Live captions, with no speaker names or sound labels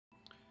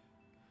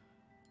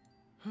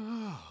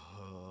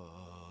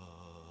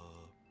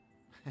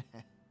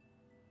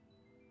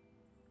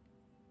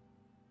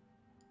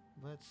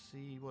let's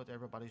see what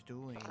everybody's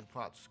doing.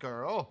 Fox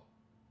Girl.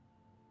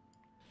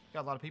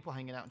 Got a lot of people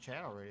hanging out in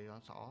chat already.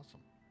 That's awesome.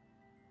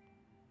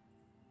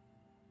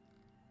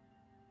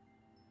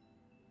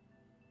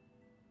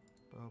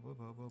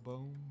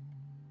 Boom.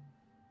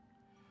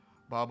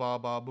 Ba ba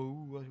ba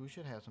boo. We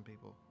should have some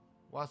people.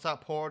 What's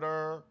up,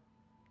 Porter?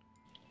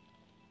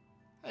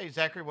 Hey,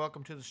 Zachary.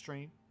 Welcome to the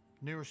stream.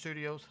 Newer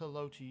Studios.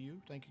 Hello to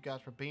you. Thank you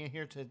guys for being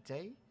here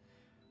today.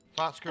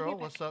 Fox Girl.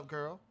 What's up,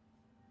 girl?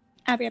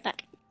 I'll be right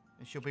back.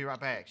 And she'll be right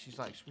back. She's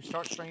like, we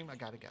start stream. I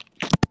gotta go.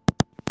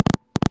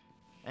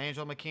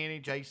 Angela McKinney,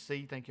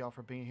 JC. Thank y'all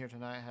for being here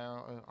tonight.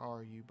 How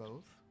are you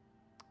both?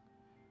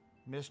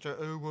 Mr.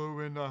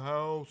 Uwu in the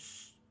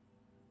house.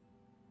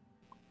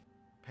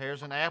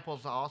 Pears and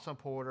apples, awesome,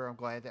 Porter. I'm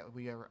glad that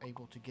we are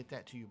able to get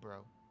that to you, bro.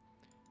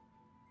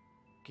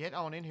 Get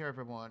on in here,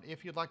 everyone.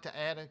 If you'd like to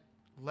add a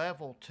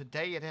level,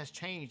 today it has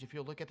changed. If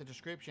you'll look at the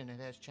description, it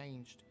has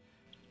changed.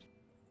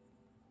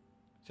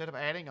 Instead of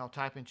adding, I'll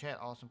type in chat.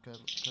 Awesome,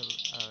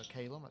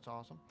 Caleb. That's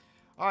awesome.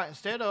 All right,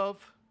 instead of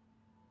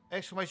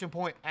exclamation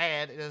point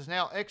add, it is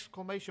now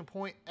exclamation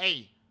point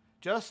A.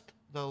 Just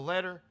the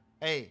letter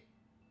A.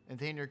 And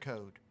then your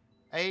code.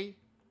 A,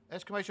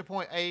 exclamation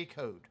point A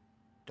code.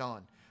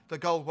 Done. The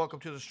Gold, welcome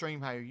to the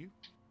stream. How are you?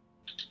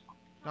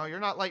 No,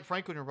 you're not late,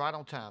 Franklin. You're right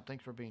on time.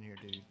 Thanks for being here,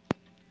 dude.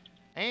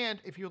 And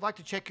if you would like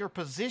to check your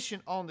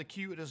position on the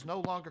queue, it is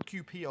no longer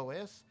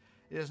QPOS.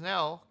 It is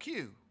now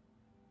Q.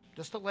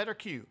 Just the letter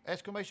Q.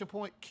 Exclamation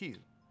point Q.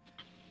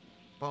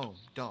 Boom.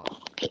 Done.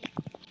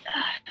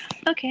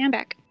 Okay, I'm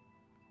back.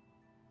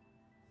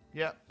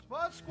 Yep.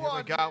 Spud Squad Here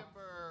we go.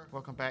 member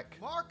Welcome back.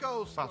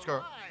 Marcos Fox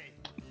Girl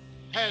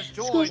has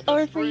joined School's the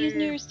over for stream.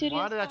 using your studio.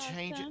 Why did I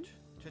change it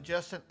to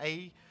just an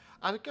A?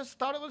 I just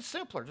thought it was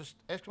simpler. Just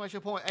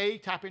exclamation point A,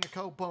 type in your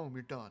code, boom,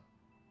 you're done.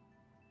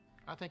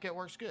 I think it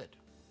works good.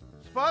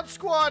 Spud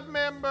Squad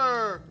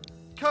member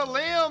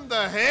Kalim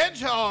the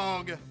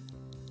Hedgehog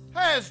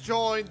has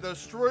joined the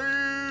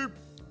stream.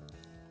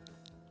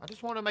 I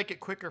just want to make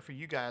it quicker for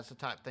you guys to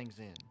type things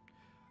in.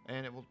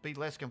 And it will be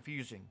less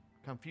confusing.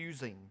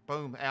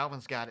 Boom,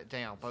 Alvin's got it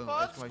down. Boom,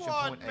 Spud exclamation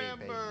Squad point A, baby.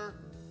 member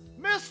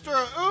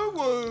Mr.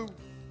 Uwu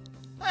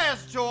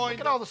has joined.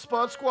 Look at all the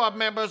Spud Squad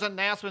members'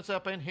 announcements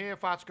up in here.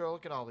 Fox Girl,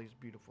 look at all these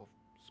beautiful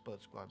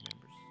Spud Squad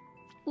members.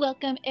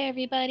 Welcome,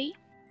 everybody.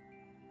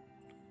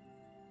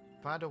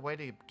 Find a way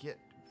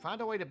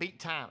to beat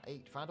time.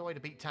 8. Find a way to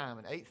beat time.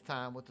 An 8th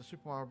time with the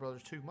Super Mario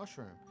Brothers 2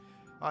 mushroom.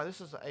 All right,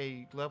 this is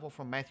a level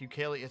from Matthew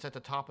Kelly. It's at the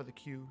top of the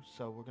queue,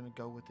 so we're gonna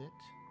go with it.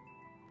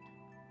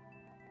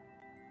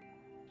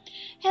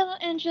 Hello,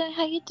 Angela.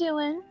 How you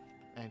doing?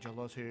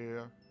 Angela's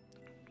here.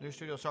 New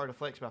studio started to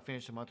flex, but I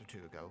finished a month or 2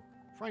 ago.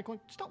 Franklin,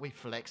 stop me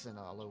flexing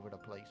all over the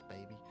place,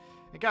 baby.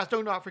 And guys,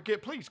 do not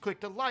forget, please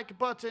click the like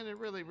button. It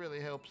really, really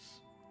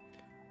helps.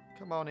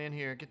 Come on in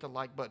here, get the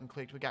like button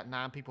clicked. We got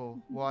 9 people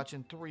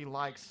watching, 3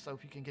 likes, so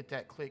if you can get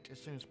that clicked as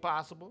soon as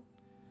possible.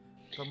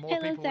 The more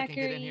Hello, people Zachary. we can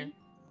get in here.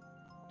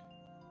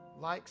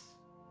 Likes.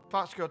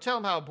 Fox Girl, tell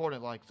them how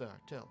important likes are.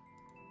 Tell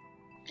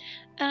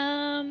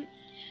them.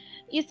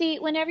 You see,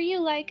 whenever you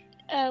like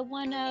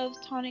one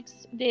of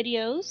Tonic's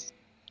videos,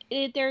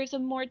 there's a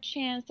more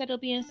chance that it'll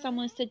be in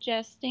someone's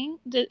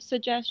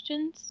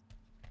suggestions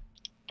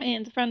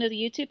in the front of the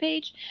YouTube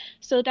page.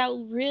 So that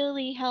will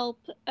really help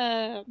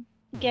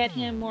get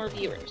him more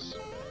viewers.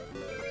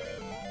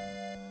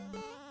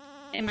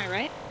 Am I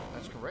right?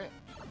 That's correct.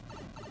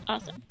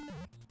 Awesome.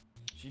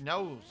 She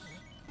knows.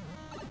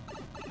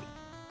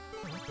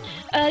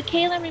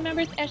 Kayla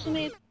remembers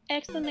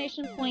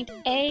exclamation point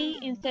A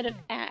instead of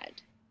add.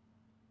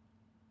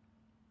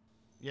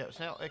 Yeah,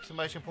 it's now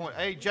exclamation point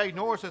A. Jay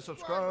Norris has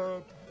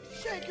subscribed.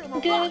 Shake your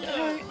Good.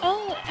 motherfucker.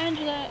 Oh,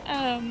 Angela,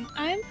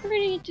 I'm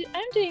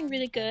doing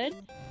really good.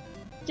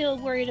 Still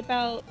worried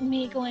about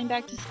me going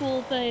back to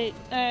school, but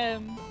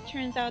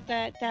turns out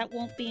that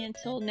won't be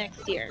until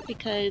next year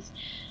because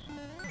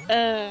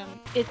the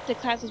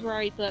classes were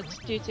already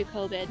booked due to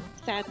COVID,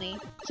 sadly.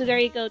 So there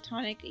you go,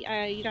 Tonic.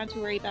 You don't have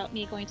to worry about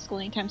me going to school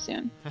anytime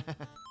soon.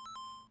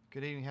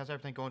 Good evening. How's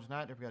everything going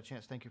tonight? If you got a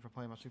chance, thank you for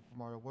playing my Super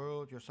Mario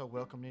World. You're so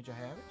welcome, Ninja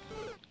Habit.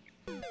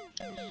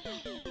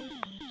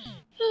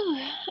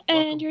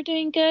 And you're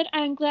doing good.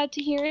 I'm glad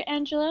to hear it,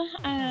 Angela.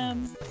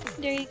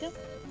 There you go.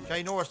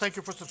 Jay Norris, thank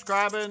you for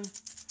subscribing.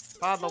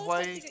 By the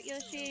way, Secret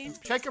Yoshi.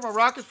 shake your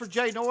maracas for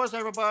Jay Norris,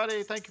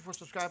 everybody. Thank you for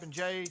subscribing,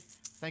 Jay.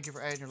 Thank you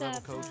for adding your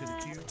level code to the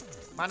queue.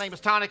 My name is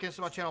Tonic, and this is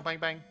my channel, Bang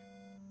Bang.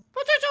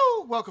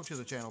 Potato! Welcome to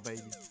the channel,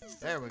 baby.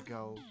 There we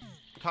go.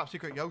 Top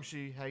Secret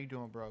Yoshi, how you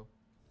doing, bro?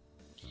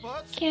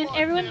 Can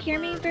everyone hear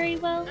me very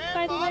well,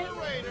 by the way?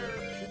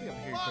 Should be able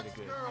to hear you pretty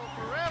good. Girl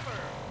Forever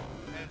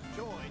has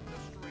joined the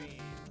stream.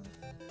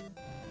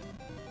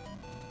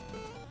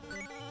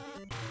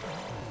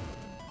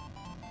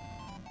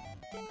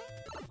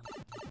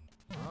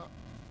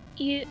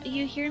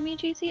 You hear me,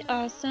 JC?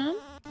 Awesome.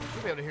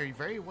 Should be able to hear you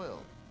very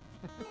well.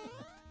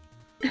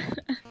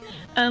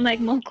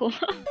 Like Mokel.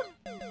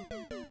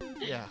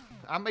 Yeah,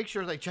 I make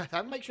sure they can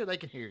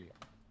hear you.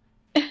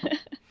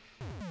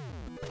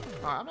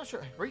 Alright, I'm not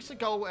sure. Recent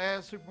goal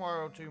as Super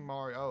Mario 2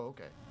 Mario. Oh,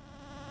 okay.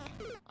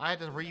 I had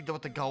to read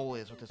what the goal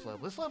is with this level.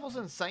 This level's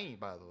insane,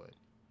 by the way.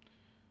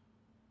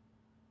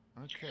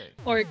 Okay.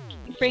 Or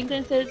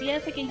Franklin says,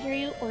 yes, I can hear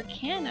you, or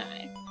can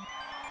I?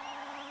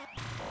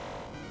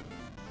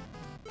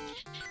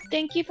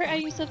 Thank you for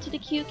adding yourself to the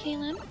queue,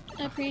 Kaylin.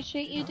 I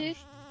appreciate you, dude.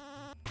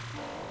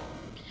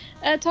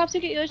 Top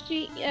Secret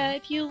Yoshi,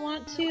 if you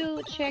want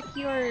to check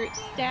your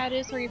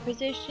status or your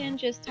position,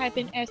 just type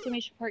in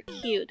exclamation point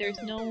Q.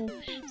 There's no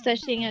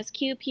such thing as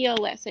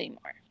QPOS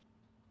anymore.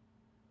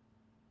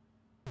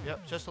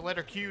 Yep, just the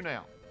letter Q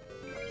now.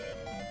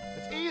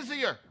 It's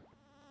easier.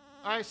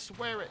 I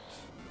swear it.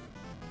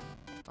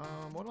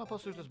 What am I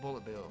supposed to do with this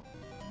bullet bill?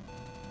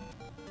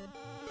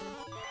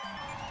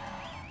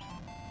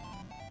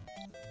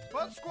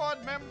 Spud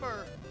Squad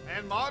member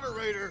and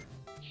moderator,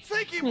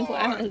 Ziki Boy.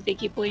 Wow,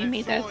 Ziki Boy, you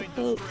made that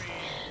quote.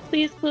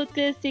 Please quote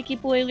this, Ziki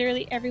Boy,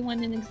 literally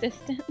everyone in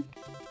existence.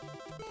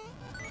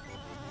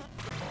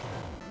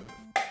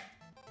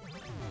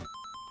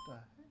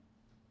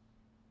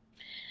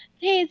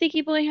 Hey,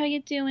 Ziki Boy, how you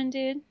doing,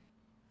 dude?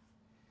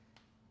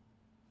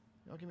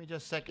 Y'all give me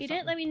just a second. You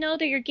didn't let me know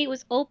that your gate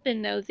was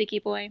open, though,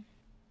 Ziki Boy.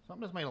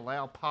 Something just made a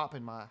loud pop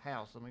in my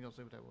house. Let me go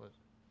see what that was.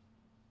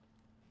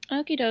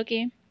 Okie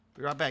dokie.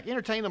 Be right back.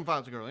 Entertain them,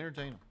 Fonzie Girl.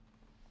 Entertain them.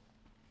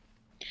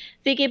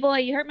 Ziki Boy,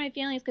 you hurt my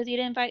feelings because you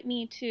didn't invite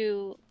me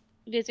to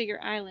visit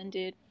your island,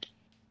 dude.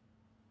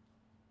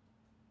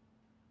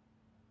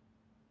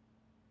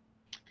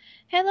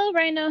 Hello,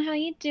 Rhino. How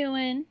you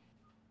doing?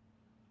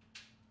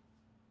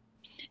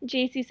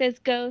 JC says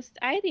ghost.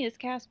 I think it's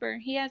Casper.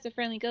 He has a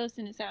friendly ghost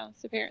in his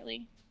house,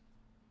 apparently.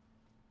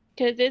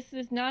 Because this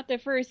is not the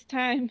first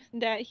time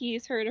that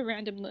he's heard a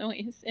random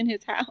noise in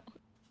his house.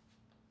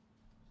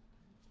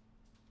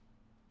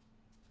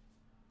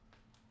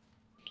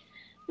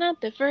 Not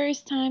the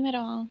first time at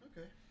all.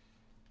 Okay.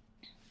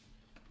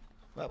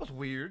 That was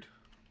weird.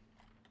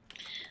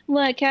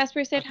 What,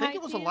 Casper said hi I think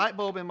it was to a you? light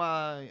bulb in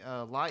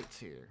my lights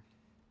here.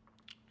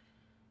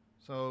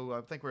 So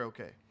I think we're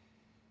okay.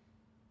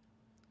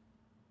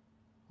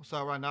 What's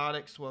up,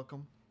 Rhinotics?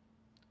 Welcome.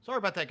 Sorry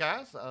about that,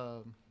 guys.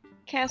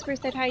 Casper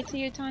said hi to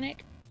you,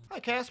 Tonic. Hi,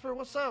 Casper.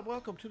 What's up?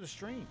 Welcome to the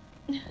stream.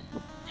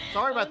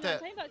 Sorry about that. I'm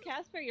talking about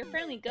Casper, your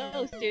friendly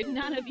ghost, dude,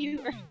 not a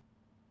viewer.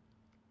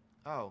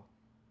 Oh,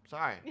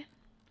 sorry.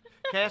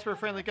 Casper,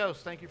 friendly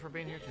ghost. Thank you for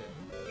being here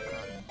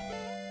too.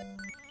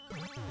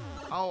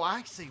 Oh,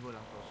 I see what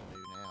I'm supposed to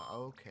do now.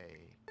 Okay.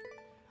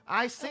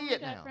 I see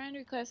it now. Friend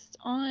requests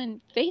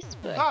on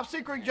Facebook. Top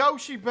Secret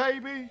Yoshi,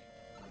 baby.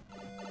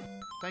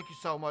 Thank you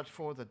so much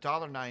for the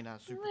 $1.99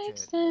 super chat.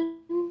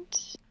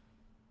 Excellent.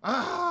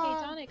 Ah!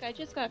 Hey Tonic, I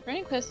just got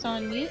friend requests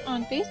on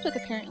Facebook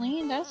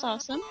apparently, and that's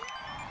awesome.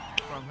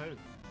 From who?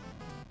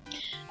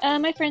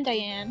 My friend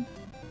Diane.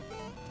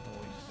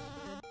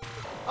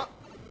 Oh.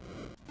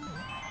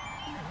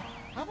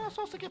 How am I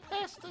supposed to get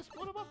past this?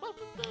 What am I supposed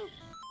to do?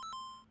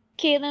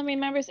 Caitlin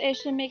remembers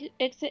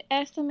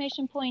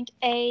exclamation point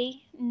A,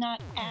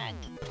 not add,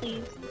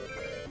 please.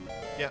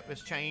 Yep,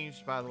 it's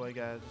changed, by the way,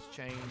 guys. It's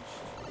changed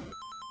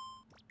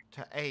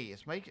to A.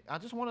 I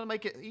just wanted to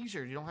make it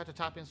easier. You don't have to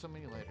type in so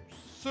many letters.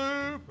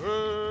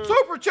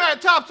 Super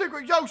chat, Top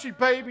Secret Yoshi,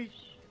 baby.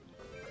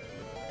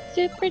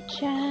 Super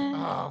chat.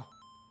 Oh,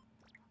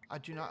 I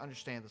do not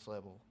understand this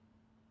level.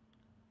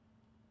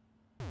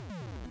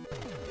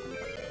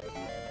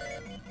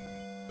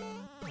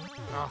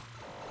 Oh,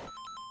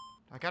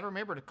 I gotta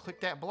remember to click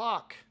that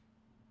block.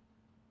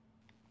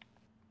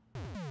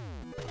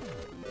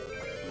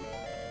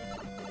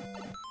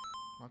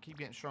 I'll keep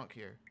getting shrunk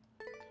here.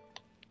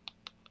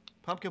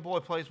 Pumpkin Boy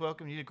plays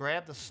welcome you to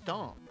grab the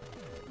stump.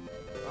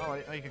 Oh,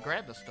 you can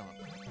grab the stump.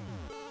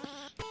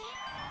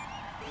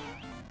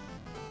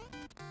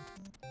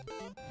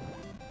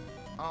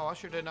 Oh, I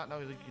sure did not know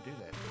that you could do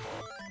that.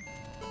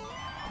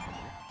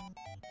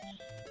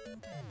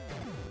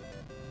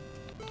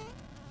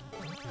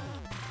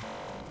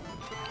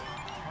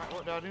 Alright,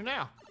 what do I do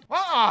now?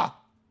 Ah!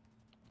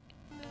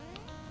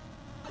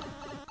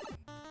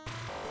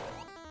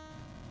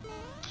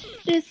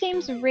 This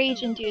seems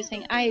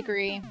rage-inducing. I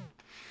agree.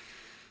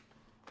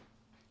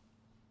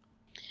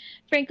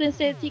 Franklin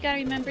says you gotta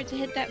remember to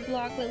hit that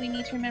block, but we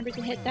need to remember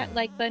to hit that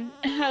like button.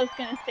 I was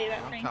gonna say that,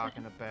 Franklin. I'm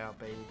talking about,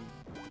 baby.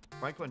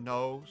 Franklin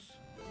knows.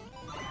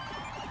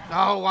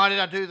 No, why did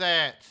I do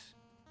that?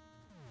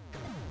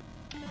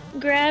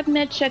 Grab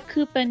Mecha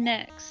Koopa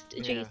next,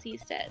 Yeah. JC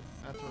says.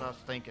 That's what I was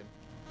thinking.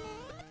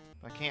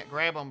 I can't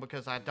grab them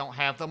because I don't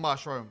have the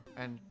mushroom.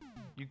 And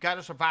you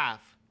gotta survive.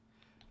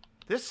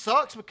 This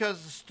sucks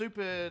because the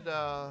stupid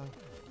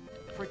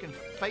freaking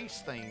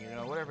face thing, you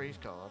know, whatever he's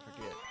called, I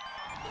forget.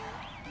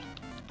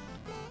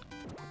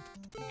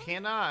 You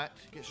cannot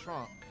get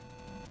shrunk.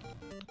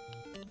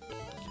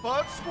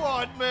 Spud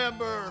Squad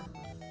member,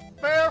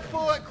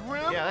 Barefoot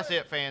Grim Yeah, that's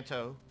it,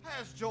 Fanto.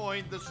 has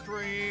joined the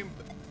stream.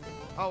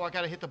 Oh, I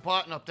gotta hit the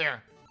button up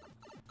there.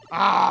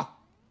 Ah!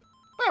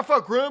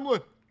 Barefoot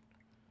Gremlin!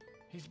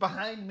 He's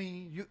behind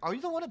me. Are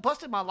you the one that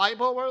busted my light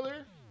bulb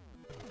earlier?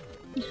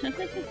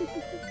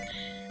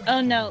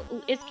 Oh no,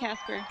 it's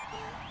Casper.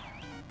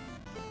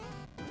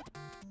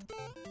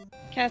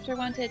 Casper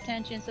wanted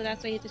attention, so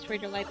that's why he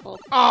destroyed your light bulb.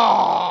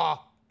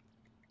 Oh!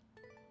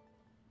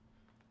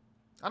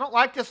 I don't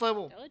like this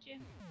level. Told you.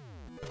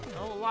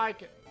 I don't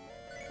like it.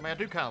 I mean, I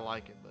do kind of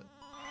like it, but...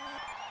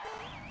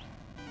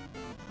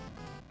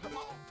 Come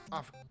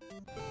on.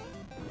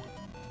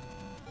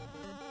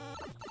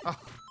 Oh.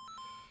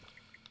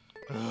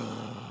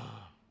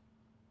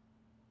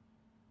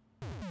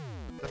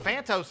 The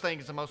Phantos thing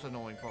is the most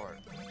annoying part.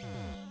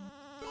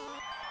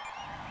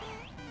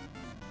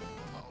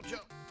 Oh,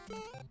 jump.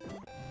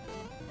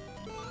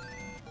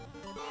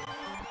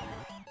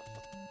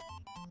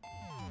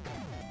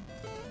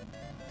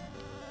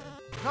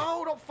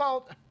 No, don't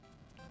fall.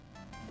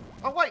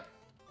 Oh, wait.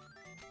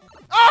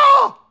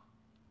 Oh!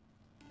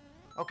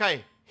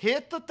 Okay,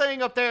 hit the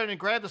thing up there and then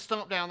grab the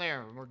stump down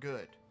there and we're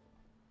good.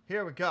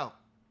 Here we go.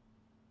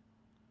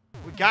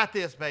 We got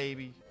this,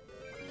 baby.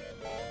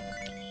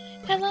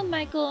 Hello,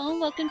 Michael.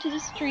 Welcome to the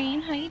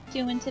stream. How you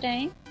doing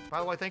today? By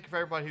the way, thank you for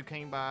everybody who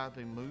came by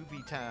the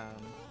movie time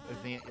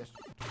event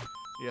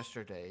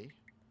yesterday.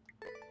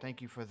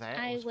 Thank you for that.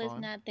 I was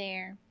fun. not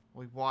there.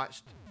 We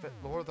watched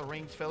Lord of the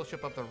Rings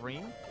Fellowship of the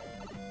Ring.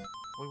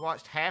 We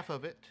watched half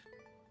of it.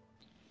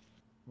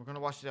 We're going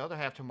to watch the other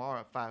half tomorrow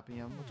at 5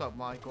 p.m. What's up,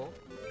 Michael?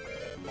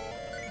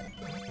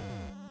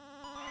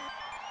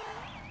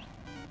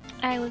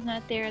 I was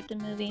not there at the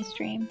movie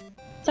stream.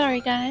 Sorry,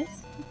 guys.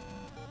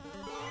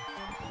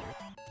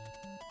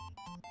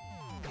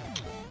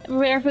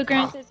 Barefoot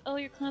Ground says, oh,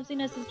 your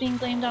clumsiness is being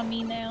blamed on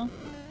me now.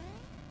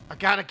 I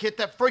gotta get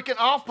that freaking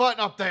off button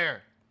up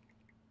there.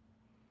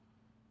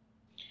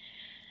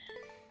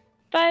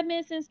 5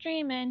 minutes in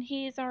stream and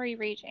he's already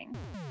raging.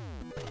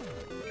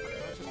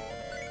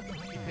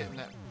 Keep hitting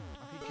that.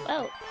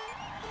 Oh,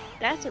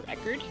 that's a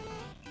record.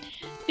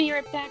 Be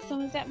right back,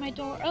 someone's at my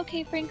door.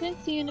 Okay, Franklin,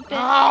 see you in a bit.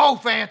 Oh,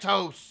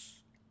 Phantos!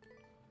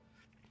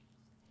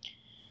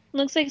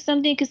 Looks like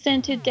something could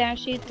send to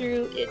Dashi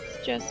through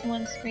it's just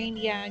one screen.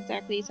 Yeah,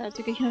 exactly,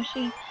 Satsuki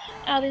Yoshi.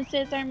 Alvin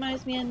says that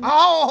reminds me of the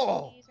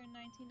 80s or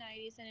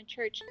 1990s in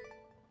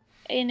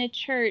a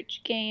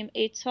church game.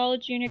 A tall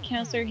junior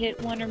counselor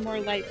hit one or more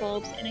light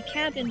bulbs in a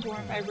cabin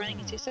dorm by running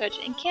into such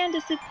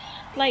incandescent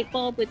light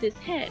bulb with his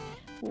head.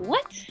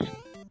 What?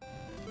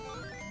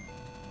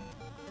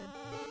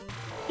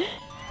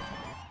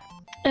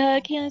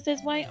 Kaylin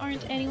says, why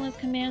aren't anyone's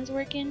commands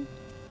working?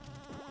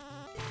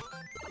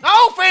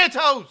 No,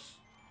 Phantos!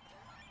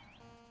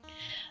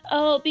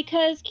 Oh,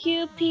 because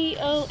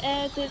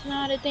QPOS is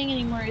not a thing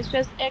anymore. It's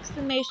just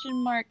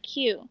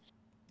 !Q.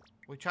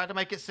 We tried to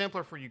make it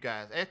simpler for you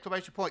guys.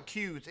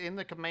 !Q is in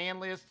the command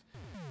list.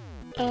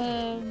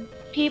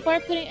 People are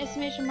putting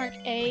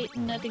 !A.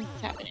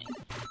 Nothing's happening.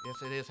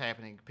 Yes, it is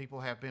happening. People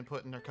have been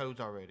putting their codes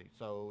already,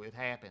 so it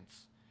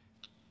happens.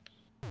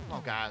 Come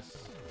on, guys.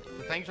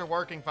 The things are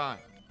working fine.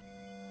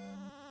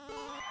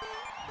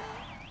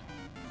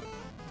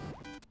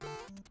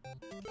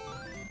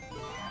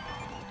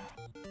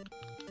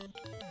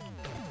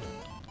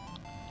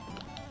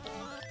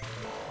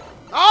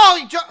 Oh,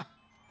 he jumped!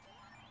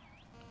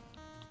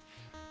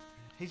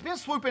 He's been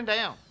swooping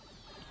down.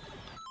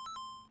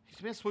 He's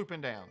been swooping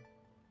down.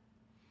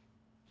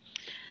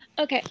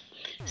 Okay,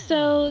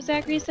 so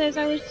Zachary says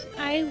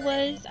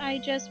I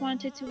just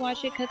wanted to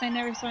watch it because I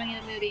never saw any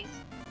of the movies.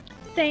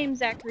 Same,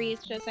 Zachary,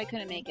 it's just I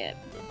couldn't make it.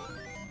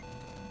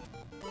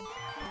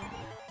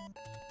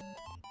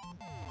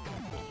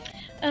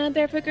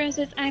 Barefoot Gremlin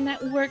says I'm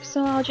at work,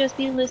 so I'll just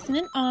be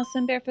listening.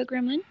 Awesome, Barefoot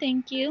Gremlin,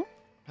 thank you.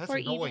 That's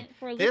annoying.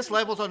 This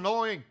level's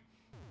annoying.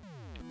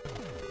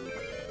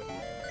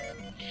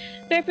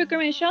 Barefoot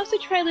Gremlin, you should also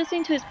try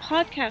listening to his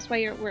podcast while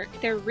you're at work.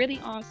 They're really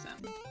awesome.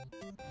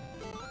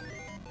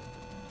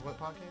 What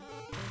podcast?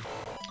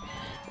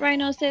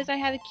 Rhino says I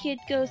have a kid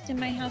ghost in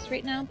my house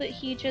right now, but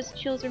he just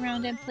chills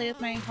around and play with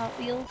my Hot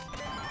Wheels.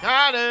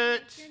 Got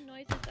it! I hear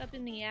noises up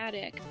in the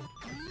attic.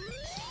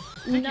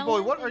 Tiki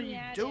Boy, what are you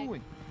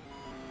doing?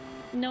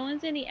 No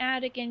one's in the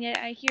attic, and yet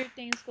I hear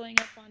things going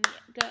up on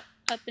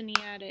up in the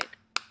attic.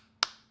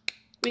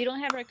 We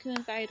don't have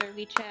raccoons either.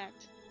 We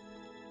checked.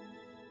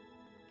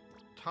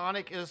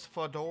 Tonic is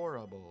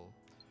fedorable.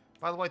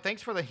 By the way,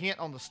 thanks for the hint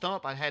on the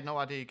stump. I had no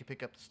idea you could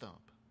pick up the stump.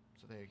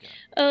 So there you go.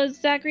 Oh,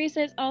 Zachary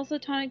says also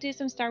Tonic did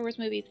some Star Wars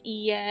movies.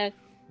 Yes.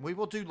 We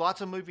will do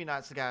lots of movie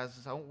nights, guys.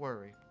 Don't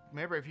worry.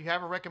 Remember, if you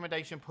have a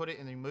recommendation, put it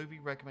in the movie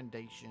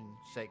recommendation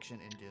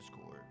section in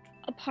Discord.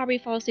 I'll probably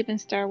fall asleep in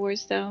Star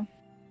Wars, though.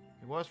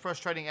 It was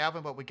frustrating,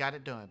 Alvin, but we got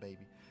it done,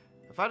 baby.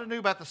 If I'd have knew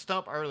about the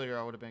stump earlier,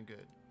 I would have been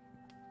good.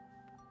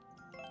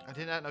 I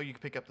did not know you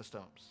could pick up the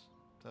stumps.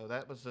 So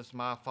that was just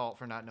my fault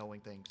for not knowing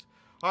things.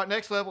 All right,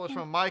 next level is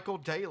from Michael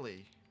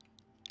Daly.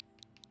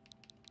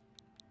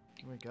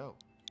 Here we go.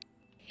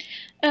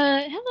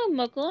 Hello,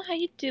 Mokul. How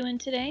you doing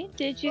today?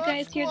 Did you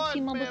guys hear the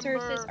T-Mobile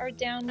services are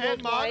down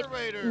worldwide?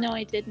 No,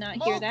 I did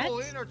not hear that.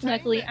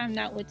 Luckily, I'm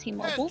not with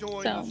T-Mobile,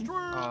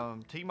 so...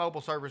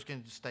 T-Mobile servers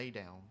can stay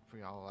down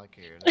for all I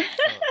care.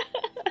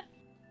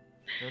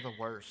 They're the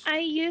worst. I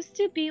used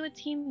to be with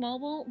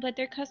T-Mobile, but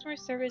their customer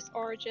service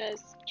are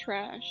just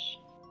trash.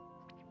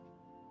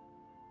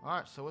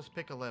 Alright, so let's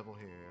pick a level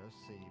here. Let's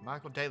see.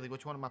 Michael Daly,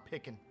 which one am I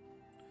picking?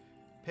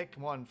 Pick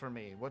one for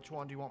me. Which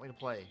one do you want me to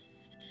play?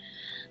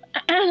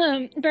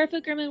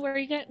 Barefoot Gremlin, where are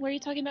you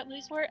talking about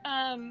movies for?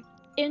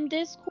 In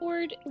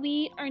Discord,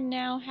 we are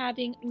now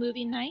having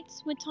movie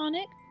nights with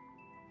Tonic.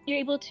 You're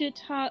able to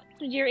talk.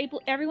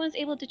 Everyone's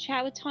able to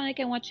chat with Tonic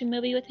and watch a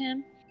movie with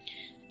him.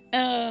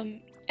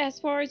 As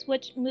far as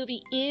which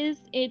movie is,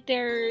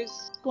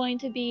 there's going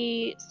to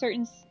be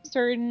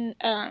certain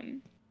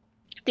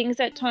things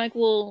that Tonic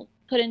will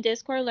put in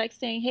Discord, like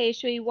saying, "Hey,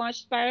 should we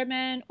watch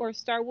Spider-Man or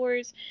Star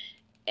Wars?"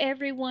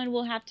 Everyone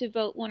will have to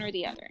vote one or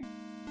the other.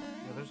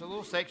 Yeah, there's a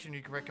little section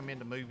you can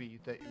recommend a movie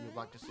that you would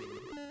like to see.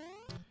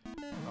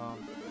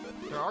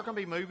 There are going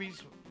to be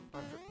movies.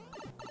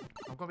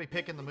 I'm going to be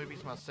picking the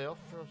movies myself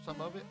for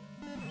some of it,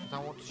 because I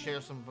want to share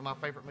some of my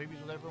favorite movies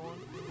with everyone.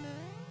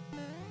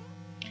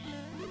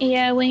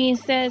 Yeah, when he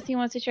says he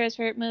wants to share his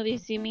favorite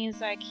movies, he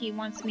means like he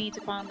wants me to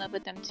fall in love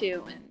with them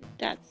too, and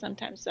that's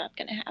sometimes not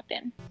going to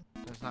happen.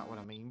 That's not what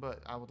I mean, but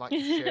I would like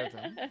to share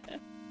them.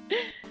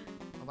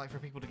 I'd like for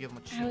people to give them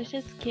a chance. I was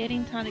just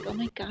kidding, Tonic. Oh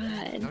my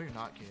god. No, you're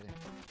not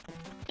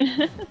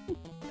kidding.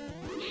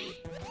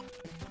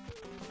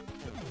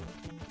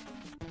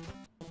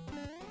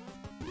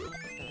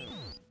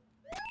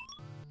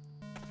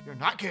 You're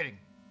not kidding.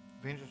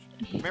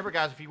 Remember,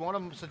 guys, if you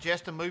want to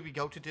suggest a movie,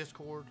 go to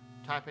Discord,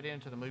 type it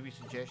into the movie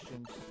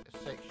suggestions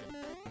section.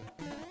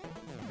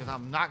 Because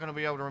I'm not going to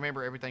be able to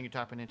remember everything you're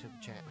typing into the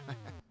chat.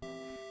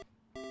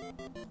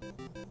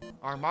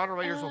 Our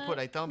moderators will put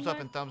a thumbs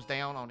up and thumbs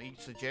down on each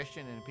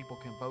suggestion, and people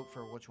can vote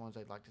for which ones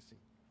they'd like to see.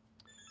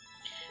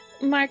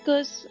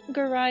 Marcos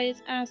Garay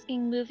is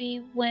asking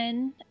movie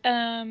when.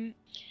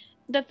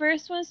 The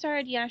first one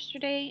started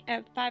yesterday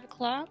at 5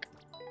 o'clock.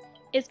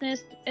 It's gonna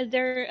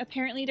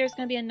apparently there's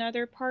gonna be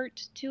another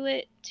part to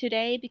it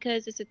today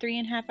because it's a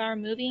 3.5-hour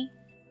movie.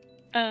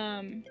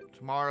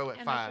 Tomorrow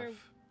at 5. Sure.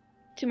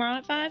 Tomorrow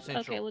at 5?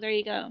 Central. Okay, well there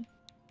you go.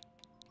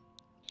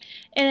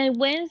 And then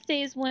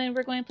Wednesday is when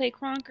we're going to play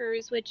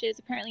Cronkers, which is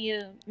apparently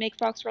a Make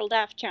Fox Girl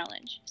Laugh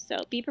challenge. So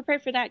be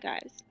prepared for that,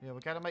 guys. Yeah, we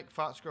got to make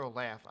Fox Girl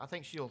laugh. I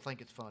think she'll think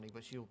it's funny,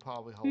 but she'll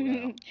probably hold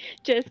out.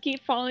 Just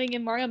keep following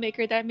in Mario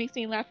Maker. That makes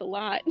me laugh a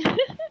lot.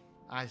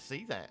 I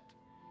see that.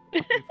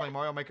 We play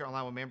Mario Maker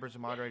online with members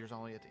and moderators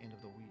only at the end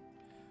of the week.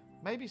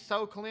 Maybe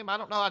so, Kalim. I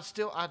don't know.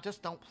 I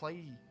just don't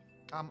play.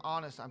 I'm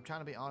honest. I'm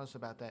trying to be honest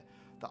about that.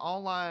 The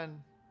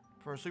online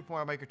for Super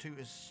Mario Maker 2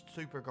 is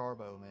super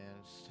garbo, man.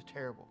 It's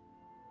terrible.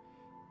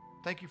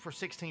 Thank you for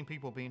 16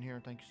 people being here,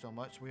 and thank you so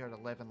much. We are at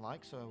 11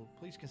 likes, so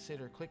please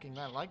consider clicking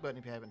that like button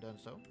if you haven't done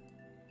so.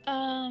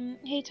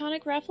 Hey,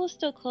 Tonic, Raffle is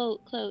still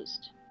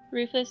closed.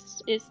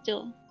 Rufus is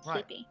still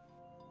sleepy.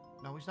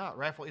 No, he's not.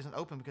 Raffle isn't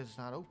open because it's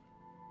not open.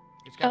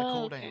 It's got to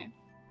cool down.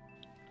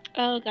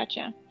 Oh,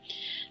 gotcha.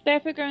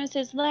 Barefoot Grown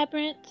says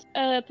Labyrinth.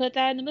 Put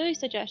that in the movie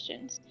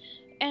suggestions.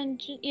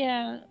 And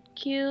yeah,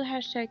 Q,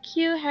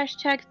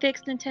 hashtag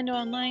fix Nintendo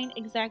Online.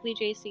 Exactly,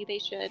 JC, they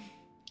should.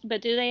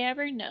 But do they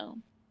ever? No.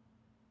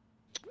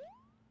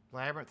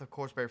 Labyrinth, of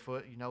course,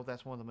 Barefoot. You know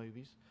that's one of the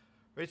movies.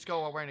 Let's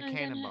go while we're in a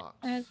cannon box.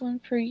 Add one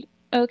for you.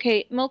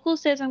 Okay, Mokul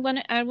says I'm going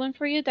to add one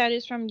for you. That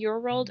is from Your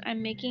World.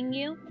 I'm making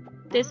you.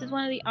 This is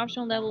one of the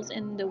optional levels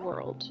in the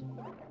world.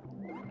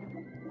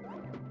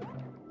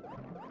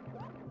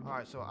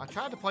 Alright, so I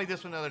tried to play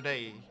this one the other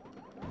day.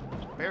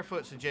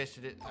 Barefoot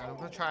suggested it, and I'm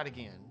going to try it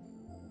again.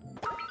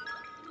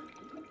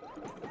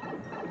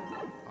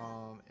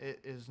 It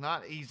is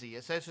not easy.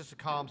 It says it's a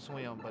calm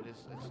swim, but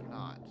it's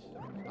not.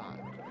 It's not.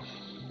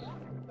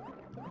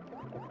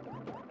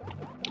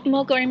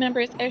 Mokul, remember,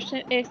 it's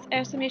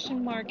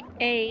exclamation mark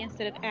A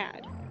instead of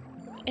add.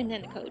 And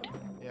then the code.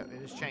 Yeah,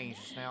 it has changed.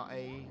 It's now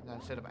A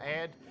instead of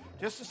add.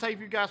 Just to save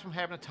you guys from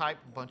having to type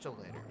a bunch of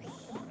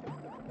letters.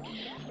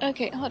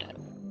 Okay, hold on.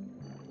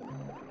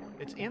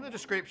 It's in the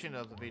description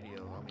of the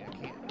video. I mean, I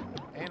can't.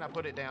 And I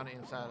put it down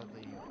inside of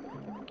the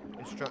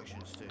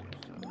instructions too.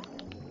 So.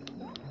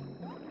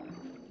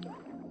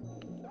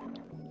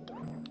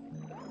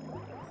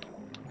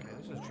 Okay,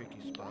 this is a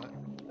tricky spot.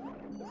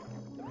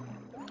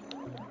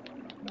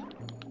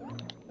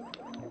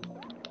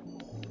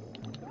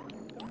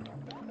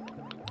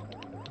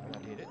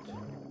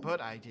 But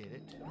I did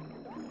it.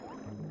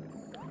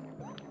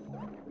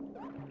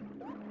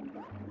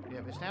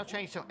 Yep, it's now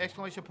changed to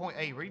exclamation point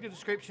A. Read the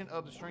description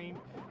of the stream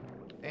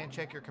and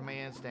check your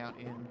commands down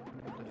in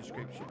the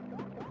description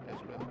as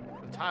well.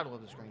 The title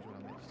of the screen is what I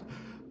meant to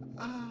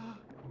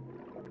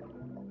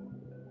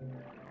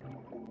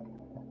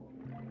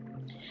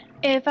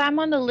say. If I'm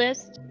on the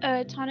list,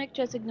 Tonic,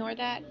 just ignore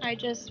that. I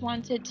just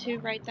wanted to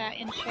write that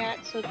in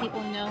chat so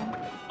people know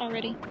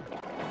already.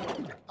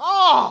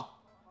 Oh!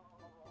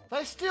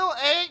 They still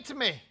ate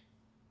me!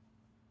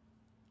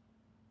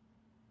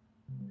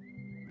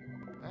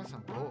 That's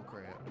some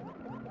bullcrap.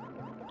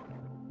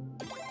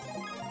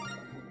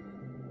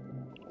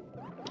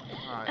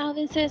 Alright.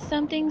 Alvin says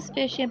something's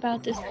fishy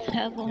about this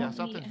level. Yeah,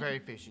 something's very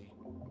fishy.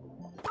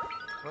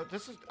 But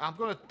this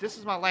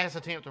is my last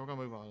attempt, and we're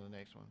gonna move on to the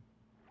next one.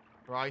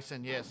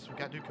 Bryson, yes, we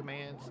got to do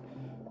commands.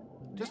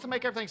 Just to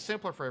make everything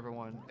simpler for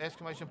everyone,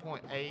 exclamation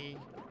point A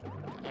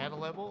to add a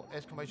level,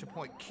 exclamation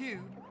point Q,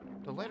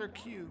 the letter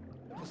Q,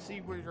 to see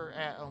where you're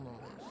at on the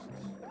list.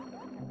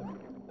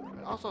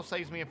 It also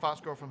saves me and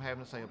Foxgirl from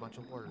having to say a bunch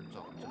of words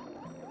all the time.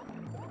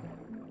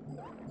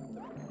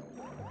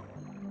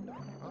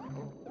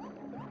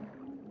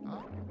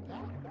 Oh,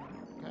 yeah.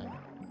 Okay.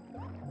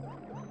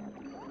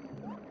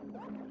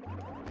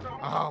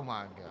 Oh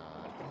my god.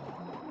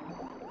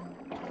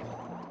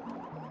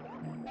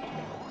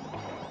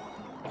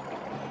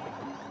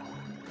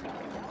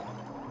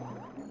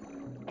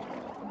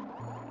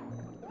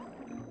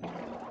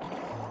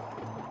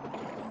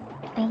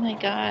 Oh my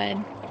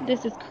god.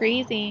 This is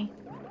crazy.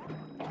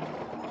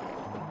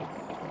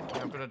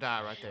 I'm gonna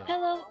die right there.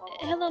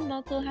 Hello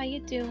Moko, how you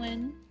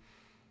doing?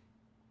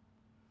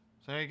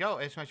 So there you go,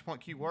 exclamation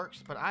point Q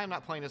works, but I am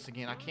not playing this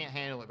again. I can't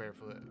handle it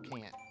barefoot.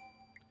 Can't.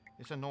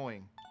 It's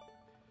annoying.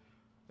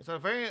 It's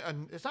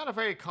not a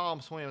very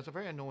calm swim. It's a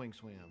very annoying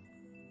swim.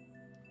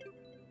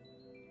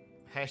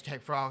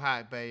 Hashtag frog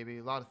hype, baby.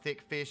 A lot of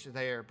thick fish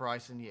there,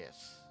 Bryson.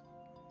 Yes.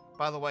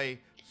 By the way,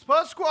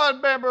 Spud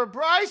Squad member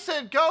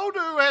Bryson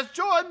Godu has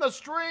joined the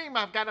stream.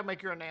 I've got to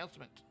make your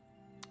announcement.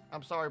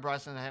 I'm sorry,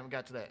 Bryson. I haven't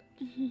got to that,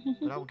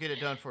 but I will get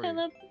it done for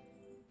you.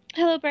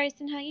 Hello,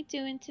 Bryson. How you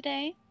doing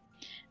today?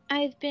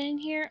 I've been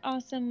here.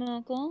 Awesome,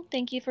 Mogul.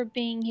 Thank you for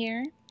being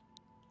here.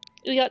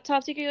 We got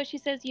Top Secret Yoshi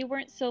says you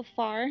weren't so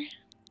far.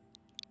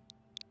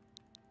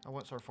 I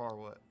went so far.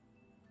 What?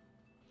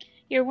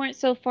 You weren't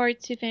so far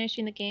to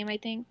finishing the game. I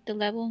think the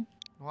level.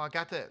 Well, I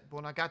got that.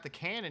 When I got the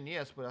cannon,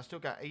 yes, but I still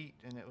got 8,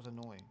 and it was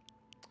annoying.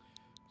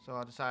 So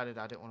I decided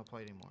I didn't want to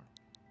play anymore.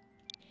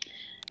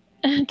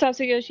 Top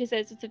Secret Yoshi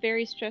says it's a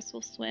very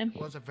stressful swim.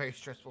 It was a very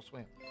stressful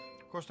swim.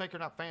 Of course, taker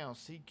not found.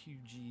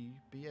 CQG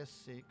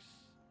BS6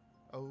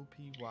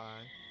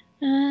 OPY.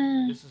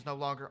 This is no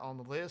longer on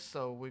the list,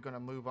 so we're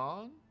gonna move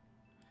on.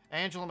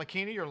 Angela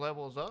McKinney, your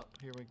level is up.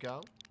 Here we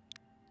go.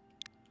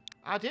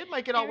 I did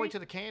make it all the way to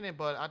the cannon,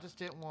 but I just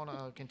didn't want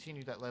to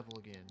continue that level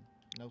again.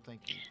 No,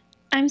 thank you.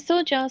 I'm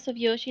so jealous of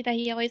Yoshi that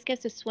he always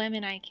gets to swim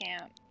and I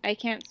can't. I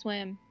can't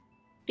swim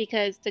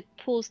because the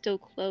pool's still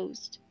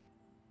closed.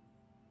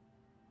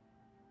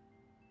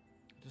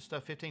 Just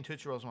stuffed 15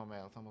 Tootsie Rolls in my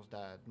mouth. Almost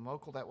died.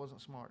 Mokel, that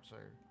wasn't smart,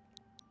 sir.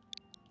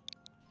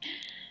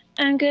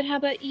 I'm good. How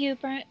about you,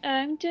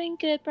 I'm doing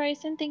good,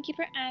 Bryson. Thank you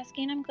for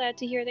asking. I'm glad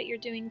to hear that you're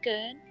doing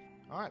good.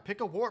 All right,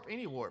 pick a warp,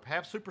 any warp.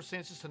 Have super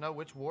senses to know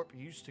which warp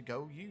used to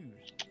go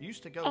use.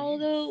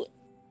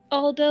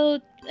 Although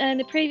in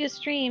the previous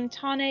stream,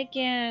 Tonic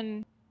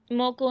and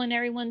Moko and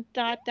everyone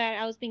thought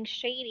that I was being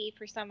shady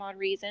for some odd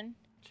reason.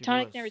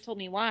 Tonic never told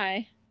me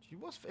why. She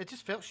was. It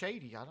just felt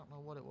shady. I don't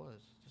know what it was.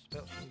 It just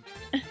felt shady.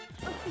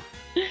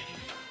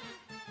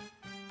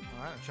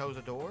 All right, I chose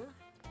a door.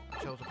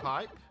 I chose a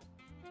pipe.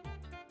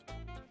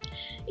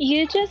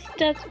 You just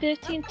stuffed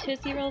 15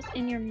 Tootsie Rolls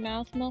in your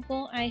mouth,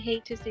 Moko. I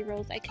hate Tootsie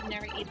Rolls. I could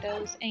never eat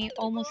those. And you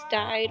almost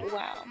died.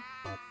 Wow.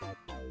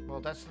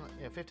 Well, that's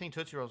not, 15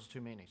 Tootsie Rolls is too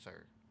many,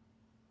 sir.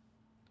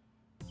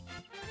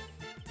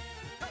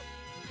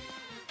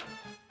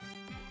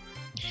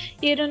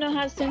 You don't know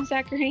how to swim,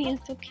 Zachary.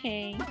 It's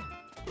okay.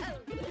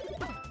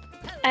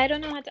 I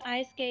don't know how to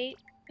ice skate.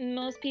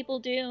 Most people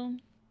do.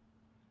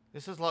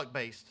 This is luck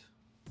based.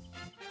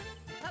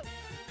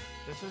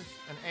 This is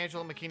an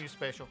Angela McKinney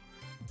special.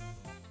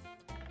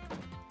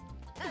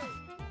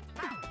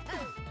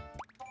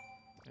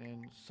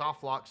 And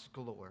soft locks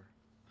galore.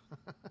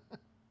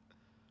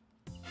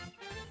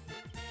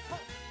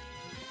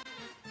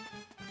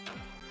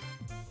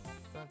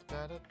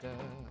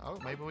 Oh,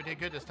 maybe we did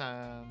good this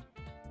time.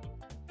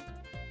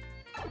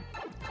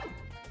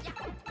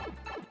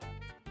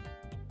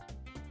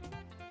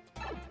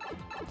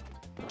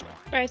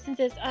 Bryson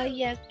says,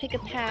 yes, pick a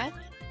path.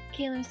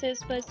 Kaylin says,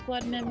 Spud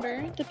Squad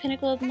member. The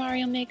pinnacle of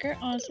Mario Maker.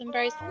 Awesome,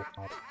 Bryson.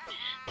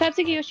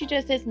 Tatsuki Yoshi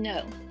just says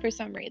no, for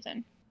some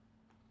reason.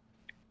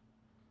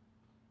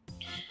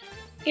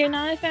 You're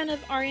not a fan of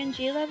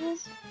RNG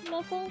levels,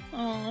 Moko?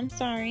 Oh, I'm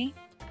sorry.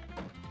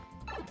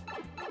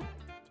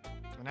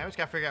 Well, now we just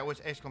gotta figure out which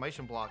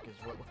exclamation block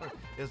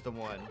is the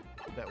one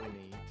that we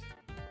need.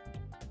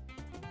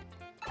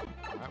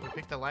 Alright, we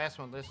picked the last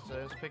one. Let's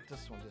pick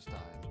this one this time.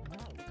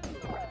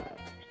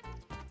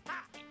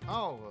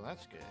 Oh, well,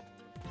 that's good.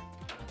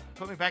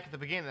 Put me back at the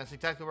beginning. That's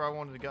exactly where I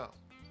wanted to go.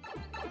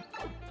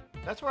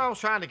 That's where I was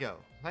trying to go.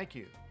 Thank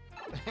you.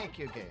 Thank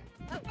you, game.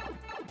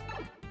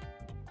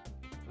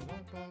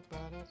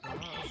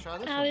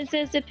 It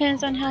says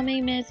depends on how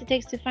many minutes it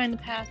takes to find the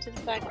path to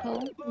the black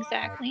hole.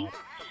 Exactly.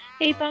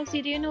 Hey,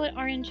 Foxy, do you know what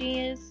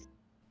RNG is?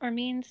 Or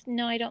means?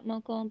 No, I don't,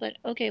 Moko, but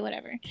okay,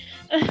 whatever.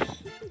 They're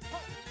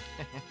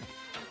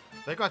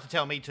going to have to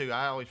tell me, too.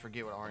 I always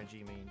forget what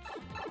RNG means.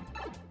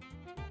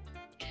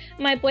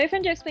 My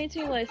boyfriend just explained to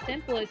me what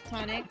simple is,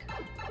 Tonic.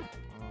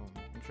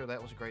 I'm sure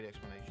that was a great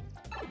explanation.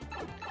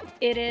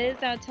 It is.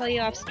 I'll tell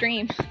you off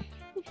stream.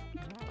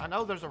 I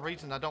know there's a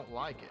reason I don't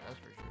like it, that's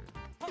for sure.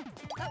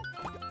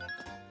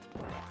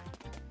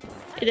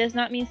 It does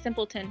not mean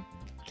simpleton,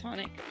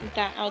 Tonic.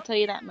 That I'll tell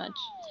you that much.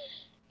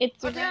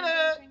 It's I did around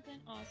it! Franklin.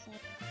 Awesome.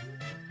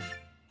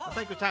 I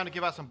think it's time to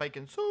give out some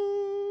bacon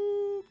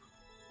soup.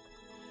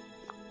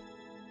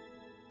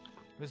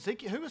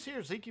 Zeke, who is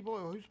here? Zeke Boy?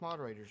 Who's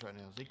moderators right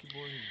now? Zeke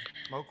Boy?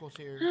 Mokel's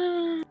here.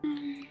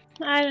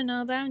 I don't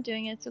know, but I'm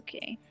doing it. It's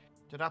okay.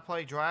 Did I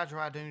play Dry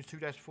Dunes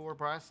 2-4,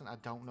 Bryson? I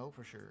don't know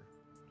for sure.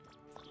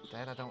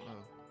 That I don't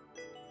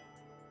know.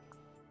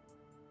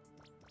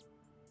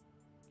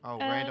 Oh,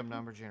 random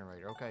number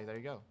generator. Okay, there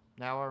you go.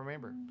 Now I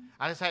remember.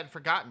 I just hadn't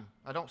forgotten.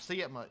 I don't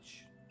see it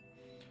much.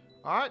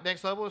 Alright,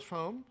 next level is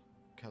from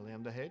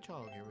Kalim the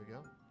Hedgehog. Here we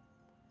go.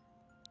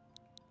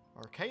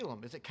 Or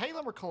Kalim. Is it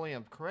Kalim or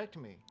Kalim? Correct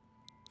me.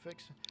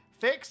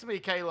 Fix me,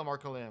 Kalim or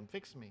Kalim.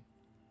 Fix me.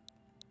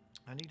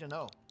 I need to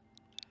know.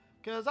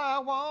 Because I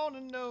want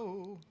to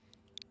know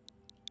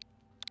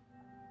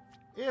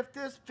if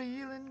this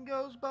feeling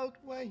goes both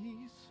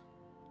ways.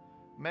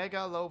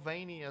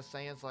 Megalovania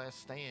Sans Last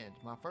Stand.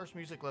 My first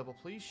music level.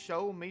 Please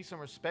show me some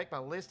respect by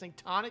listening.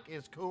 Tonic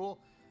is cool.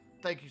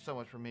 Thank you so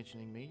much for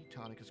mentioning me.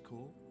 Tonic is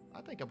cool. I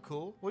think I'm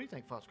cool. What do you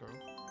think, Fox Girl?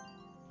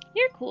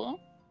 You're cool.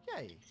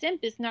 Yay.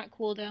 Simp is not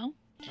cool, though.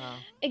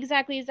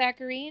 Exactly,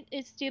 Zachary.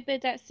 It's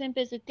stupid that simp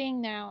is a thing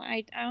now.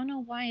 I don't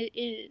know why it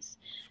is.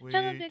 Sweet.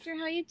 Hello, Victor.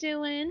 How you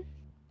doing?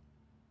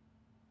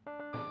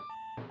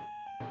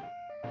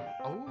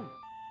 Oh,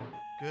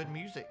 good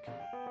music.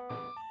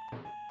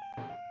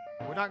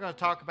 We're not going to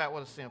talk about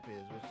what a simp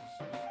is.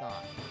 It's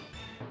not.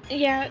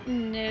 Yeah,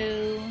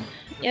 no.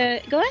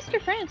 Go ask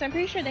your friends. I'm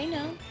pretty sure they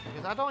know.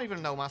 Because I don't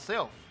even know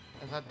myself.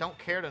 And I don't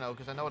care to know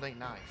because I know it ain't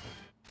nice.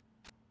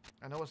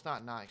 I know it's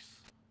not nice.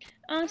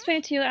 I'll explain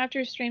it to you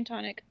after stream,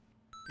 Tonic.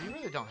 You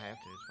really don't have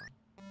to. It's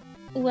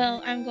fine.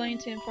 Well, I'm going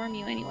to inform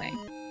you anyway.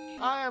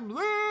 I am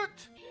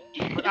lit!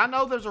 But I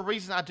know there's a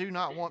reason I do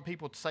not want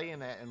people saying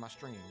that in my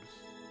streams.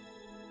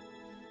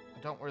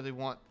 I don't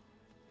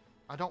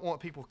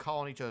want people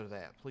calling each other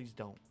that. Please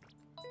don't.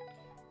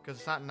 Because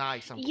it's not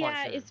nice, I'm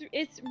quite sure.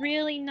 It's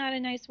really not a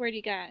nice word,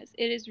 you guys.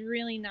 It is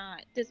really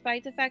not.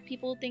 Despite the fact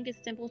people think it's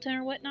simpleton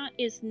or whatnot,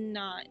 it's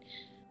not.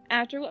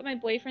 After what my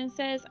boyfriend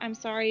says, I'm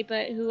sorry,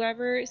 but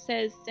whoever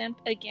says simp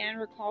again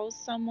or calls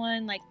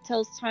someone, like,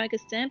 tells Tonic a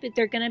simp,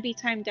 they're gonna be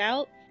timed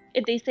out.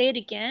 If they say it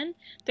again,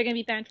 they're gonna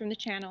be banned from the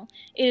channel.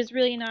 It is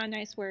really not a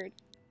nice word.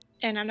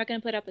 And I'm not gonna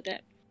put up with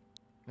it.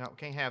 No, we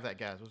can't have that,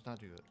 guys. Let's not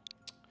do it.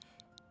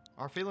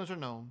 Our feelings are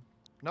known.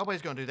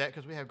 Nobody's gonna do that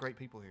because we have great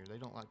people here. They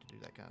don't like to do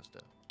that kind of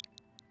stuff.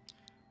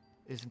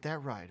 Isn't that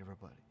right,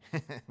 everybody?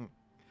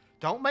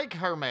 Don't make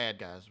her mad,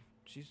 guys.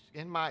 She's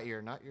in my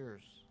ear, not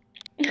yours.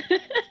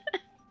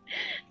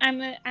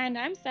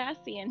 I'm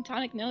sassy, and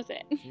Tonic knows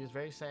it. She is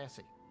very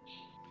sassy.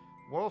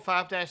 World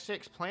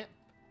 5-6, plant,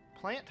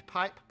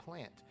 pipe,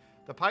 plant.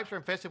 The pipes are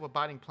infested with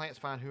biting plants.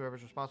 Find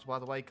whoever's responsible. By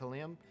the way,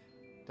 Kalim,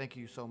 thank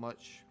you so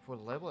much for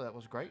the level. That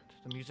was great.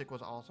 The music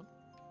was awesome.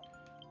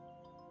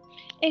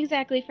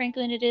 Exactly,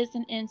 Franklin. It is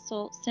an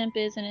insult. Simp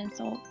is an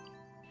insult.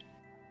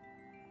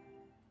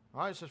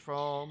 All right, this is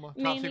from Top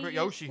Mainly Secret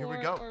Yoshi. Here we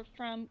go. Or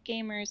from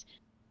gamers.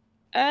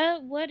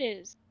 What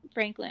is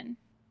Franklin?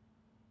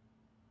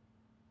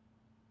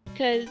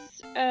 Because,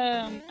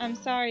 I'm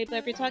sorry, but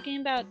if you're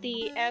talking about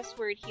the S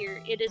word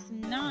here, it is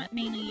not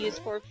mainly used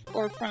for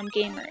or from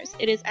gamers.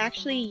 It is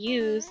actually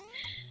used,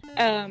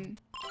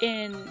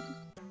 in,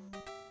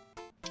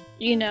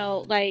 you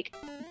know, like,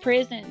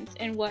 prisons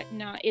and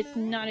whatnot. It's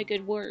not a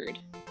good word.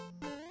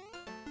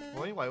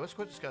 Well, anyway, let's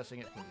quit discussing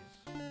it, please.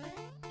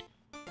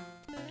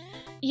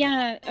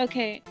 Yeah,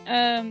 okay.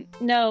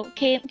 No,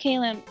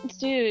 Caleb,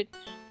 dude.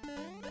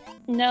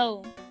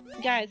 No.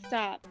 Guys,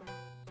 stop.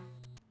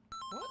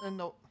 What in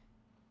the...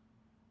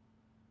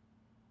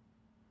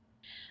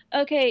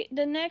 Okay,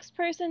 the next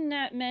person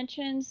that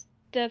mentions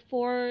the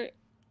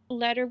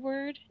 4-letter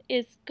word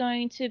is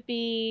going to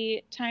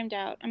be timed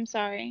out. I'm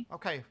sorry.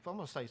 Okay, I'm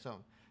going to say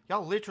something.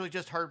 Y'all literally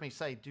just heard me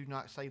say, do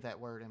not say that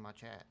word in my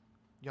chat.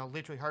 Y'all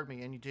literally heard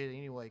me, and you did it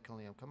anyway,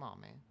 Kalim. Come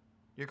on, man.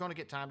 You're going to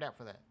get timed out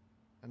for that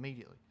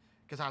immediately.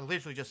 Because I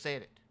literally just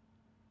said it.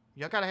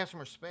 Y'all got to have some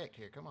respect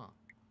here. Come on.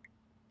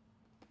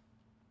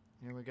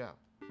 Here we go.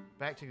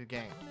 Back to the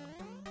game.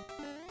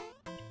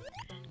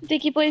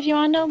 Dicky boy, if you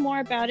want to know more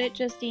about it,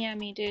 just DM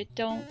me, dude.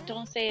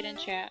 Don't say it in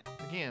chat.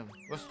 Again,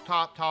 let's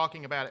stop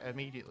talking about it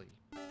immediately.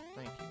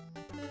 Thank you.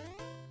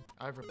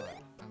 Everybody.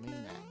 I mean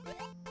that.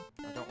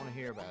 I don't want to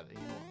hear about it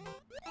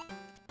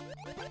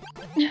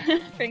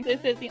anymore.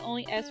 Franklin says the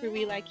only S word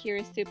we like here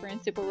is super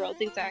and super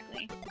worlds.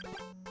 Exactly.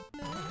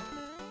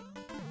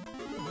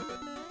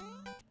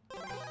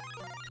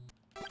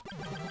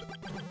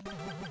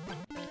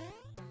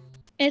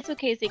 It's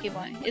okay, Zeke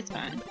boy. It's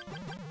fine.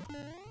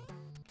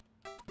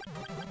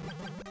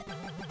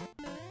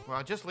 Well,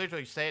 I just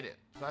literally said it.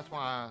 So that's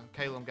why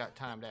Caleb got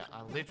timed out.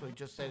 I literally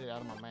just said it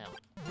out of my mouth.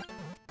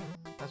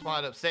 That's why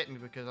it upset me,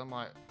 because I'm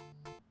like,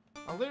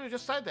 I literally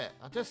just said that.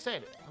 I just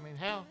said it. I mean,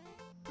 how?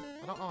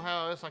 I don't know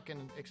how else I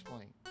can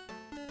explain.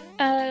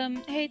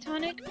 Hey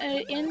Tonic,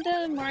 in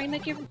the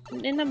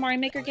Mario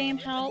Maker game,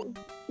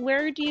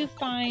 where do you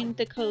find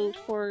the code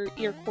for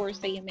your course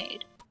that you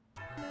made?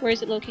 Where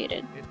is it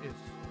located? It is,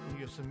 when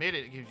you submit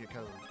it, it gives you a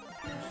code.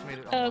 Submit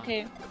it Oh, online.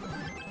 okay.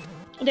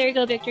 There you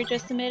go, Victor.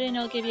 Just submit it and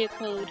it'll give you a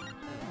code.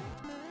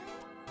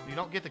 You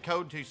don't get the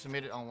code until you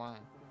submit it online.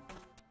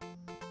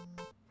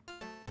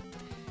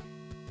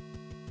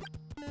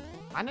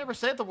 I never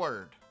said the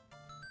word.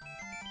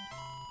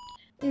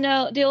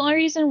 No, the only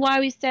reason why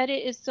we said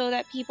it is so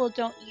that people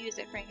don't use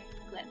it, Franklin.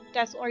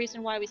 That's the only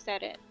reason why we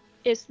said it.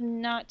 It's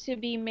not to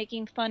be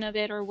making fun of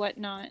it or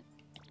whatnot.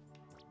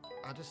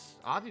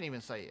 I didn't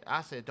even say it.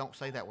 I said don't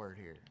say that word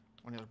here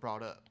when it was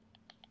brought up.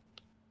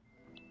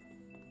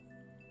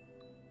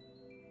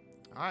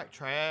 Alright,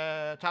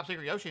 Top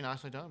Secret Yoshi,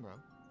 nicely done, bro.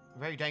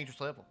 Very dangerous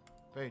level.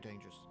 Very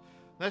dangerous.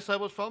 Next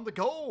level is from the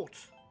gold.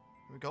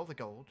 Here we go, the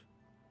gold.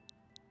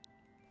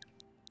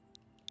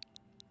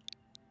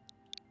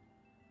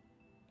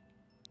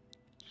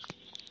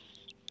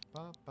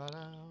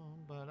 Ba-ba-dum,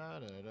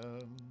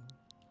 ba-da-da-dum.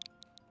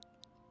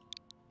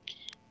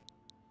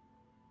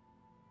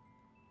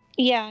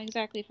 Yeah,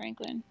 exactly,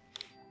 Franklin.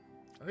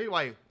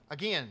 Anyway,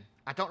 again,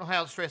 I don't know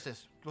how to stress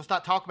this. Let's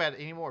not talk about it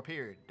anymore,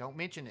 period. Don't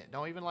mention it.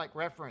 Don't even, like,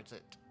 reference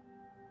it.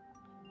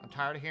 I'm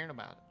tired of hearing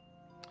about it.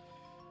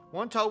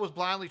 One toe was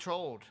blindly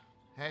trolled.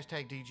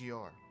 Hashtag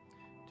DGR.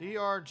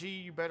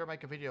 DRG, you better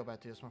make a video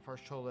about this. My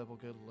first troll level,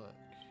 good luck.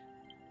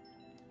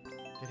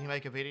 Did he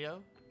make a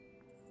video?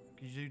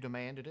 You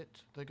demanded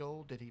it, the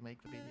gold. Did he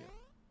make the video?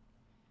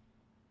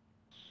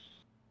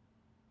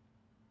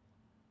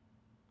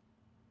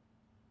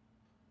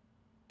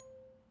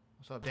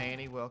 What's up,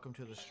 Danny? Welcome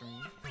to the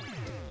stream.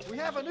 We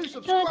have a new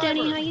subscriber. Hello,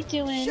 Danny. How you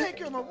doing?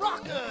 Shaker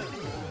Maracas.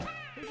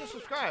 Who just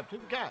subscribed? Who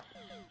we got?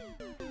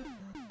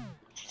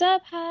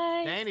 Sup,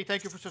 hi. Danny,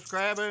 thank you for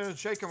subscribing.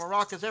 Shaker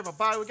Maracas,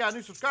 everybody. We got a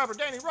new subscriber,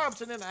 Danny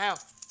Robinson, in the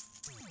house.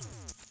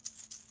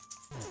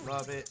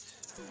 Love it.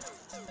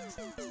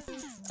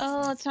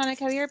 Oh, Tonic,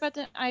 have you heard about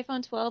the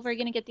iPhone 12? Are you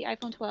gonna get the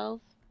iPhone 12?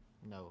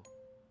 No.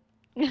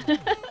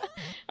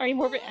 Are you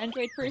more of an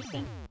Android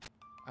person?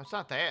 It's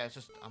not that. It's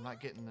just I'm not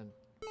getting the...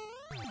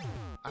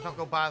 I don't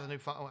go buy the new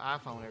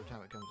iPhone every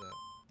time it comes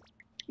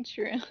out.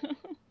 True.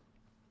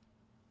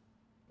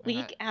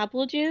 Weak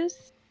apple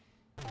juice?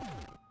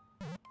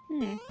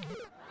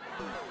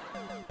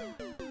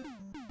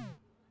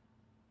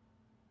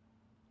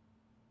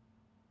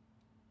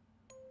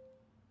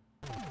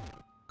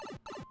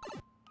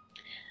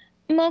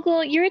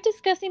 Mogul, you're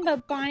discussing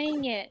about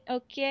buying it,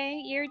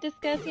 okay? You're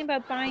discussing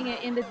about buying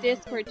it in the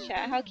Discord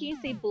chat. How can you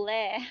say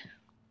bleh?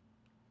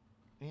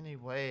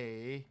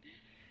 Anyway...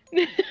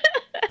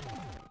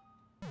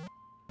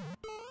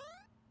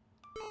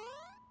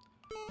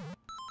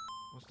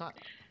 It's not...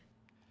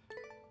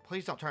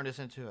 Please don't turn this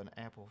into an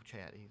Apple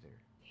chat either.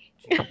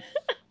 Jeez.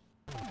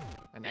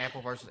 An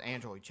Apple versus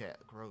Android chat.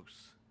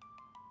 Gross.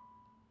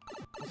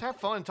 Let's have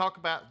fun and talk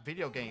about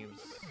video games.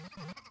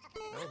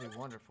 That would be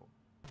wonderful.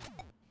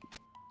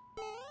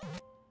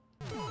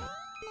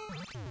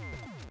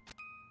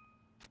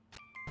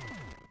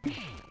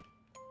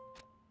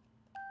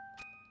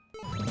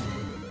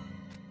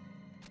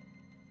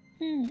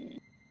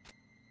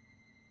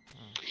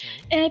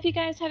 And if you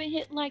guys haven't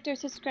hit liked or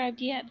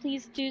subscribed yet,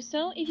 please do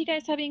so. If you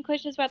guys have any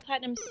questions about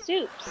Platinum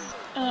Soups,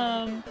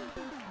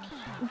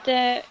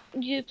 that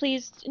you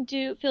please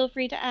do feel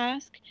free to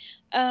ask.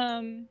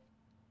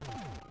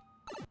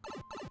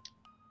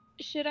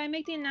 Should I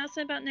make the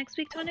announcement about next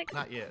week, Tonic?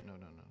 Not yet. No,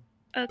 no,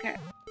 no. Okay.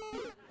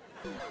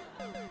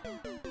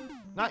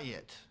 Not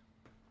yet.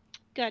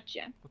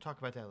 Gotcha. We'll talk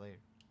about that later.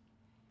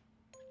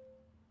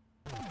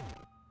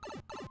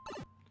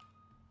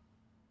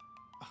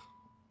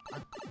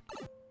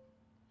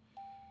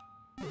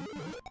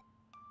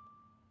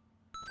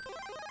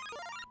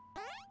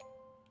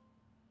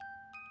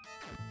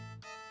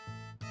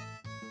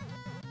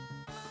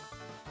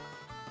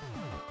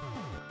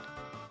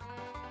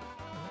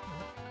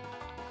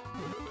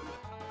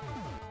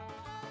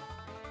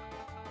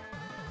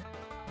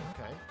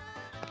 Okay.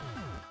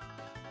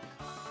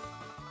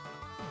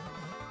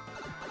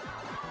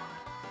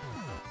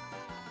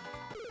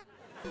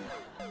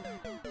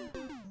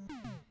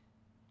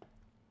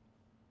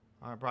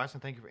 All right, Bryson,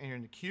 thank you for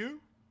entering the queue.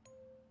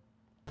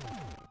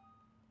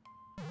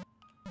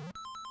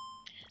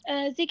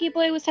 Ziki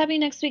Boy, what's happening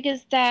next week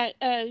is that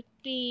we're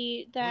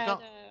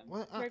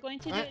going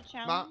to do a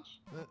challenge.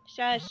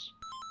 Shush.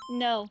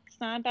 No, it's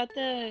not about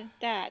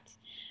that.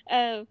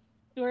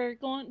 We're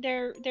going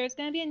there. There's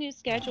going to be a new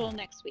schedule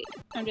next week.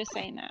 I'm just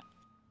saying that.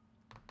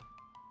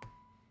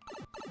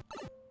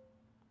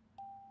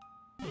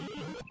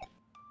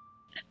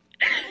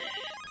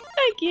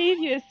 I gave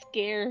you a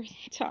scare,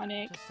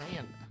 Tonic. Just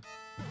saying.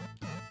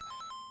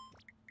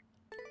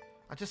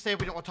 I just said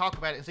we don't want to talk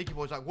about it, and Zeke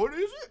Boy's like, "What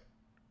is it?"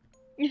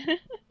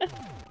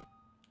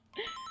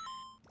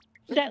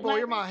 Zeke Boy,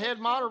 you're my head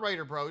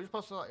moderator, bro. You're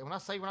supposed to, like, when I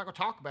say we're not going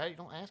to talk about it, you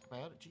don't ask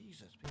about it.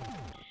 Jesus.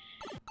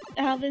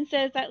 Alvin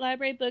says that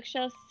library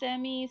bookshelf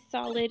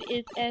semi-solid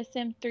is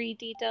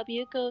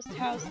SM3DW Ghost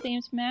House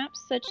themed map.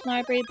 Such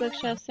library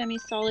bookshelf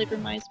semi-solid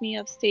reminds me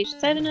of stage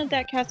 7 of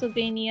that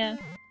Castlevania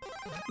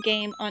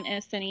game on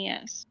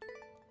SNES.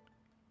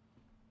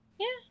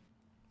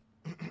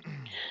 Yeah.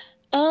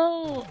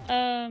 Oh,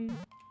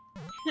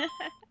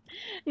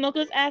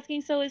 Moko's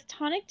asking, so is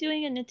Tonic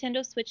doing a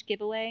Nintendo Switch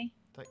giveaway?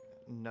 Like,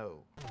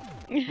 no.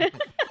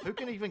 Who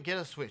can even get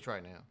a Switch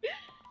right now?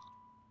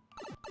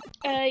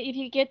 If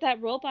you get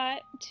that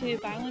robot to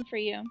buy one for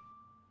you.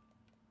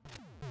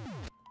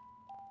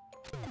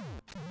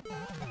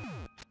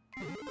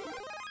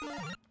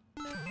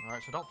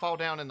 Alright, so don't fall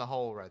down in the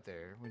hole right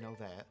there. We know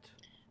that.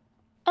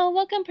 Oh,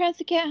 welcome,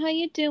 Prancer Cat. How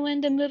you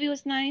doing? The movie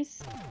was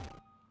nice.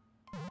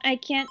 I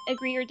can't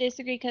agree or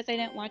disagree because I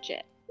didn't watch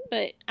it,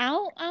 but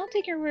I'll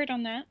take your word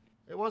on that.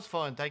 It was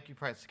fun. Thank you,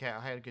 Practice Cat.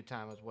 I had a good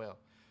time as well.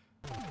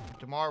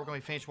 Tomorrow we're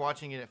going to be finished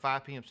watching it at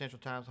 5 p.m. Central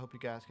Time, so I hope you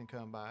guys can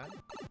come by.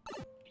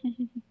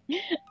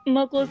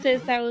 Mokul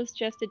says that was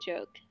just a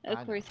joke.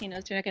 Of course he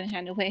knows you're not going to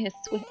hand away his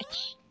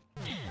Switch.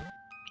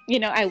 You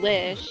know, I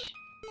wish.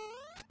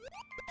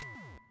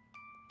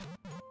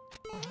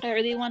 I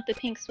really want the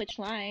pink Switch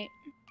Lite.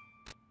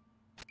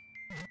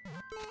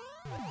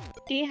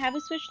 Do you have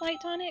a Switch Lite,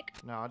 Tonic?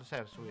 No, I just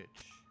have a Switch.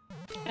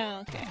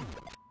 Oh, okay.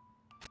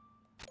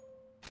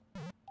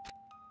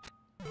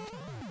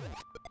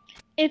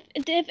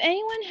 If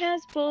anyone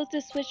has both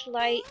the Switch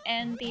Lite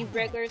and the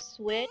regular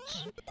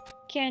Switch,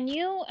 can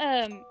you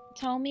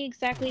tell me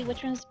exactly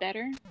which one's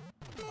better?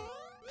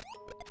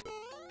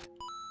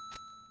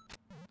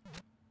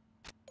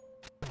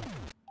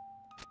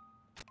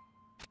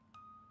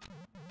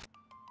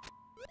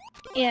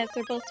 Yes,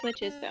 they're both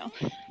Switches though.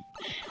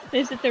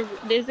 Is it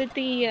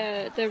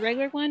the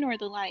regular one or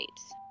the Lite?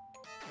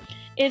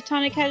 If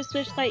Tonic had a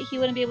Switch Lite, he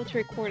wouldn't be able to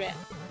record it.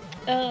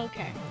 Oh,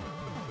 okay.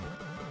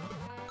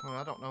 Well,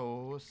 I don't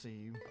know. Let's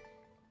see.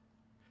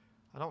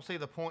 I don't see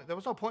the point. There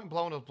was no point in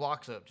blowing those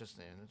blocks up just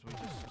then, as we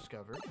just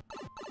discovered.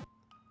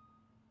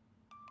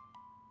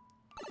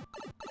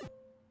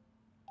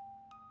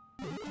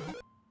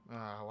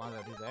 Why did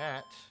I do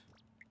that?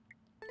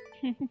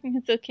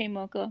 It's okay,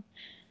 Moko.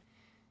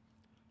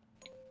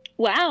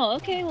 Wow,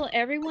 okay, well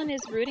everyone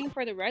is rooting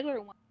for the regular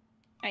one.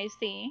 I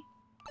see.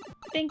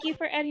 Thank you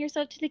for adding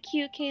yourself to the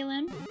queue,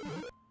 Kaylin.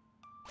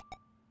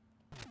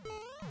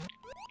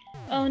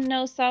 Oh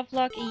no, soft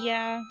lock.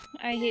 Yeah,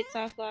 I hate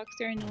soft locks.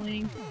 They're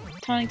annoying.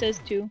 Tonic does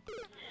too.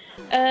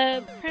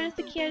 Prance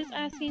the Cat is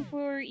asking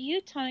for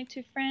you, Tonic,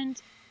 to friend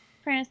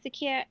Prance the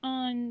Cat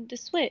on the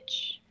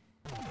Switch.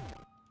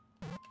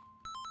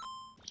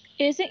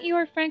 Isn't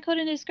your friend code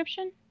in the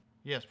description?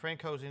 Yes, friend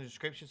code's in the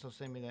description, so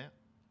send me that.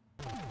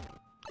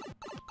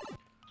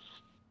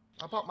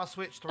 I bought my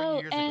Switch 3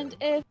 years ago. And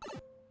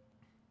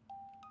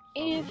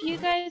if you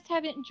guys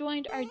haven't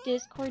joined our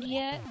Discord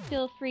yet,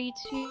 feel free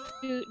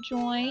to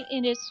join.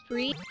 It is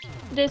free.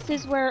 This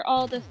is where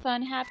all the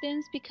fun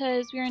happens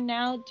because we are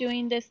now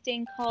doing this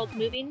thing called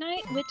Movie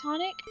Night with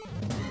Tonic.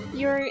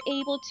 You're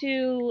able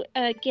to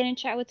get in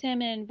chat with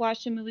him and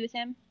watch a movie with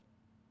him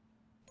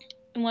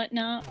and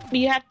whatnot.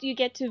 You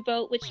get to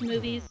vote which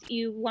movies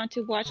you want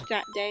to watch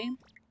that day.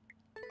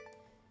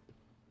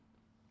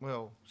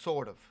 Well,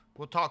 sort of.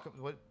 We'll talk.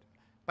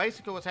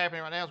 Basically, what's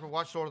happening right now is we're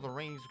watching Lord of the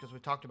Rings because we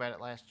talked about it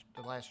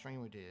the last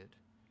stream we did,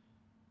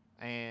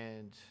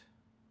 and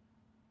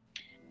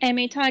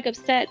made Tonic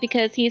upset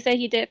because he said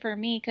he did it for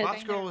me.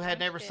 Fox Girl had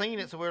never seen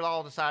it, so we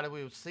all decided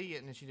we would see it,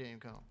 and then she didn't even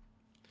come.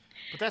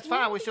 But that's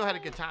fine. We still had a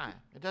good time.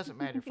 It doesn't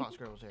matter if Fox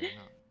Girl was there or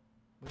not.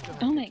 We still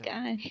had oh a my good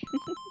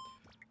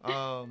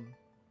god.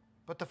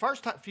 But the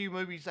first few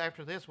movies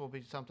after this will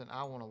be something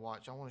I want to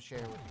watch. I want to share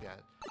with you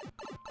guys.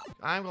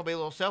 I'm gonna be a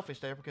little selfish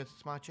there because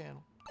it's my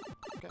channel.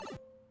 Okay.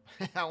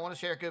 I want to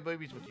share good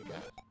movies with you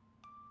guys.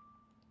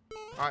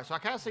 Alright, so I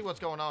kind of see what's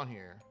going on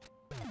here.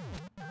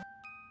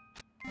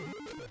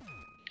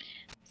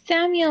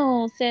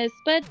 Samuel says,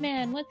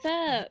 Spudman, what's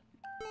up?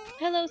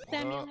 Hello,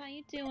 Samuel. Up? How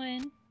you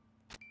doing?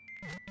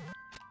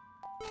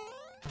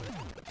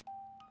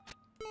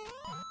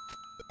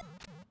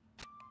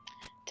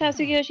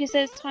 Tatsuyoshi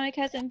says, Tonic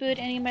hasn't booted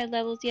any of my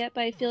levels yet,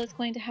 but I feel it's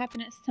going to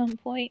happen at some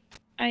point.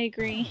 I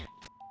agree.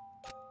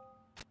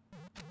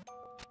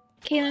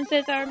 Kaylin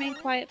says I'll remain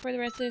quiet for the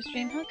rest of the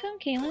stream. How come,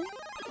 Kaylin?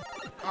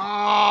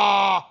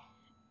 Ah!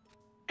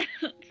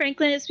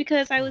 Franklin, it's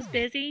because I was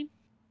busy.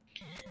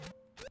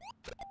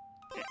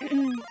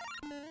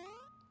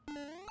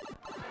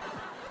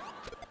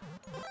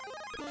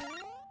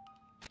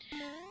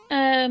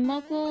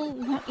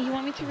 Mokul, you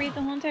want me to read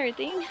the whole entire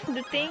thing?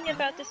 The thing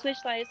about the Switch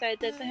Lite is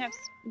that it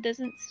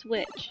doesn't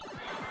switch.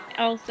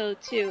 Also,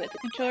 too, if the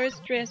controller's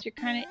drift, you're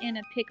kind of in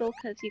a pickle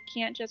because you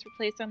can't just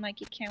replace them like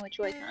you can with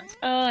Joy-Cons.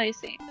 Oh, I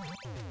see.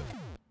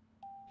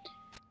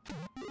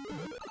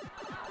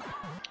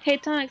 Hey,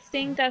 Tonic,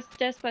 sing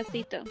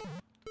Despacito.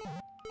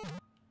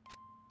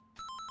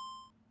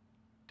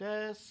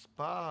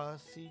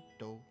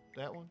 Despacito.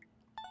 That one?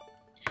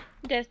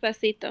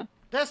 Despacito.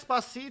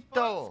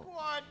 Despacito.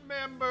 Squad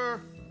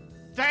member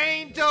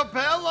Dane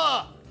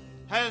DeBella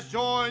has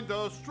joined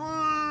the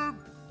stream.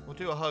 We'll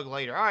do a hug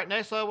later. All right,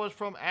 next level is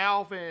from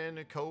Alvin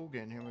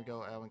Kogan. Here we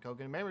go, Alvin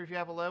Kogan. Remember, if you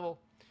have a level,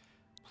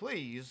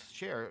 please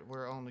share it.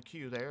 We're on the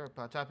queue there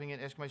by typing in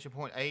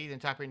 !8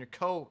 and typing your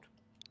code.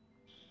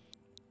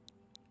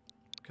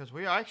 Because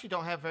we actually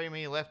don't have very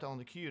many left on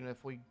the queue, and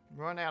if we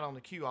run out on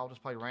the queue, I'll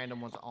just play random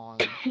ones on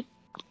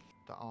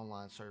the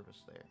online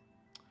service there.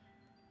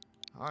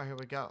 All right, here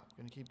we go.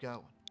 Gonna keep going.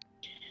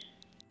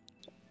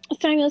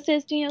 Samuel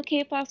says, doing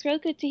okay, Fox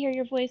Road. Good to hear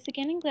your voice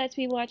again. I'm glad to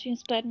be watching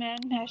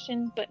Spudman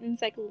mashing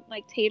buttons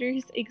like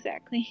taters.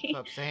 Exactly. What's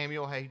up,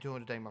 Samuel? How you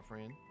doing today, my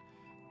friend?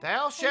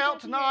 Thou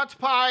shalt not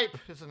pipe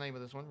is the name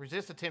of this one.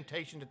 Resist the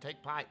temptation to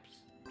take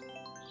pipes.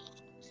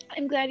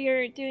 I'm glad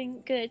you're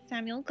doing good,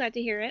 Samuel. Glad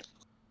to hear it.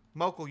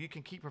 Mokel, you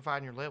can keep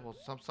providing your levels.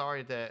 I'm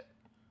sorry that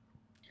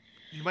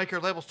you make your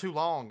levels too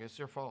long. It's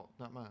your fault,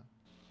 not mine.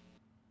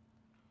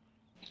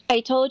 I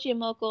told you,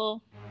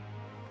 Mokel.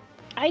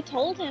 I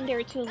told him they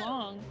were too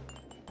long.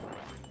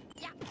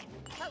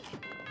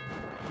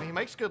 I mean, he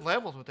makes good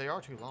levels, but they are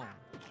too long.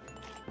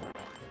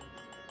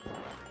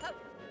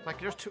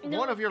 Like there's two. No.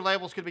 One of your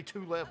levels could be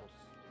 2 levels.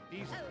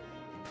 Easy.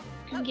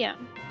 Yeah.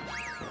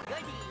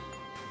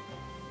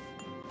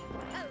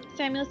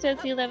 Samuel says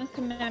the 11th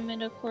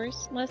commandment, of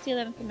course. What's the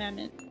 11th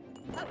commandment?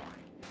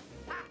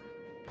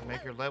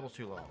 Make your levels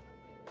too long.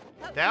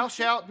 Thou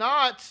shalt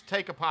not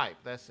take a pipe.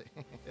 That's it.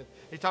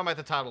 He's talking about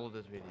the title of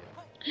this video.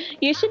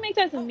 You should make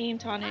that as a meme,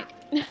 Tonic.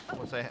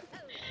 What's that?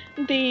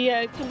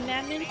 The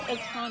commandments of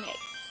Tonic.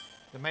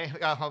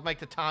 I'll make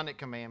the Tonic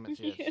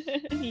commandments, yes.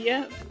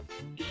 Yep.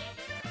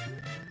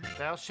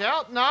 Thou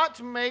shalt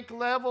not make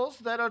levels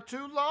that are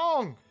too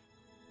long.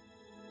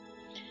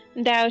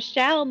 Thou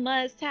shalt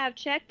must have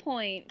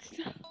checkpoints.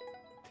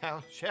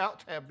 Thou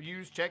shalt have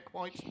used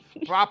checkpoints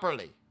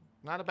properly.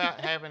 Not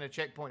about having a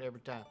checkpoint every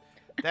time.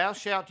 Thou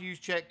shalt use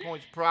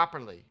checkpoints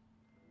properly.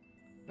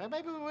 Now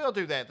maybe we will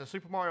do that. The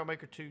Super Mario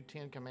Maker 2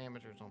 10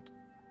 Commandments or something.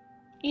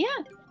 Yeah.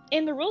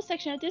 In the rules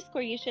section of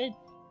Discord, you should.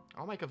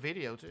 I'll make a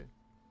video too.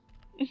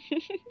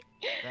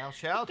 Thou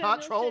shalt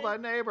not troll thy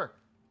neighbor.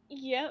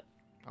 Yep.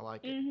 I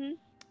like it.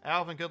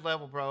 Alvin, good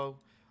level, bro.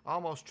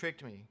 Almost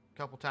tricked me a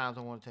couple times.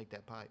 I want to take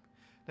that pipe.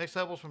 Next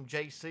level's from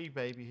JC,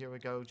 baby. Here we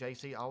go.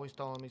 JC always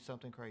throwing me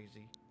something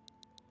crazy.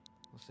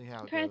 Let's see how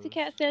it goes. Prancy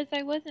Cat says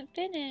I wasn't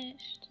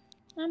finished.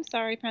 I'm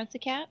sorry, Prancy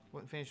Cat.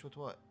 Wasn't finished with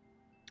what?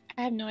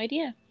 I have no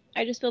idea.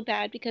 I just feel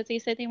bad because they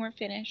said they weren't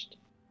finished.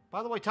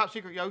 By the way, Top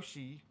Secret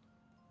Yoshi.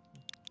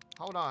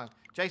 Hold on.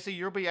 JC,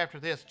 you'll be after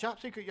this.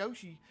 Top Secret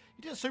Yoshi,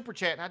 you did a super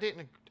chat and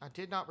I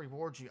did not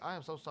reward you. I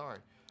am so sorry.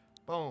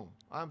 Boom.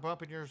 I'm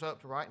bumping yours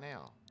up to right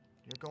now.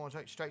 You're going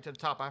straight to the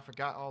top. I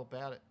forgot all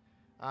about it.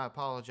 I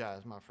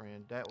apologize, my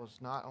friend. That was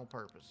not on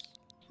purpose.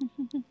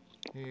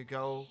 Here you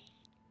go.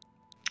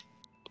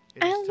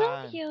 I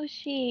love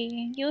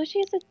Yoshi.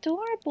 Yoshi's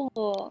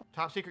adorable.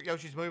 Top Secret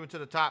Yoshi's moving to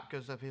the top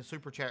because of his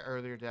super chat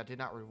earlier that I did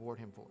not reward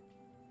him for.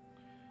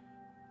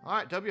 All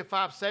right,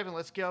 W57,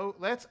 let's go.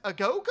 Let's a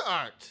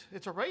go-kart.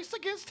 It's a race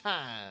against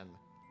time.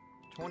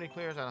 20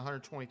 clears out of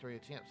 123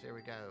 attempts. There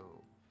we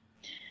go.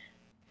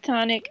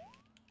 Tonic.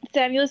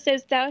 Samuel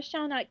says, thou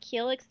shalt not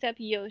kill except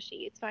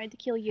Yoshi. It's fine to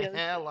kill Yoshi.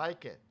 I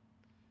like it.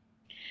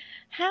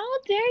 How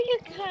dare you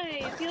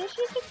guys?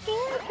 Yoshi's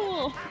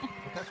adorable.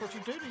 But that's what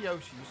you do to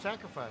Yoshi. You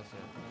sacrifice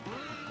him.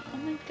 Oh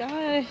my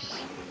gosh.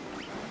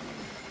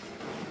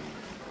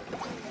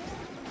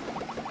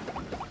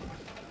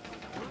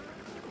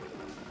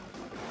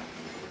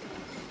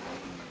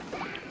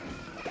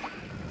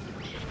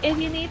 If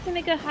you need to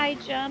make a high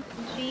jump,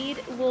 Jeed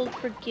will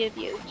forgive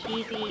you.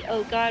 GD.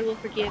 Oh, God will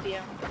forgive you.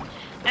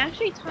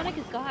 Actually, Tonic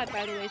is God,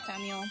 by the way,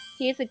 Samuel.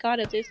 He is a god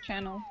of this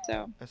channel,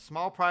 so. A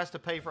small price to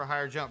pay for a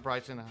higher jump,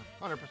 Bryson.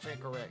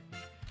 100% correct.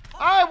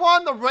 I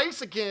won the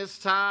race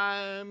against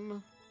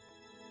time.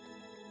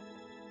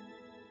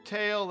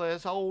 Tale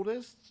as old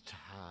as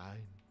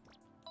time.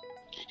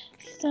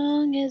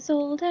 Song as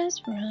old as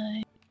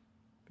rhyme.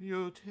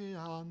 Beauty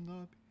on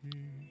the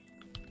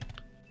beast.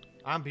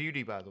 I'm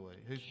Beauty, by the way.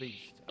 Who's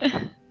Beast?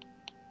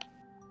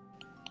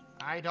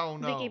 I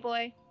don't know. Ziggy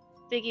boy.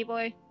 Ziggy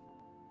boy.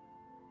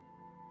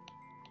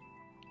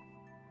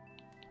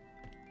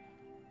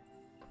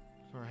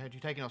 Sorry, had you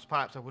taken those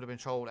pipes, I would have been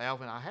trolled.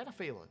 Alvin, I had a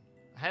feeling.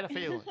 I had a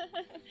feeling.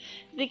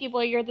 Ziggy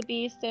boy, you're the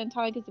Beast, and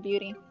Tonic is the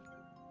Beauty.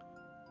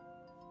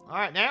 All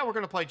right, now we're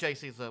going to play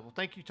JC's level.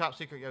 Thank you, Top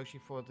Secret Yoshi,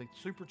 for the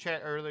super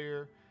chat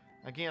earlier.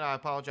 Again, I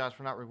apologize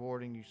for not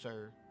rewarding you,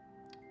 sir.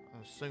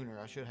 Sooner,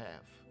 I should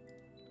have.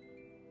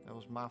 That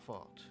was my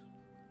fault.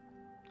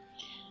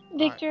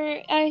 Victor,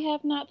 right. I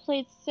have not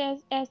played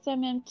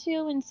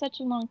SMM2 in such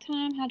a long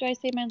time. How do I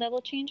save my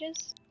level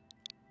changes?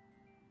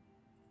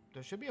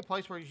 There should be a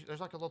place where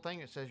there's like a little thing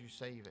that says you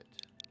save it.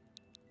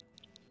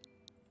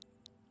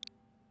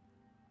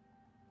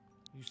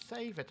 You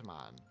save it,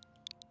 man.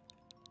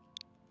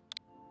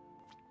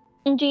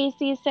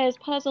 JC says,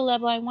 puzzle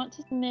level. I want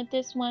to submit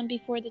this one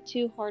before the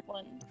 2 hard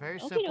ones. Very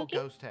simple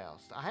ghost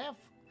house.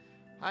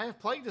 I have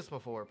played this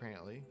before,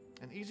 apparently.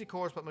 An easy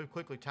course, but move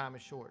quickly. Time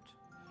is short.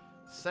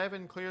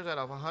 7 clears out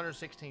of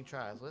 116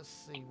 tries. Let's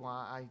see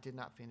why I did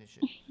not finish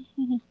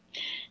it.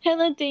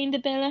 Hello, Dane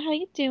DeBella. How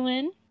you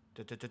doing?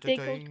 Big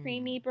old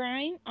creamy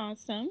brine.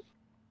 Awesome.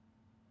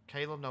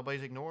 Caleb,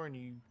 nobody's ignoring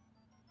you.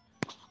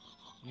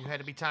 You had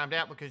to be timed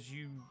out because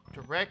you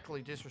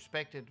directly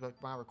disrespected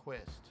my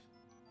request.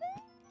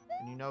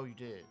 And you know you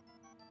did.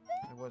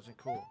 It wasn't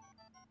cool.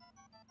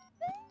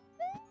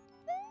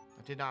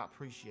 I did not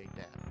appreciate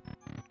that.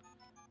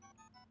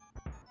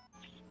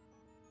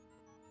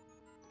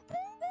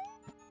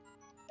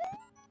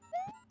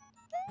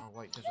 Oh,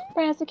 wait, there's a...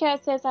 Francis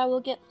Cat says I will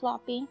get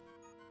Floppy.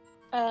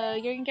 You're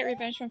gonna get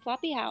revenge from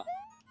Floppy? How?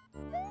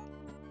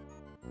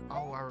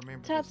 Oh, I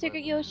remember. Top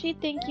Secret Yoshi,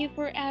 thank you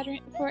for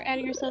adding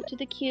yourself to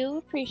the queue.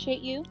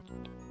 Appreciate you.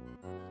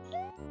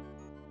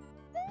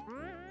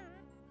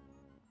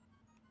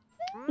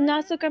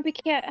 Not so grumpy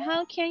cat.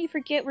 How can you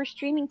forget we're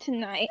streaming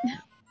tonight?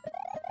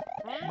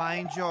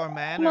 Mind your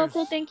manners.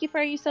 Moko, thank you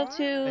for yourself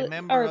to. A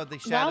member of the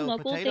Shadow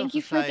Moko, Potato thank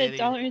you for the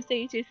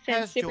 $1.32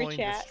 has super joined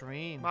chat. the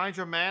stream. Mind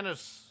your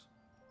manners.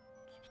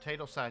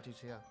 Potato Societies,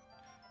 yeah.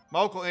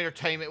 Moko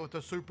Entertainment with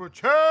the super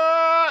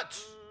chat.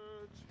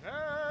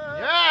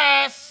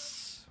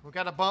 Yes. We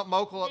gotta bump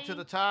Moko up to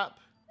the top.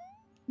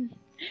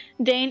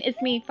 Dane,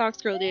 it's me,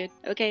 Fox Girl, dude.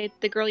 Okay,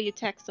 the girl you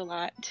text a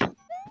lot.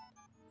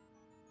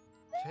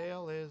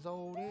 Tale as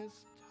old as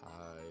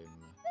time.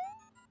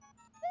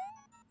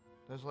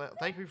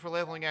 Thank you for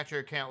leveling out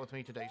your account with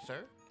me today,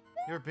 sir.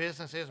 Your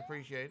business is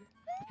appreciated.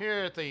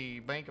 Here at the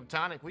Bank of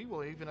Tonic, we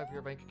will even up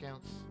your bank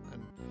accounts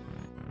and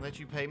let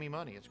you pay me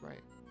money. It's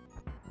great.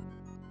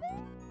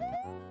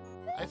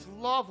 It's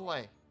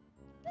lovely.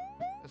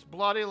 It's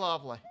bloody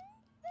lovely.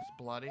 It's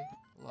bloody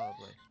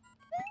lovely.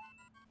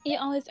 You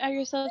always add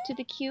yourself to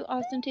the queue.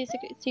 Awesome to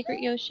Secret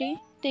Yoshi.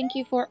 Thank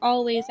you for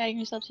always adding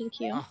yourself to the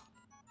queue. Oh.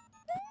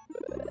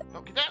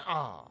 Don't get that.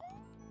 Oh.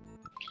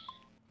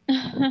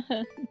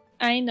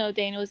 I know,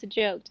 Dane. It was a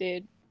joke,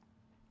 dude.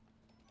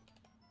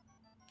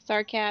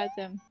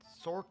 Sarcasm.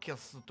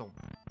 Sarcasm.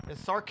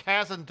 It's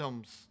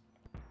sarcasms.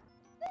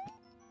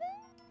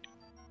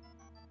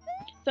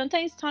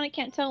 Sometimes Tonic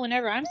can't tell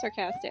whenever I'm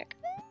sarcastic.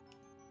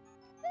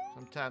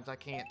 Sometimes I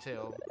can't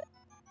tell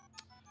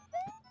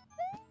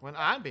when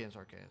I'm being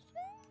sarcastic.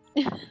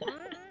 How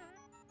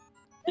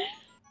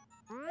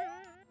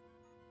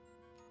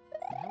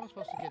am I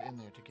supposed to get in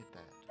there to get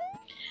that?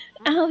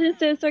 Alvin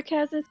says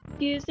sarcasm is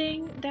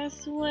confusing.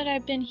 That's what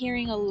I've been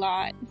hearing a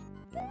lot.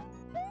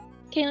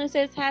 Caitlin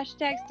says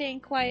hashtag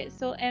staying quiet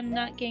so I'm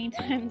not getting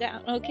timed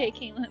out. Okay,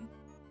 Caitlin.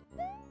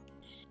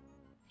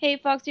 Hey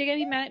Fox, you're gonna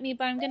be mad at me,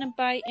 but I'm gonna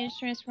buy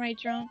insurance for my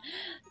drone.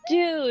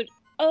 Dude,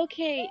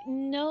 okay,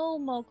 no,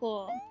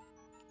 Mokul.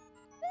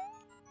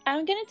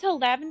 I'm gonna tell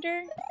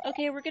Lavender.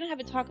 Okay, we're gonna have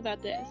a talk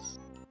about this.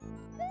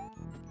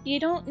 You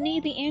don't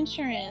need the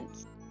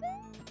insurance.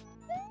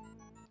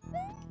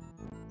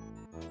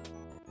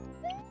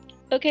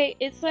 Okay,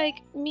 it's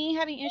like me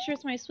having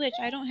insurance on my Switch.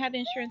 I don't have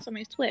insurance on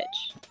my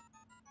Switch.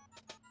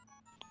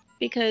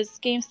 Because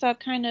GameStop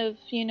kind of,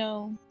 you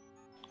know,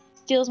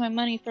 steals my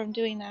money from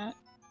doing that.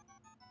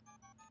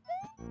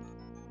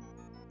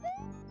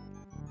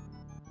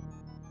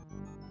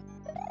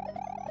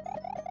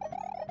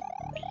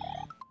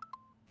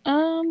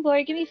 Will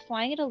I be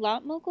flying it a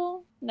lot,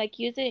 Mokul? Like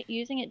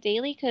using it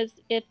daily? Because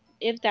if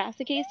that's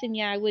the case, then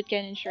yeah, I would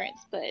get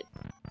insurance, but...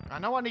 I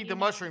know I need the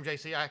mushroom,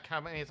 JC.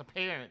 It's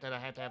apparent that I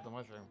have to have the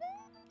mushroom.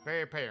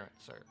 Very apparent,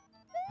 sir.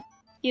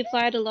 You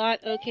fly it a lot?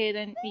 Okay,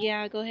 then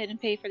yeah, go ahead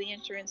and pay for the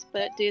insurance.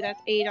 But dude,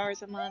 that's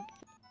 $8 a month.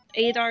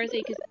 $8 that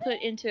you could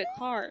put into a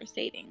car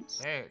savings.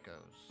 There it goes.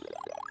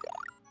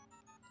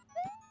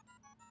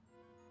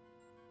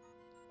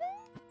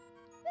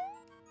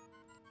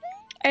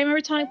 I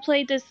remember Tonic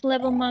played this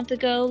level a month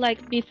ago,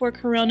 like before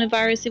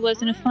coronavirus. It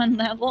wasn't a fun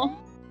level.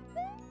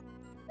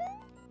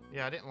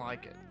 Yeah, I didn't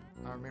like it.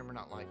 I remember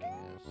not liking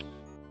this.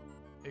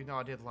 Even though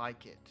I did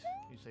like it.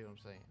 You see what I'm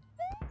saying?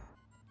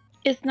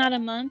 It's not a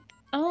month?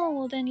 Oh,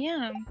 well then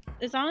yeah.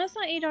 As long as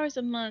it's not $8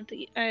 a month,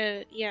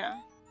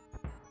 yeah.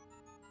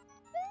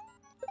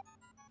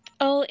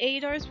 Oh,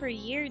 $8 for a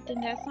year,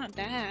 then that's not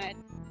bad.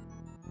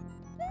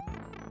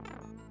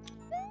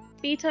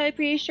 Vita, I'm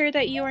pretty sure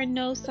that there are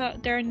no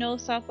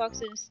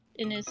softboxes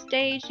in this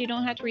stage. You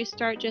don't have to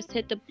restart, just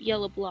hit the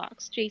yellow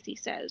blocks, JC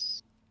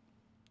says.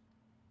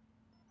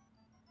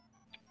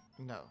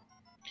 No.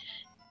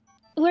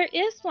 Where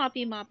is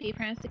Floppy Moppy,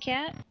 Prance the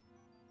cat?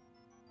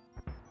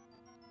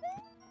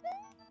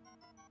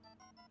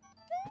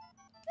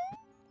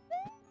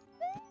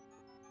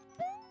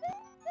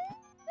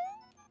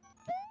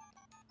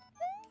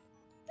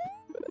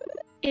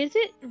 Is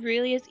it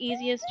really as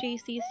easy as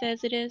JC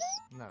says it is?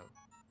 No.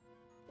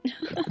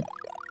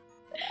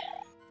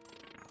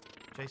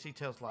 JC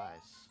tells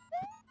lies.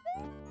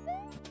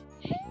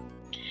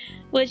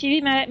 Would you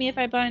be mad at me if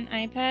I bought an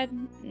iPad?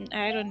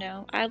 I don't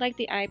know. I like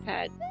the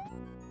iPad.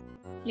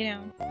 You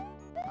know.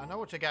 I know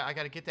what you got. I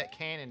got to get that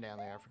cannon down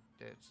there.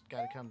 It's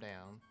got to come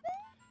down.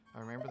 I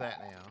remember that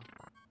now.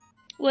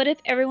 What if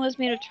everyone was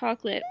made of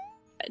chocolate?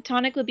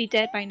 Tonic would be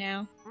dead by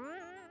now.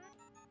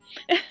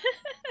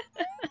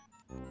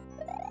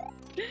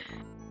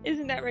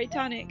 Isn't that right,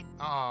 Tonic?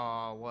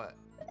 Aw, what?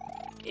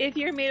 If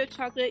you're made of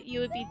chocolate, you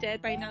would be dead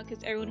by now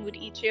because everyone would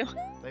eat you.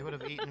 They would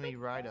have eaten me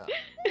right up.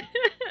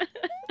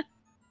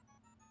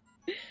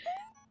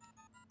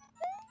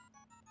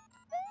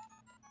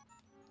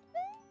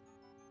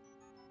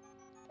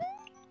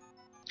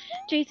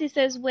 JC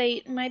says,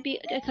 wait, might be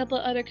a couple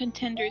other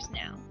contenders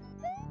now.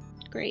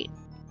 Great.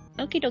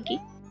 Okie dokie.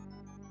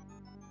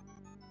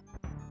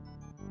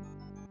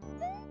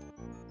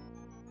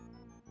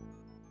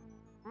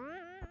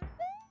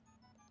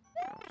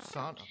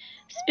 Son of...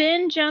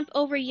 Spin, jump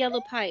over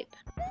yellow pipe.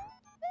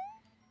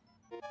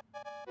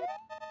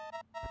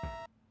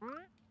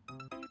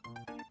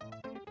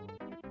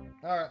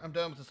 Alright, I'm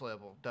done with this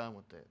level. Done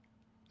with it.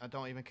 I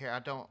don't even care.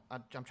 I'm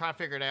trying to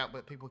figure it out,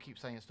 but people keep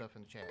saying stuff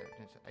in the chat.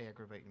 And it's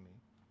aggravating me.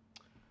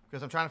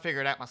 Because I'm trying to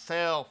figure it out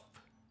myself.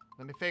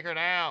 Let me figure it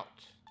out.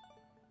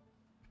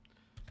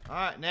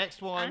 Alright,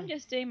 next one. I'm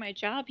just doing my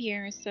job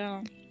here,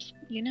 so,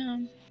 you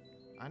know.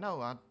 I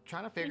know, I'm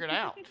trying to figure it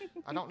out.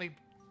 I don't need...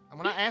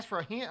 When I asked for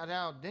a hint,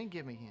 I didn't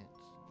give me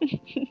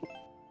hints.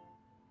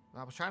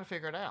 I was trying to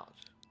figure it out.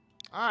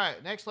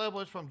 Alright, next level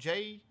is from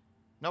Jay.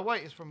 No,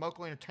 wait, it's from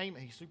Moco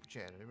Entertainment. He super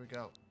chatted. Here we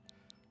go.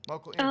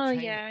 Moco Entertainment.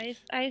 Oh, yeah,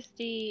 I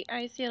see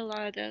a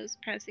lot of those,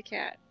 Pressy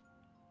Cat.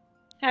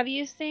 Have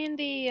you seen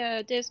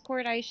the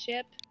Discord I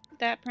ship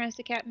that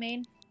Pressy Cat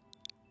made?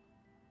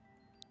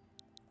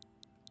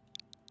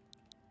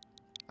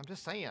 I'm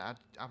just saying,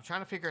 I'm trying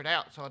to figure it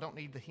out, so I don't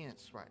need the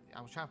hints, right?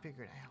 I was trying to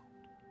figure it out.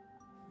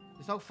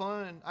 It's no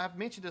fun. I've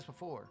mentioned this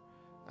before.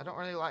 I don't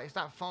really like, it's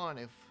not fun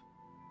if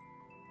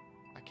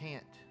I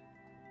can't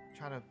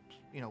try to,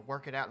 you know,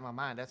 work it out in my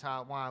mind. That's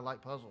why I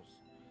like puzzles.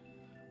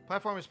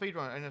 Platforming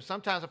speedrun, and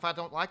sometimes if I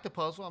don't like the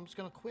puzzle, I'm just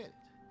going to quit.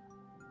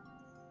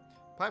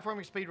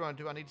 Platforming speedrun,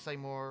 do I need to say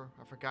more?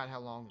 I forgot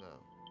how long, though.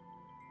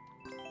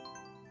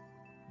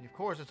 Of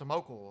course, it's a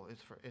Moco.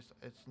 It's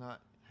not,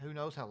 who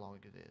knows how long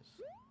it is.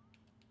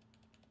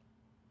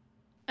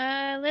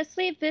 Let's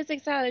leave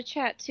physics out of the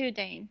chat too,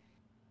 Dane.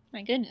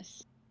 My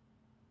goodness.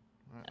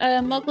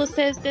 Mogul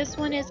says this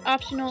one is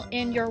optional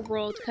in your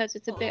world because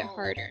it's a bit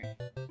harder.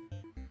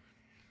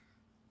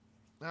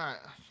 Alright,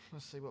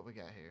 let's see what we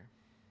got here.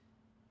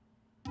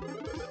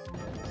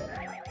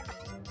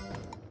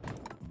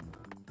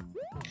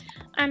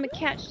 I'm a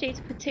cat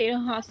shaped potato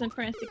awesome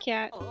Prince the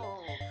cat.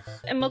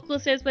 And Mogul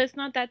says, but it's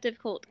not that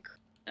difficult.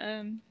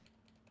 We'll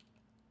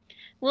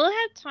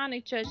have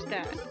Tonic judge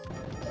that.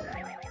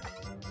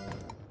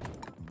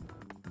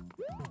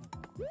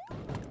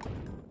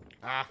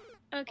 Ah.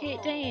 Okay,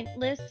 Dane,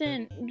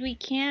 listen, we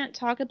can't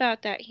talk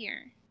about that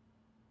here.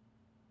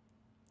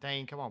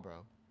 Dane, come on,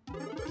 bro.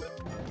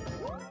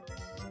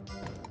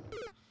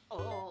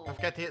 I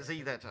forgot to hit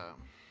Z that time.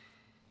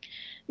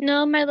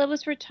 No, my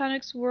levels for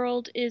Tonic's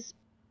world is...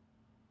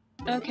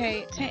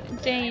 Okay,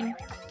 Dane,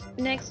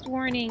 next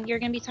warning, you're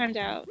gonna be timed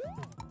out.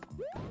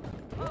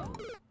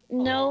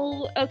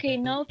 No, okay,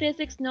 no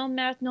physics, no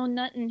math, no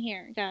nothing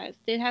here, guys.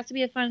 It has to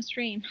be a fun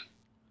stream.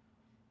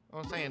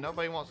 I'm saying,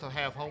 nobody wants to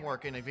have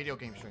homework in a video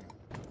game stream.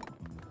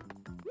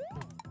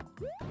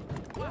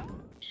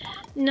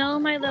 No,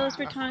 my levels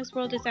for Tonic's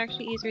world is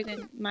actually easier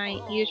than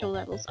my usual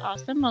levels.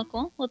 Awesome,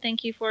 Mokul. Well,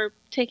 thank you for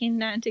taking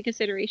that into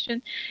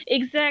consideration.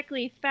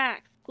 Exactly,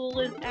 facts.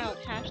 School is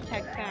out.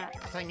 Hashtag facts.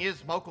 The thing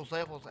is, Mokul's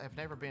levels have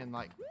never been,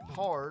 like,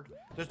 hard.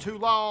 They're too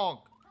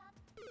long.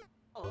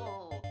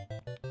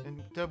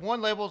 And the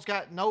one level's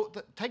got no...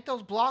 take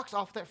those blocks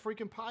off that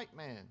freaking pipe,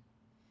 man.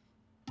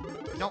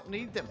 You don't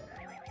need them.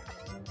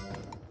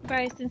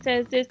 Bryson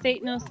says, this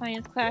ain't no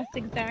science class.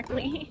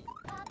 Exactly.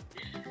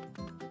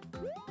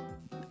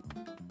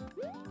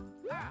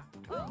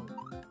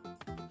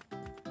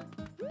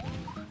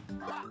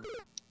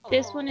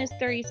 This one is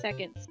 30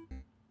 seconds.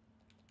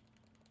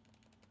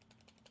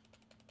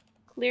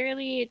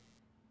 Clearly,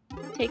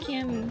 take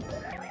him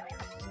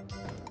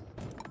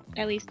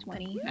at least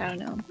 20. I don't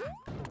know.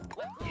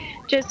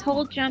 Just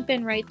hold jump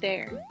in right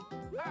there.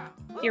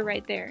 You're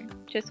right there.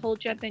 Just hold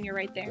jump in, you're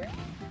right there.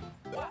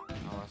 Oh,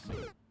 I see.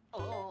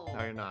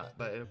 No, you're not,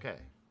 but okay.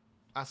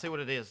 I see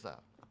what it is,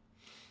 though.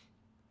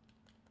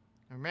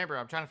 Remember,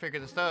 I'm trying to figure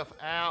the stuff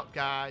out,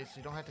 guys.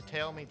 You don't have to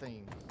tell me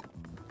things.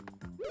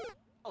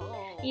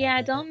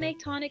 Yeah, don't make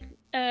Tonic,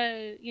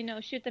 you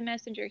know, shoot the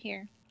messenger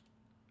here.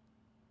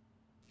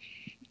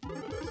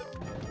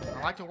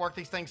 I like to work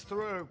these things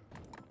through.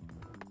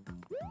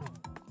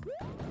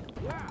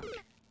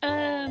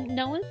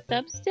 No one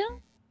subbed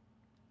still?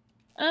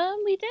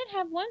 We did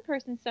have one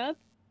person sub.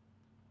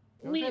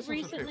 We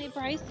recently,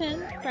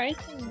 Bryson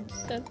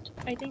subbed,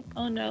 I think.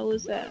 Oh no, it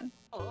was,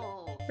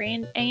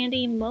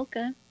 Andy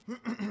Mocha.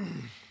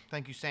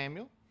 Thank you,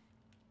 Samuel.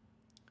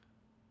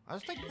 I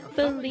just think...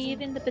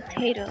 Believe in the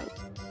potatoes.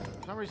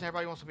 For some reason,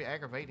 everybody wants to be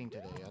aggravating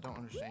today. I don't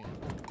understand.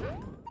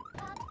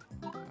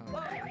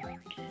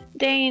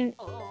 Dane,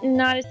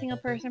 not a single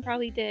person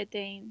probably did,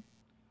 Dane.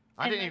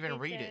 I didn't even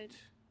read it.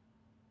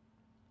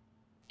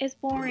 It's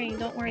boring.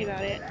 Don't worry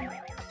about it.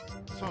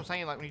 That's what I'm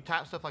saying. Like, when you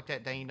type stuff like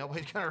that, Dane,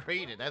 nobody's going to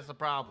read it. That's the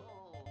problem.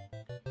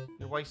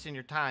 You're wasting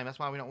your time. That's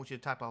why we don't want you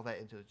to type all that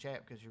into the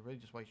chat, because you're really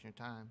just wasting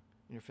your time.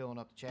 And you're filling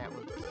up the chat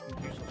with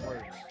useless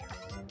words.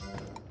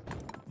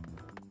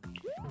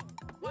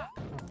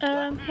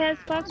 Has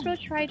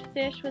Foxroll tried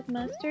fish with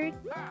mustard?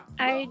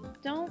 I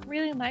don't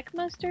really like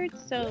mustard,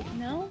 so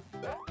no.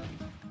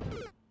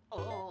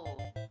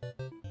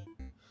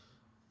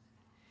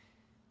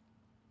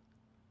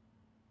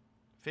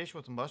 Fish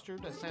with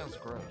mustard? That sounds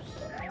gross.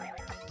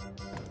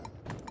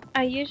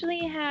 I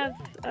usually have,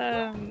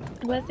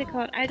 what's it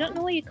called? I don't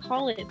know what you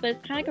call it, but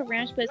it's kind of like a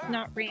ranch, but it's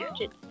not ranch.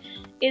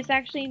 It's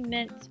actually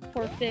meant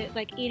for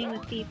like eating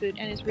with seafood,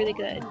 and it's really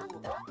good.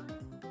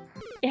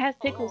 It has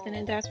pickles in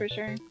it, that's for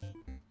sure.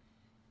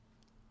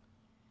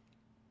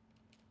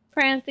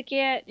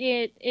 Pransicat,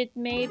 it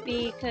may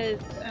be because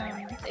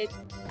it's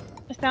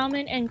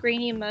salmon and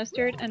grainy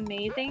mustard,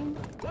 amazing.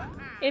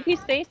 If you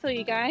say so,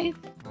 you guys.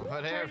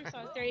 Whatever. Tartar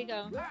sauce, there you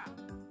go.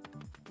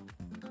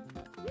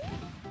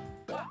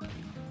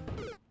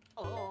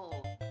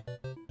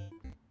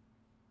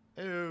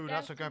 Ooh,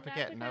 not so grumpy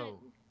cat, no.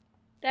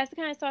 That's the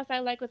kind of sauce I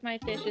like with my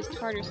fish, is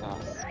tartar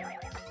sauce.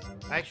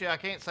 Actually, I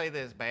can't say that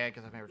it's bad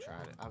because I've never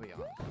tried it. I'll be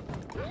honest.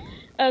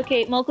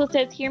 Okay, Mokul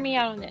says, hear me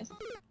out on this.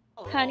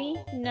 Honey,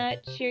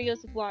 nut,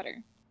 Cheerios with water.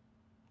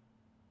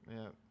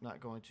 Yeah, not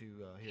going to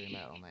hear him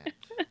out on that.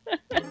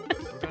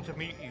 We're going to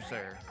mute you,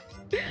 sir.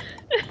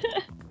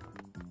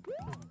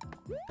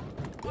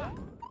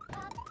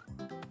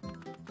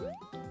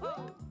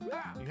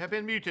 You have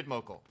been muted,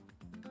 Mokul.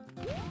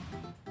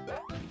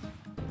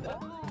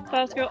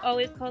 Boss Girl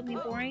always calls me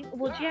boring.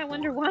 Well, gee, I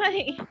wonder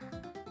why.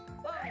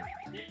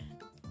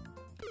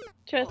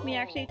 Trust me,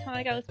 actually,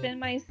 Tonic, I would spend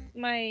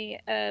my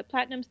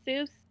platinum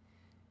soups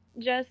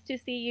just to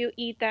see you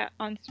eat that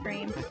on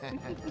stream.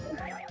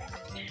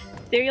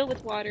 Cereal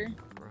with water.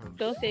 Gross.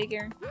 Go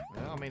figure.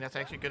 Well, I mean, that's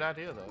actually a good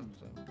idea, though.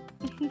 So.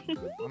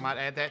 I might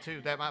add that,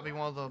 too. That might be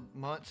one of the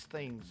month's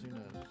things. Who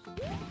knows?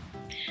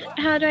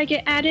 How do I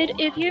get added?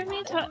 If you're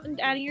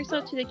adding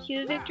yourself to the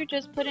queue, Victor,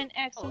 just put an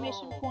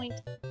exclamation point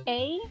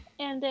A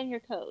and then your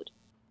code.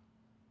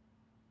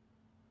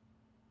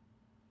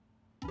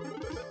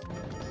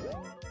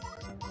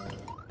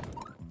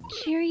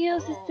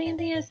 Cheerios, the same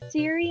thing as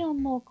cereal,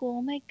 Mokul.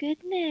 Oh my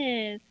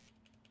goodness.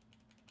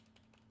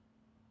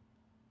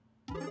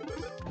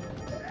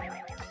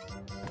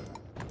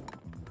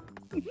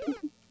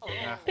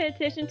 Pay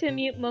attention to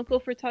mute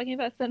Mokul for talking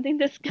about something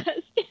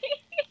disgusting.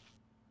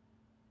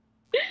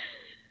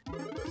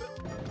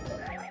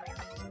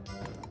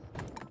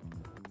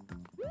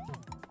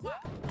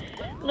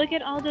 Look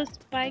at all those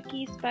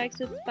spiky spikes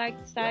with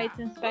spiked sides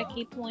and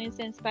spiky points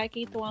and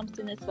spiky thwomps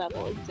in this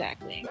level.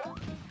 Exactly.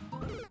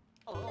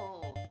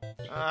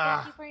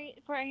 Thank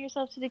you for adding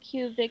yourself to the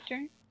queue,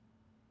 Victor.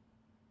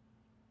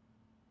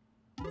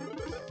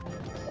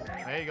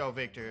 There you go,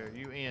 Victor.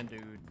 You in,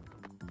 dude.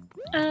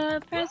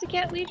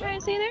 Pransicat, what are you trying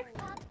to say there?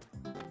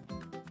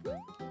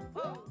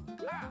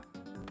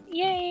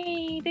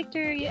 Yay,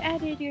 Victor, you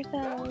added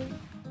yourself.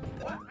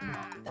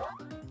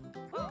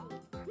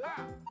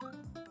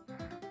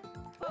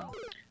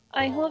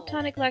 I hope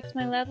Tonic likes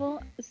my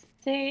level.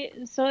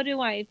 So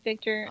do I,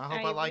 Victor. I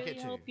hope I like it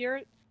too.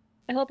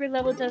 I hope your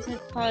level doesn't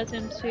cause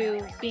him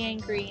to be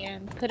angry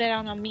and put it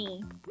out on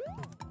me.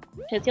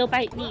 Because he'll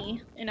bite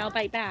me, and I'll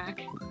bite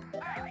back.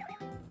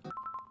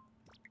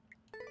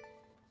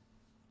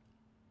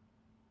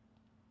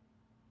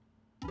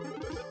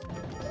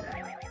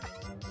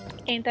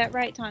 Ain't that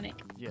right, Tonic?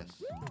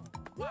 Yes.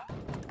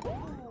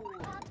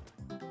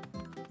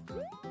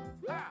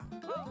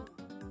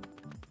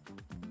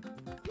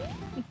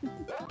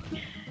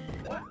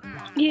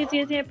 He's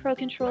using a Pro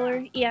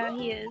Controller. Yeah,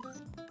 he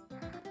is.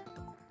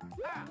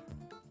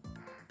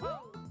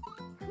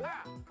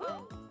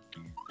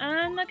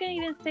 I'm not gonna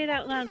even say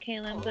that loud,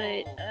 Kaylin,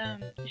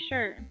 but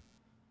sure.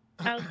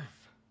 I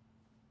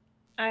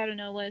don't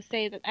know what to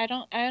say. That I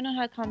don't know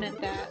how to comment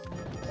that.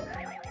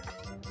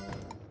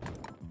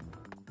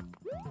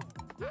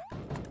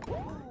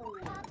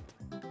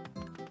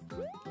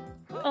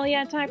 Oh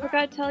yeah, Ty, I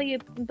forgot to tell you,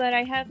 but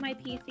I have my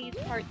PC's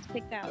parts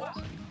picked out.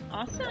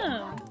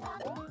 Awesome!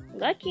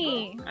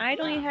 Lucky! I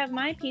don't even have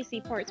my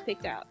PC parts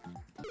picked out.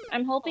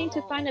 I'm hoping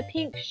to find a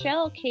pink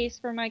shell case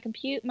for my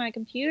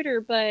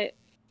computer, but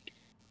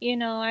you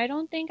know, I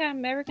don't think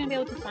I'm ever gonna be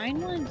able to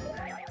find one.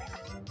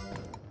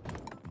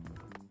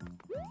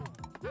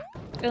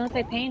 Unless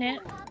I paint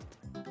it.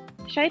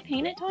 Should I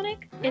paint it,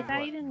 Tonic? Is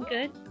that even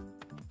good?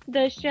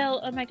 The shell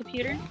of my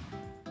computer?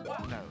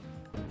 No.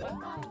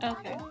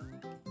 Okay.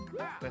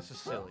 That's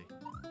just silly.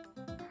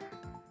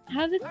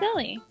 How's it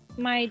silly?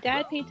 My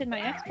dad painted my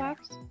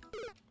Xbox.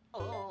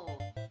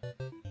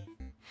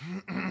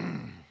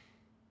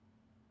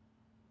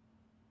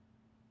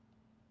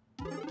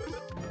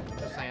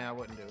 Just saying I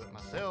wouldn't do it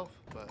myself,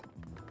 but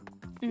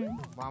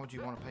why would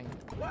you want to paint it?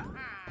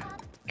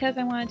 Because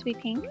I want it to be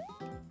pink.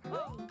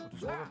 Well,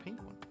 just order a pink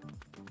one.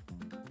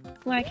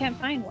 Well, I can't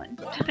find one.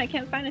 I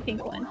can't find a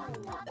pink one.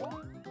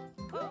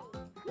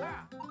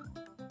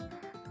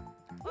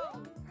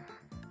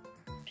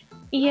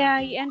 Yeah,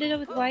 you ended up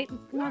with white.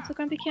 Not so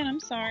grumpy Ken, I'm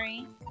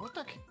sorry. What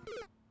the?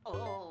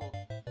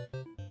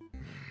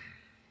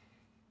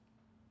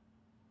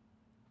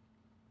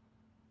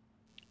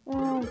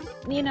 Well,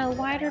 you know,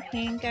 white or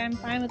pink, I'm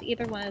fine with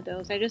either one of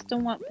those. I just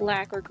don't want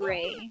black or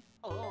gray.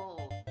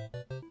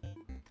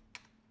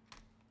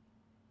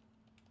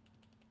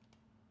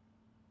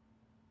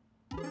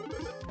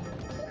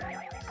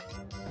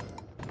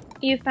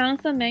 You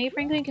found some money,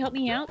 Franklin, can help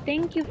me out?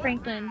 Thank you,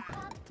 Franklin.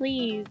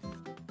 Please.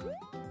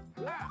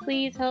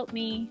 Please help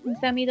me and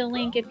send me the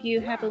link if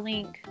you have a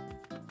link.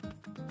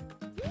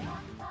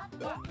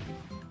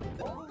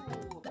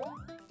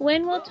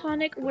 When will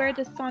Tonic wear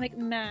the Sonic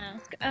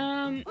mask?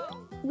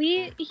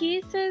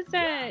 He says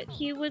that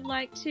he would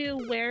like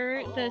to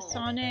wear the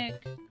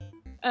Sonic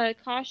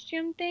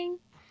costume thing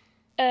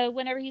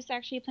whenever he's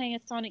actually playing a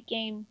Sonic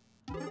game.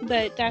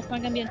 But that's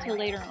not gonna be until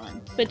later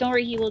on. But don't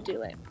worry, he will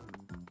do it.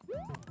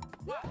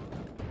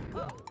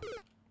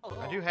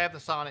 I do have the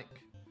Sonic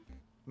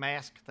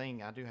mask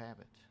thing. I do have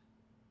it.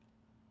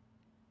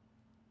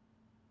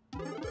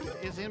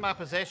 It is in my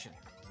possession.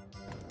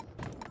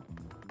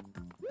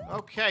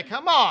 Okay,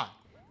 come on!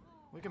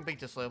 We can beat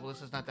this level.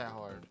 This is not that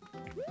hard.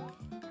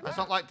 I just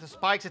don't like the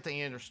spikes at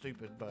the end are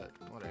stupid, but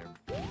whatever.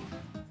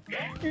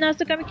 No,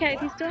 so Cat,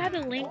 if you still have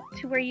the link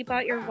to where you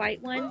bought your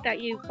white one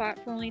that you bought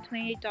for only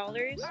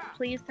 $28,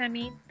 please send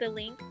me the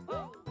link.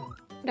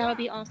 That would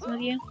be awesome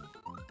of you.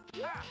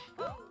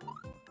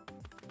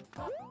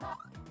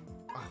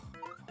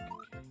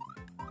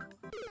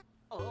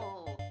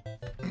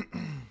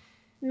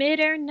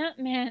 Mid-air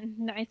Nutman,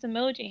 nice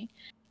emoji.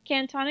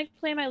 Can Tonic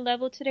play my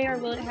level today, or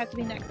will it have to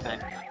be next time?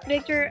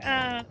 Victor,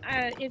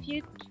 if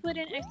you put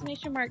an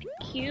exclamation mark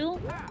Q,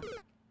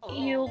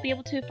 you'll be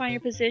able to find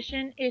your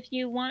position. If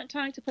you want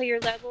Tonic to play your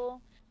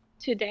level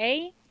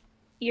today,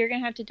 you're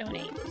gonna have to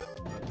donate.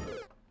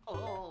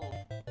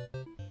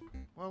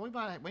 Well,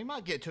 we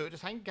might get to it.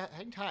 Just hang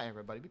tight,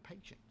 everybody. Be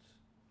patient.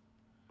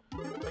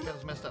 I think I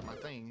just messed up my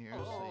thing here.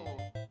 Let's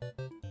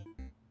see.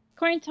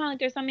 According to Tonic,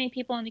 there's not many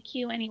people on the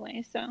queue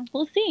anyway, so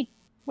we'll see.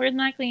 More than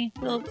likely,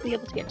 we'll be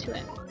able to get to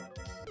it.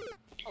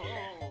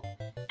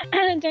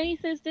 Danny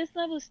says this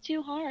level's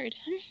too hard.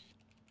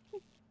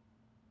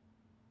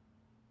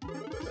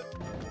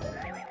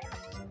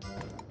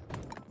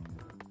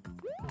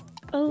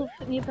 Oh,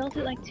 you built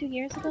it like 2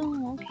 years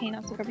ago? Okay,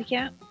 not so Grumpy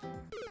Cat.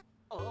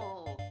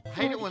 I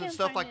hate it when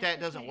stuff like that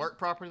doesn't work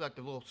properly, like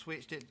the little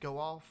switch didn't go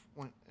off.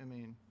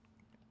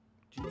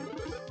 Jesus.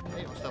 I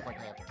hate when stuff like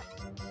that happens.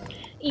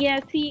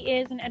 Yes, he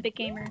is an epic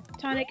gamer.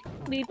 Tonic,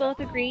 we both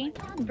agree.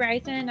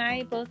 Bryson and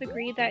I both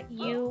agree that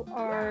you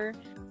are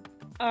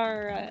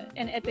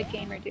an epic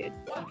gamer, dude.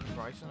 Thank you,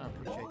 Bryson. I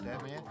appreciate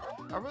that, man.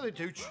 I really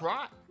do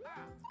try.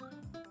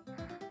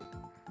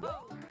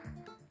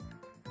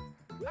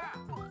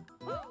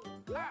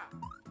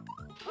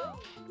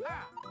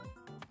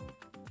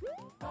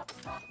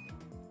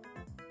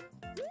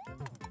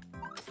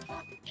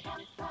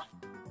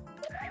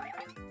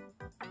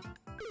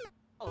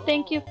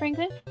 Thank you,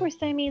 Franklin, for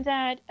sending me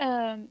that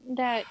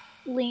that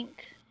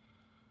link.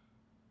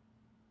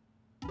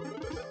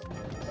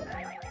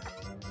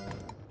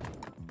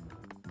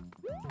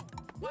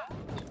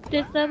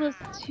 This level's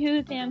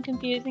too damn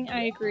confusing,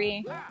 I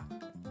agree.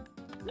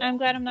 I'm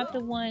glad I'm not the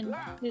one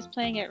who's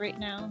playing it right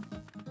now.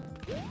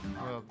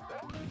 Well,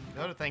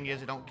 the other thing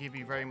is it don't give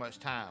you very much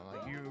time.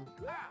 Like, you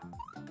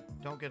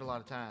don't get a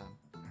lot of time.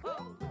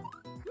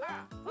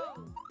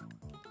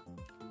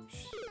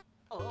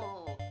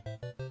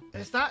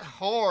 It's not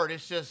hard,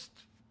 it's just,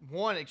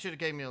 one, it should have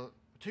gave me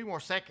 2 more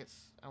seconds.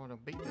 I want to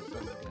beat this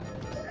thing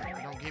again.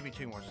 It don't give you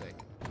 2 more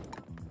seconds.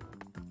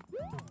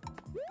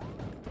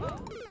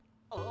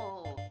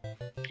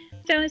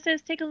 So it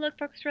says, take a look,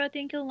 Foxtrot. I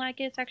think you'll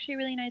like it. It's actually a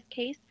really nice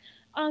case.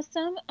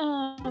 Awesome.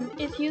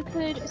 If you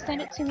could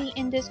send it to me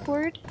in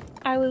Discord,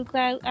 I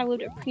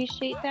would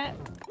appreciate that.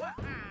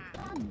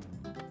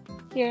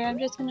 Here, I'm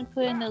just gonna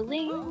put in the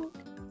link.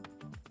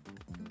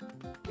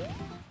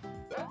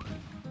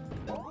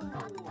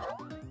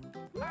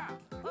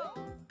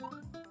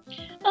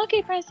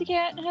 Okay, Pricey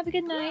Cat, have a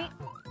good night.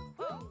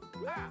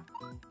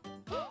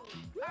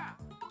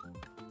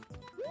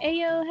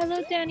 Ayo,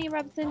 hello Danny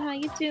Robinson, how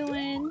you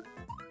doing?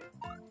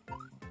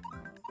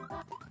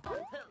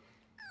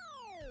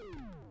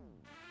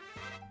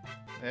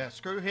 Yeah,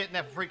 screw hitting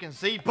that freaking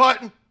Z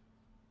button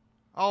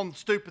on the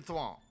stupid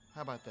thwomp.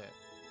 How about that?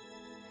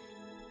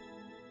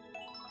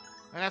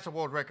 And that's a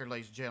world record,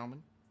 ladies and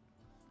gentlemen.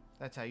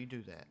 That's how you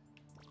do that.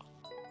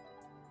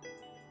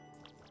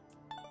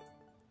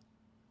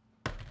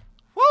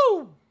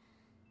 Woo!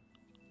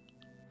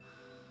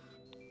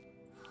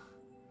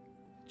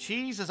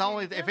 Cheese is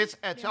only if it's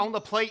on the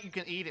plate, you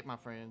can eat it, my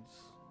friends.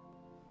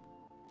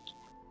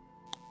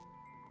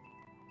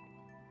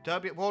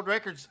 World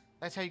records.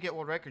 That's how you get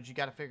world records. You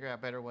got to figure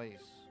out better ways.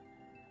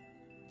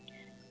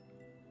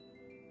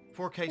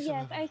 4K. Yes,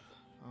 okay.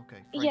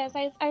 Franklin. Yes,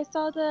 I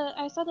saw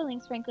the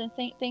links, Franklin.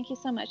 Thank you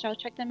so much. I'll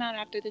check them out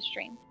after the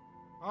stream.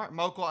 All right,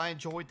 Mokel, I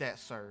enjoyed that,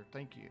 sir.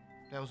 Thank you.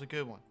 That was a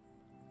good one.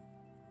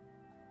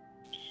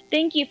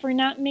 Thank you for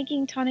not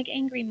making Tonic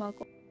angry,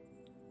 Mokel.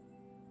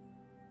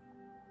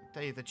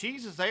 Tell you, the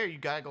cheese is there. You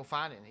gotta go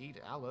find it and eat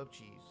it. I love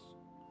cheese.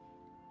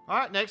 All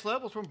right, next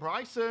level's from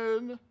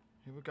Bryson.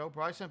 Here we go,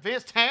 Bryson.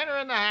 Vince Tanner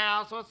in the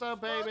house. What's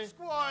up, baby?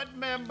 Squad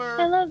member.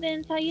 Hello,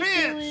 Vince. How you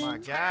Vince doing? My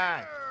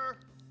guy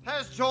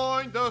has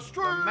joined the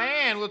stream. The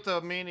man with the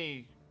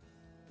many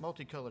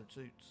multicolored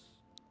suits.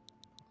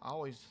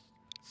 Always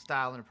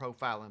styling and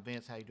profiling.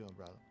 Vince, how you doing,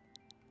 brother?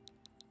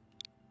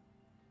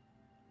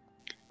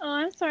 Oh,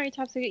 I'm sorry,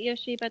 Toxic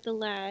Yoshi, about the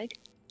lag.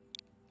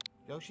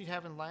 Yoshi's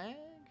having lag?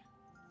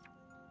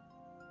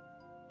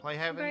 Play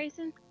having...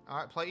 Bryson?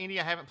 Alright, play Indy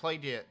I haven't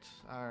played yet.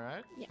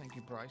 Alright, Yeah. thank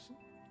you, Bryson.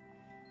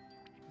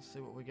 Let's see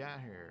what we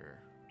got here.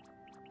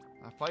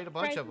 I've played a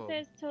bunch of them.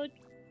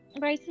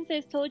 Bryson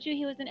says, told you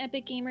he was an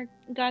epic gamer,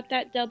 got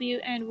that W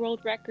and world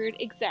record.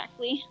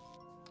 Exactly.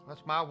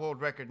 That's my world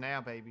record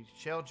now, baby.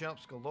 Shell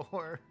jumps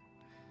galore.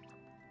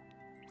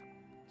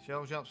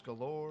 Shell jumps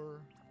galore.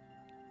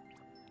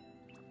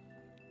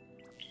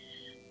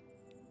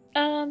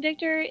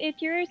 Victor,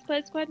 if you're a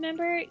Spud Squad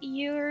member,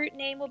 your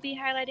name will be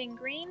highlighted in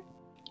green.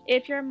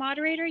 If you're a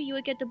moderator, you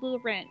would get the blue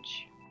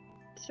wrench.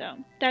 So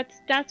that's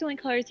the only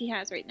colors he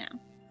has right now.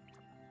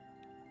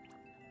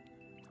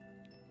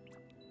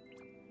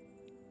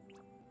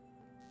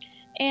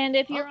 And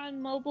if you're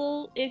on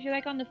mobile, if you're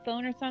like on the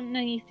phone or something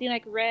and you see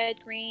like red,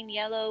 green,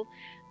 yellow,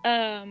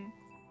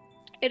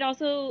 it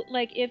also,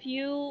 like, if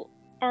you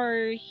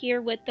are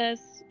here with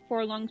us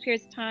for a long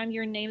period of time,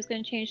 your name is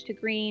going to change to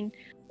green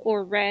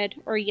or red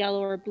or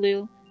yellow or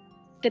blue,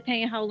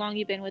 depending on how long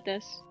you've been with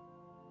us.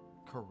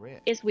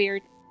 Correct. It's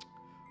weird.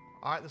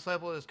 Alright, this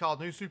level is called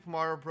New Super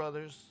Mario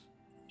Brothers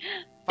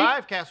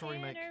 5 Castle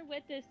Remake.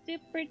 With the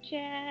super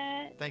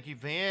chat. Thank you,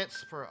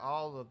 Vince, for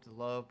all of the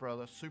love,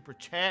 brother. Super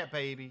chat,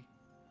 baby.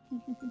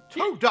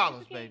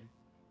 $2, baby.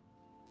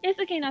 It's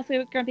okay, not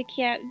so grumpy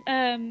cat.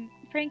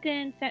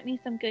 Franklin sent me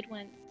some good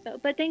ones. So,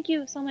 but thank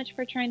you so much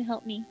for trying to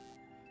help me.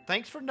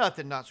 Thanks for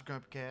nothing, not so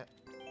grumpy cat.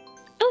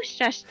 Oh,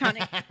 shush,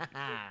 Tonic.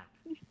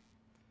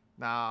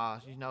 Nah,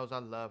 she knows I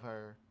love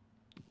her.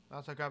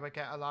 Not so grumpy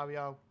cat, I love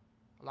y'all.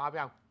 I love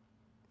y'all.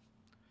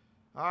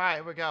 Alright,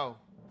 here we go.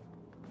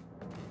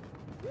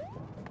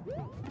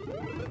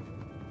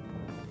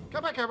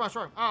 Come back here,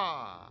 mushroom.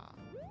 Ah.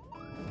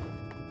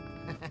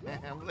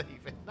 I'm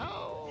leaving.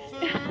 No.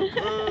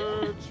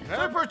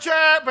 Super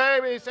chat,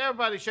 babies.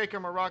 Everybody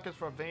shaking maracas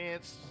for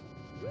Vince.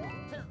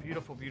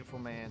 Beautiful, beautiful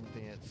man,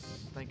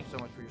 Vince. Thank you so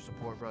much for your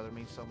support, brother. It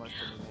means so much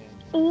to me,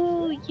 man.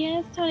 Oh,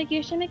 yes, Tonic.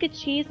 You should make a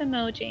cheese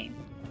emoji.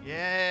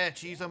 Yeah,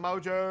 cheese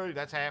emoji.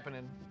 That's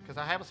happening. Because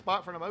I have a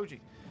spot for an emoji.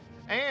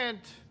 And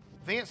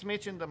Vince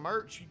mentioned the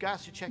merch. You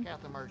guys should check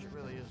out the merch. It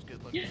really is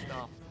good looking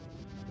stuff.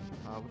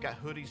 We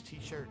got hoodies,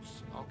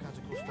 t-shirts, all kinds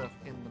of cool stuff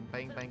in the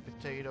Bang Bang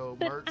Potato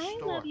merch store.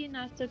 But I love you,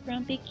 not so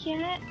grumpy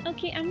cat.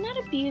 Okay, I'm not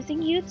abusing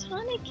you.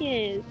 Tonic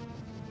is.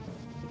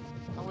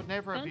 I would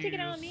never Don't abuse take it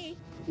out on me.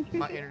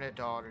 my internet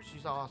daughter.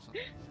 She's awesome.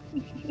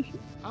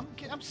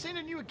 I'm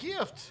sending you a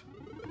gift.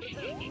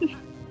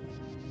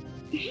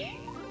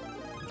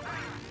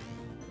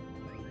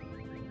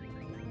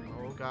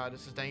 Oh God,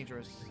 this is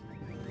dangerous.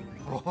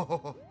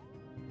 Oh.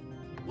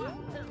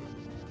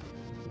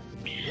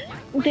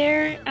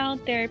 They're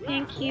out there,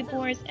 pink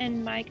keyboards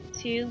and mic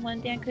too.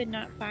 One thing I could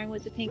not find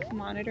was a pink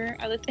monitor.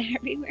 I looked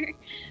everywhere.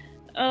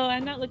 Oh,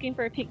 I'm not looking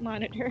for a pink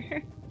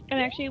monitor. I'm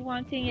actually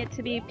wanting it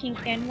to be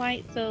pink and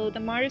white. So the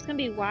monitor's gonna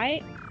be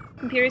white,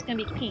 computer's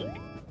gonna be pink.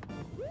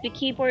 The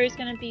keyboard is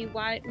gonna be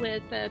white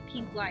with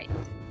pink lights.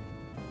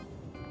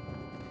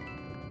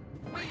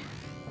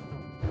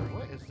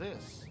 What is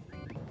this?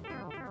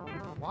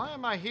 Why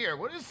am I here?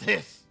 What is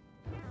this?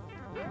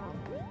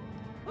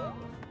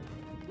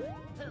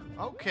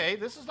 Okay,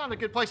 this is not a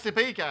good place to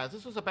be, guys.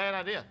 This was a bad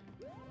idea.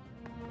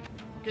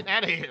 I'm getting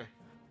out of here.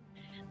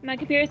 My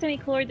computer's gonna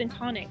be cooler than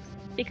Tonic's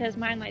because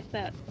mine lights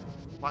up.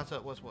 Lights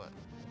up? What's what?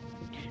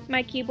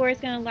 My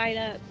keyboard's gonna light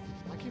up.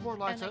 My keyboard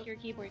lights Unlike up? your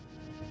keyboard.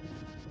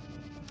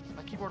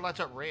 My keyboard lights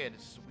up red.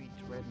 It's sweet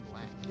red and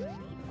black.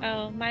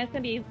 Oh, mine's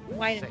gonna be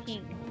white Sexy.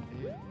 and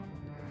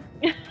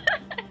pink.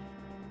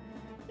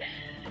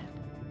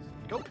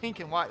 Go pink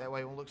and white, that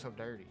way it won't look so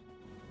dirty.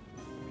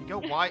 If you go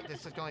white,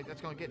 that's gonna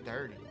get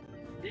dirty.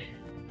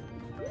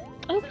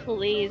 Oh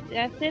please,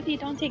 that's if you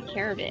don't take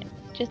care of it.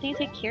 Just need to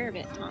take care of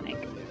it, Tonic.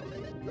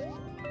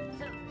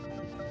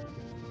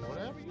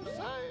 Whatever you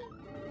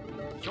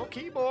say. It's your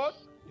keyboard.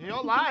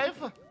 Your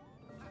life.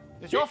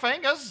 It's your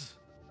fingers.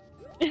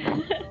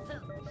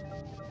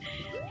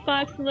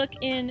 Fox, look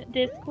in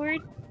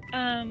Discord.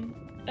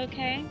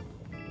 Okay.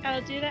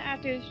 I'll do that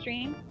after the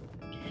stream.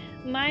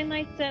 Mine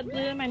lights up blue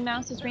and my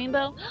mouse is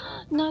rainbow.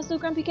 Not so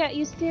grumpy cat,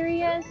 you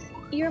serious?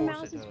 Your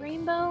mouse is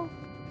rainbow?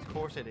 Of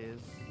course it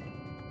is.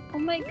 Oh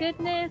my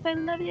goodness, I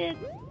love it.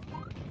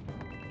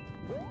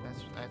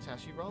 That's how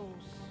she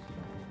rolls.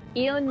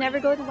 You'll never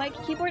go with a white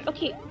keyboard?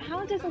 Okay,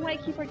 how does a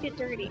white keyboard get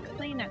dirty?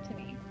 Explain that to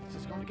me. It's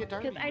just gonna get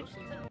dirty.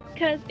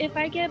 Because if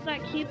I get a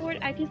black keyboard,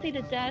 I can see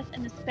the dust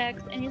and the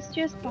specks, and it's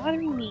just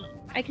bothering me.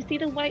 I can see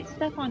the white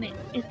stuff on it.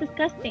 It's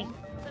disgusting.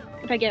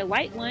 If I get a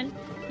white one,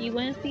 you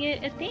wouldn't see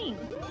it a thing.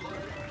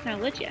 Now,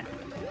 would ya?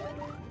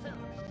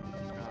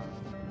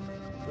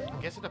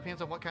 I guess it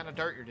depends on what kind of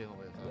dirt you're dealing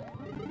with.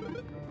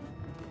 Huh?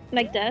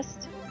 Like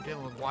dust? You're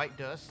dealing with white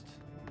dust?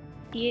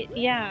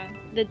 Yeah,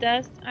 the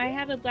dust. I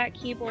have a black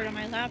keyboard on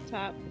my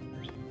laptop.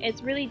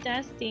 It's really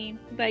dusty,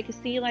 but I can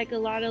see like a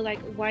lot of like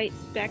white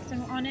specks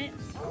on it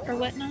or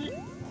whatnot.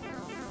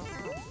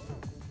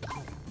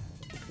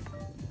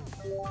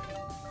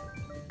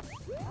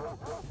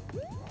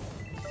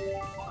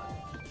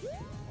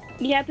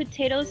 You have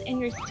potatoes in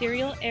your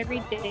cereal every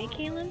day,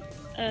 Caleb?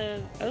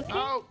 Okay.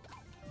 Oh!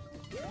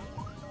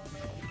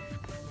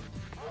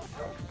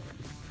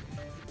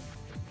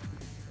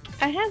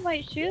 I have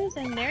white shoes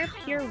and they're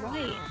pure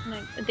white.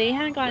 Like, they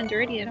haven't gotten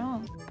dirty at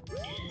all.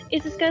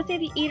 It's disgusting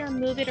if you eat or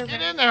move it around.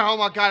 Get in there! Oh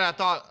my god,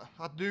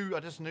 I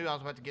just knew I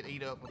was about to get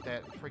eat up with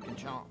that freaking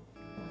chomp.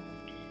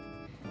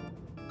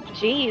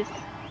 Jeez.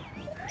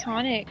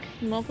 Tonic,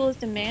 Moko is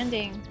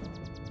demanding.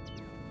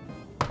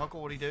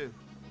 Uncle, what'd he do?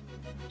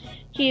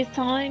 He's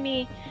telling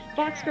me,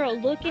 Fox Girl,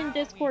 look in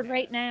Discord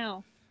right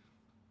now.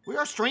 We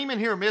are streaming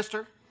here,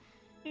 mister.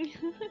 We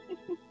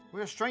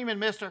are streaming,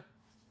 mister.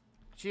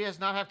 She does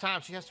not have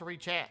time. She has to read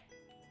chat.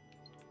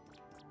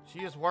 She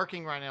is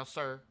working right now,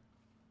 sir.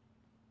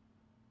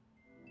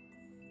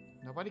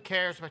 Nobody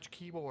cares about your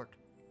keyboard.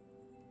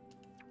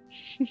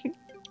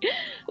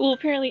 Well,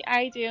 apparently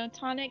I do.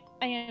 Tonic,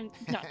 I am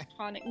not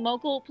Tonic.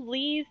 Mogul,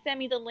 please send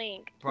me the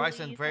link.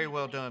 Bryson, Please very send me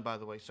well the link. done, by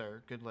the way,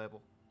 sir. Good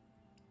level.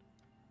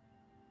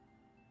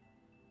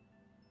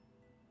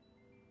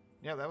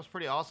 Yeah, that was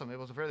pretty awesome. It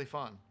was really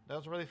fun. That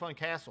was a really fun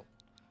castle.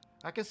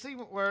 I can see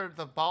where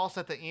the boss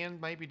at the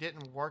end maybe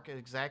didn't work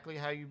exactly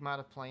how you might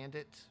have planned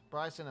it.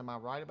 Bryson, am I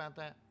right about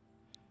that?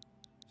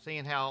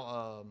 Seeing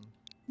how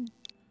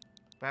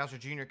Bowser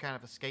Jr. kind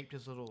of escaped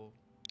his little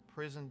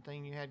prison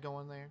thing you had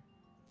going there.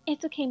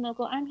 It's okay,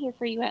 Mogul. I'm here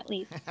for you at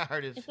least. I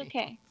hurt his It's feelings.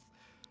 okay.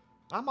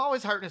 I'm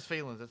always hurting his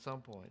feelings at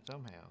some point,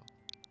 somehow.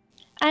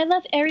 I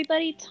love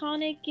everybody.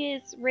 Tonic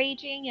is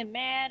raging and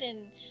mad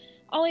and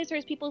always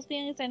hurts people's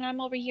feelings, and I'm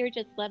over here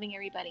just loving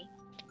everybody.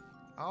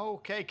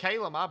 Okay,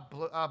 Caleb,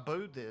 I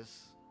booed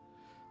this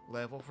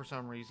level for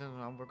some reason,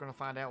 and we're going to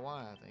find out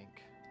why, I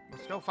think.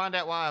 Let's go find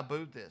out why I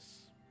booed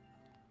this.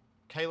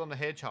 Caleb the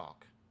Hedgehog.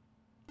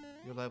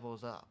 Your level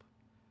is up.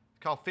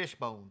 It's called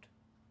Fishboned.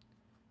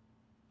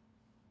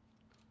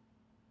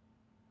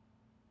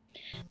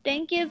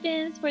 Thank you,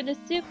 Vince, for the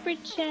super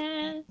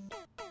chat.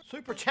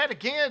 Super chat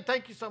again.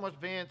 Thank you so much,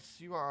 Vince.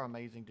 You are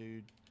amazing,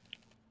 dude.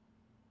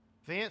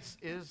 Vince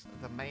is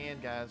the man,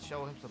 guys.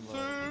 Show him some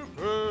love.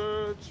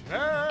 Super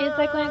chat. It's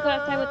like when I go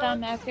outside without a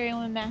mask,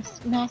 everyone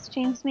mask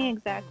changes me.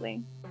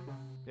 Exactly.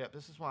 Yep,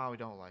 this is why we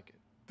don't like it.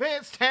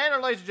 Vince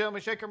Tanner, ladies and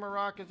gentlemen. Shake 'em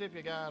maracas if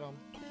you got them.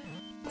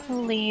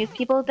 Please,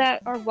 people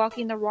that are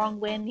walking the wrong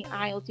way in the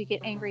aisles you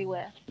get angry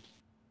with.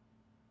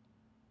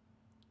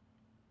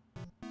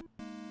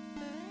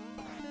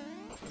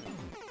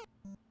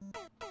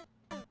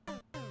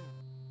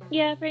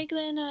 Yeah,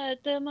 Franklin,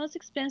 the most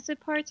expensive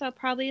parts I'll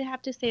probably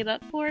have to save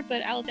up for,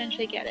 but I'll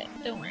eventually get it.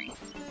 Don't worry.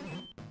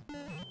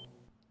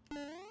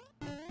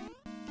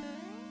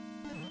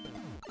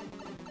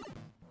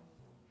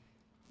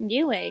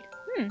 Newegg.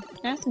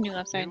 That's a new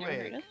website I've never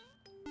heard of.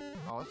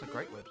 Oh, that's a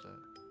great website.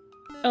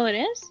 Oh, it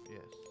is?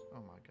 Yes.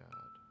 Oh my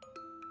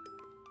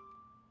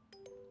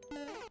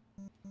god.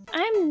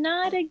 I'm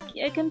not a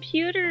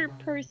computer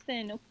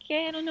person,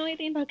 okay? I don't know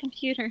anything about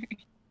computers.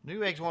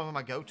 Newegg's one of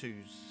my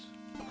go-tos.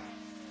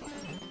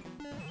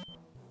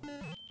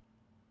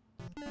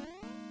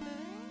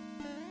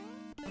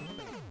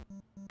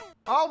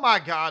 Oh my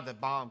god, the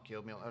bomb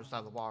killed me on the other side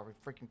of the wall. Are you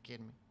freaking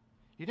kidding me?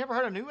 You never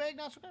heard of Newegg?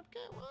 Not so good.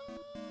 What?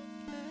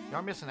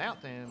 Y'all missing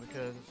out then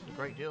because it's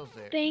great deals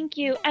there. Thank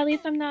you. At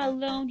least I'm not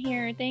alone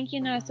here. Thank you,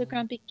 Not So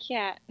Grumpy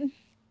Cat.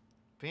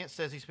 Vince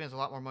says he spends a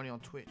lot more money on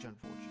Twitch,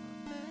 unfortunately.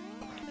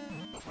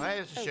 Well, that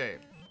is a shame.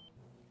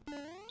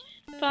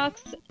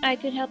 Fox, I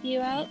could help you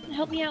out.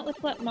 Help me out with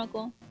what,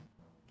 Muggle?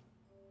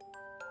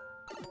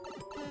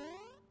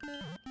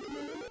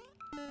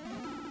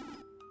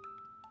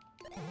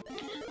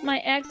 My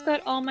ex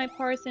got all my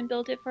parts and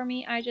built it for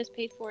me. I just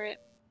paid for it.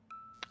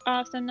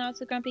 Awesome, Not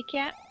So Grumpy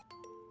Cat.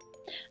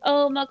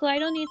 Oh, Muggle, I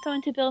don't need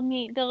someone to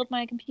build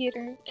my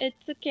computer. It's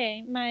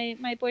okay. My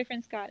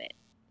boyfriend's got it.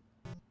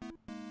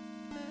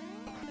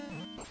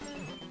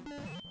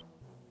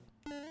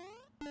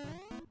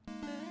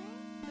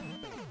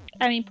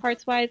 I mean,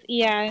 parts-wise,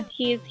 yeah,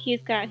 he's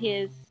got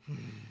his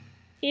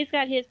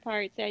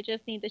parts. I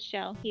just need the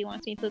shell. He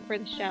wants me to look for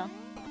the shell.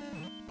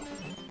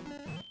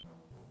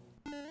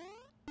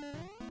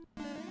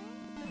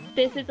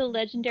 This is a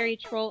legendary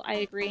troll, I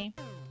agree.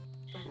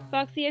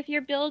 Foxy, if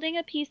you're building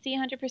a PC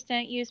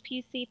 100%, use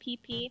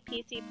PCPP,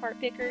 PC Part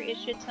Picker. It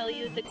should tell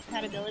you the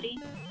compatibility.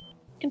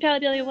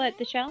 Compatibility what?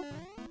 The shell?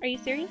 Are you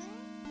serious?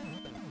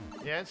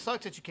 Yeah, it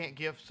sucks that you can't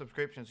give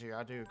subscriptions here.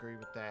 I do agree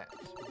with that,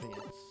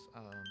 Vince.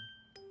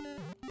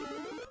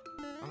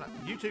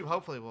 YouTube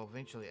hopefully will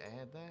eventually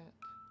add that.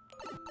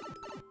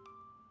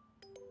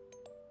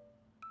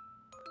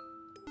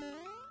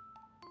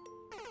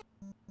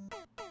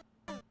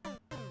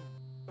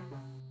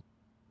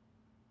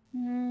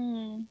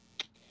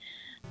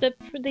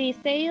 The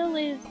sale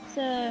is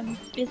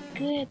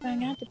good, but I'm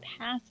gonna have to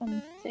pass on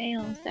the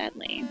sale,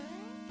 sadly.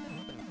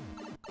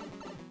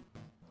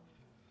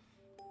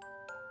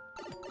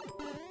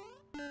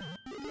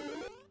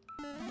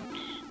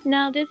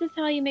 Now this is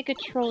how you make a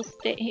troll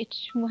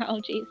stage. Wow,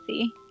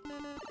 JC.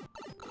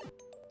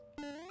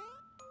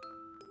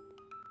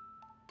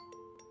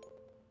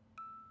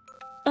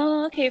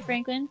 Oh, okay,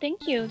 Franklin.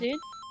 Thank you, dude.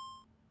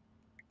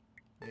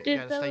 You This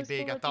gotta stay level's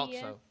big. full I of thought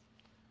BS. so.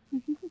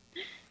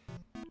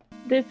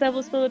 This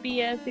level's full of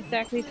BS.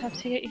 Exactly. Top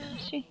to get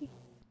Yoshi.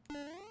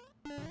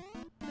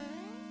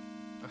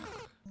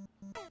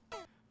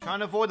 Trying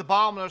to avoid the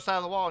bomb on the other side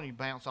of the wall and you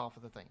bounce off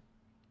of the thing.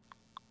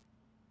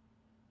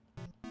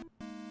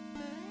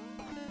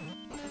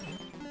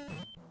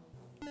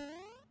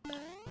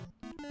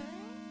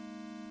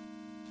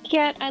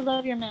 Cat, I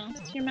love your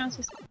mouse. Your mouse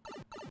is.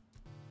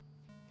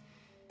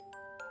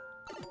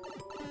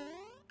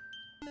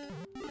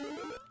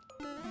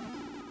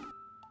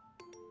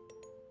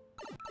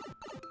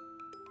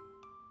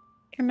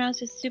 Your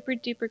mouse is super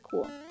duper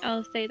cool.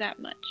 I'll say that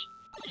much.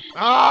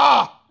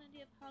 Ah!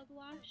 Plenty of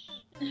hogwash.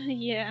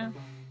 Yeah.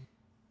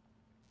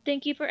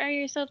 Thank you for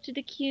adding yourself to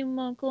the queue,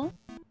 Mogul.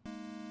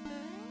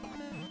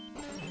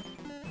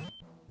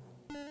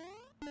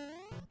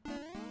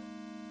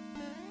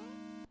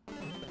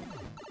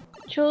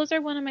 Trolls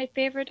are one of my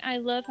favorite. I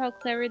love how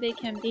clever they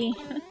can be.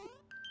 Oh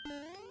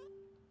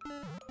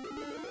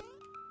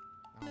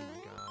my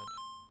god.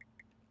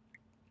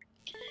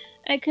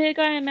 I could have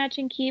gotten a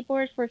matching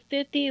keyboard for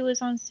 $50. It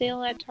was on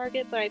sale at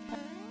Target, but I.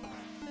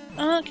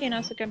 Oh, okay, now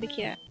so gonna be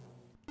cute.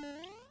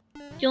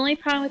 The only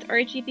problem with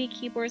RGB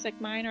keyboards like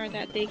mine are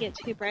that they get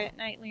too bright at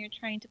night when you're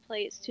trying to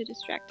play. It's too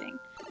distracting.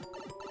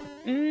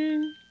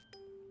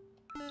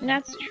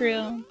 That's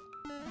true.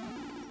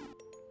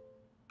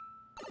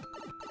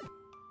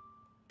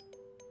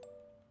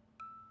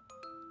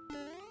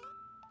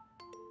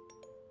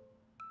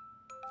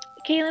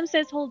 Caleb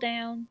says hold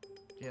down.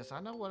 Yes,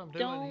 I know what I'm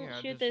doing Don't here.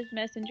 shoot this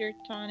messenger,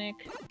 Tonic.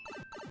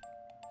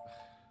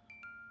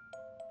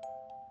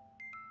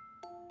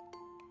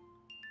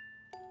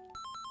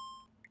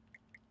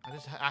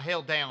 I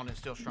held down and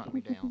still shrunk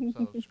me down,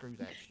 so screw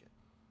that shit.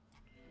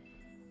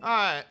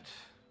 Alright.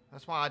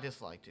 That's why I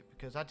disliked it,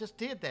 because I just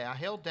did that. I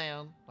held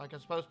down like I'm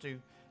supposed to,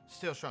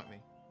 still shrunk me.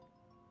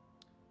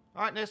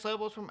 Alright, next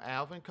level is from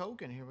Alvin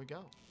Kogan. Here we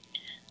go.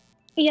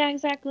 Yeah,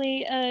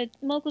 exactly.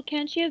 Mogul,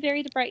 can't you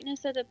vary the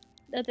brightness of the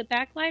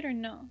backlight or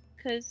no?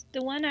 Because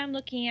the one I'm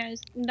looking at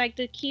is like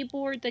the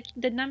keyboard.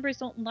 The numbers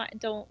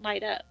don't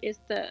light up. It's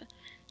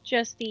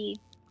just the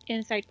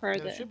inside part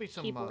of the should be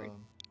some keyboard.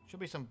 should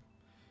be some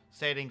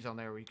settings on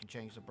there where you can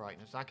change the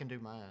brightness. I can do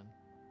mine.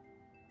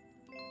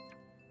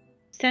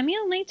 Send me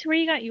a link to where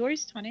you got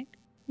yours, Tonic.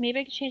 Maybe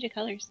I can change the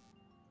colors.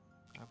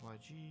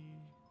 FYG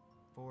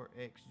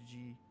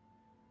 4XG.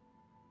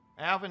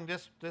 Alvin,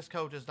 this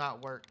code does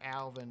not work.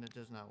 Alvin, it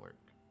does not work.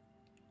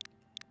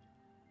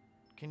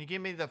 Can you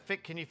give me the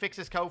Can you fix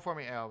this code for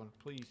me, Alvin?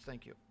 Please,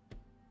 thank you.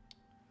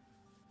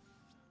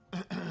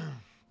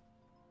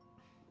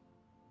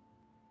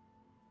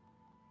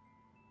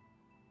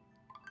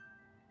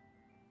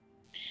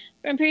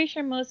 I'm pretty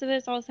sure most of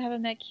us also have a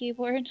Mac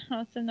keyboard.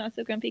 Also, not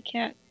so grumpy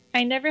cat.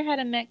 I never had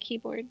a Mac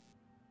keyboard.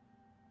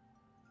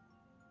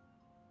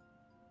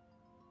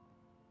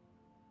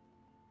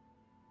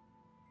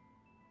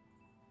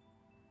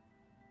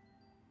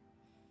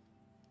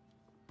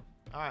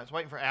 Alright, it's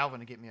waiting for Alvin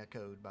to get me a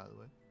code, by the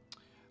way.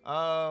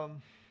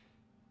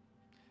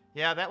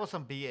 Yeah, that was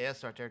some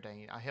BS right there, dang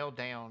it. I held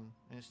down,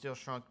 and it still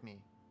shrunk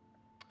me.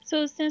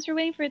 So, since we're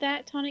waiting for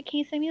that, Tonic, can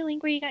you send me a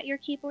link where you got your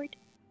keyboard?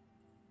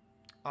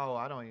 Oh,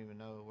 I don't even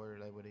know where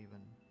they would even...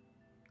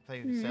 If they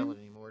even sell it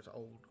anymore, it's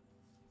old.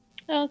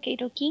 Okay,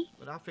 dokie.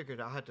 But I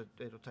figured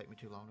it'll take me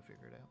too long to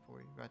figure it out for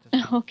you. Right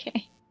this time.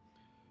 Okay.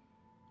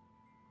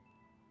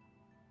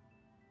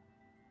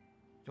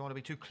 Don't want to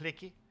be too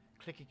clicky.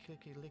 Clicky,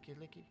 clicky, licky,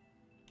 licky.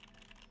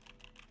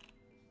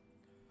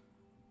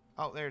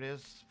 Oh, there it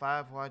is.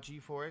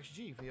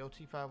 5YG4XG.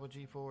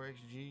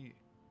 VOT5YG4XG.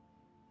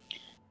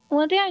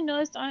 One thing I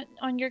noticed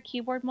on your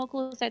keyboard,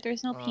 Mogul, is that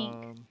there's no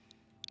pink.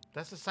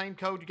 That's the same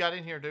code you got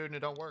in here, dude, and it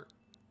don't work.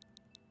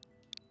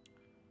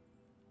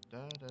 Da,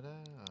 da, da,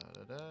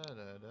 da, da,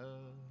 da, da.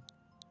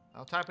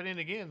 I'll type it in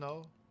again,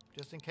 though,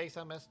 just in case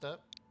I messed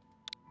up.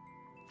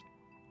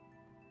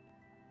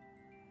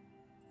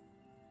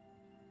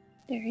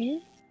 There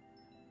is.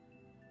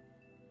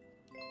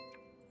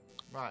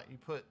 Right, you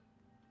put...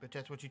 But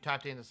that's what you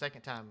typed in the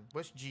second time.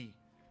 Which G?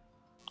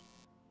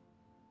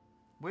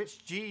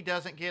 Which G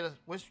doesn't get a...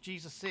 Which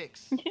G's a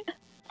 6?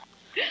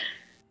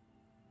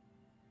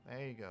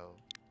 There you go.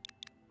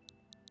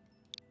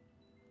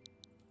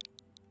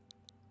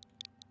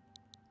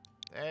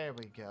 There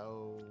we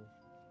go.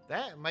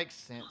 That makes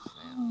sense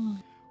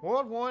now.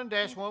 World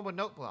 1-1 with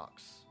note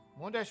blocks.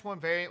 1-1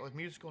 variant with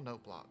musical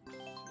note blocks.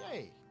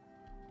 Yay.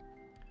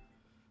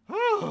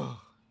 You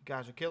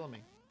guys are killing me.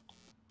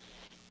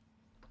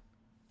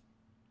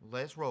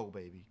 Let's roll,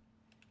 baby.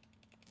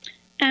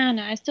 I don't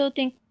know. I still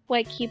think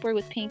white keyboard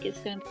with pink is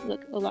going to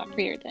look a lot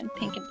prettier than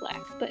pink and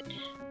black. But,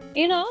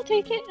 you know, I'll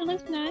take it. It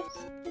looks nice.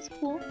 It's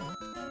cool.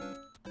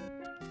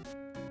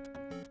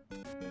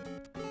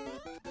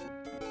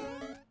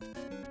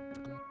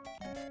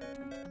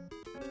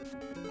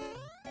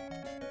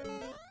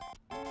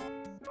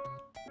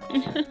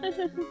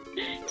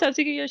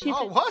 Tatsuki Yoshi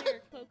said,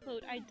 what?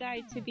 Quote, I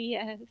died to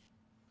BS.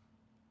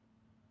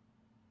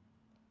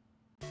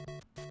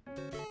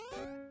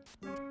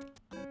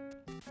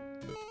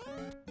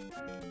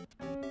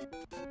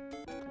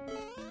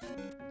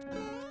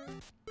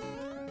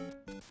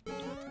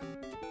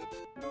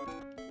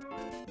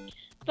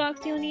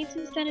 Fox, you'll need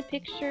to send a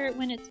picture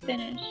when it's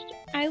finished.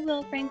 I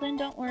will, Franklin,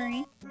 don't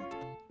worry.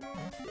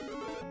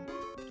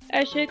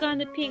 I should have gotten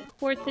the pink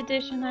quartz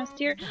edition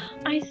last year.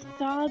 I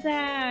saw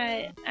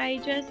that.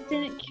 I just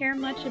didn't care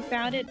much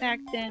about it back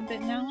then, but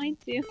now I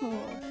do.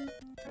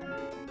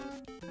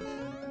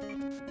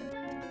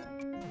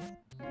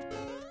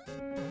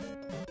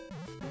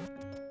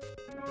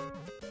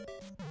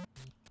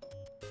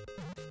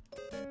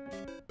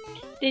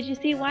 Did you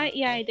see White?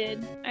 Yeah, I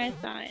did. I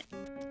saw it.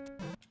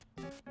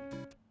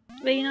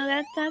 But you know,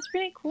 that's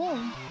pretty cool.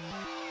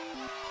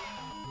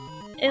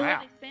 It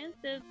was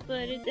expensive,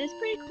 but it's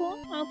pretty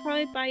cool. I'll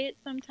probably buy it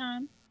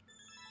sometime.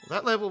 Well,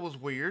 that level was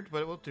weird,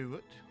 but it will do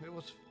it. It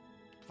was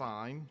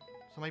fine.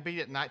 Somebody beat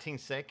it in 19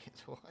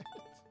 seconds. What?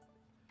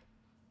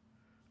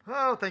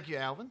 Oh, thank you,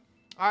 Alvin.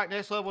 All right,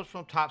 next level is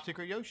from Top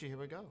Secret Yoshi. Here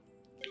we go.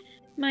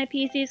 My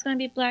PC is going to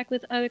be black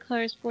with other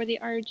colors for the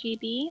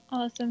RGB.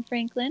 Awesome,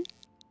 Franklin.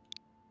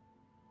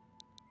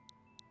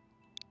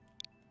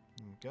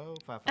 Here we go.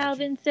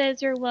 Alvin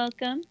says you're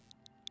welcome.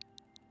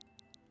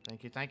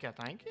 Thank you, thank you,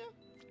 thank you.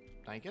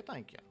 Thank you,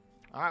 thank you.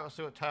 All right, let's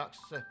see what Top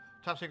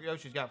Secret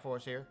Yoshi's got for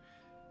us here.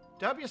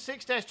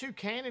 W6-2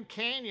 Cannon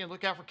Canyon.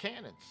 Look out for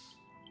cannons.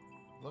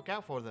 Look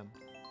out for them.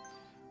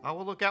 I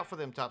will look out for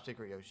them, Top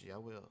Secret Yoshi. I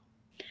will.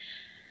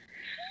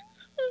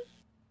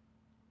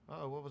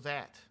 Oh, what was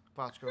that?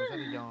 Fox Girl, is that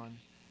a yawn?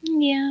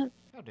 Yeah.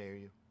 How dare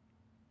you?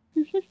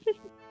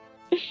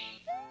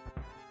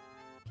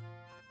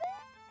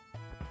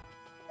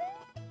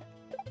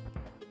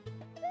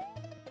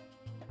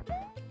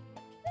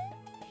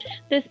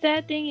 The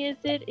sad thing is,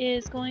 it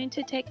is going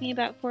to take me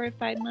about 4 or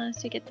 5 months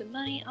to get the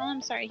money. Oh,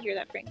 I'm sorry to hear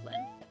that,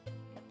 Franklin.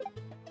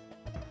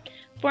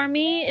 For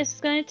me,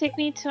 it's going to take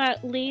me to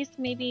at least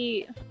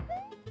maybe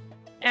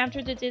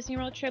after the Disney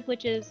World trip,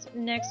 which is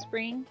next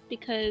spring,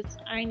 because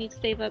I need to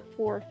save up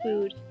for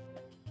food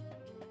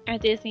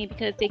at Disney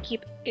because they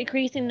keep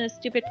increasing the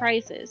stupid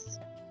prices.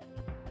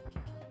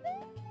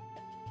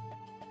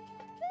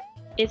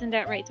 Isn't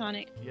that right,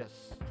 Tonic?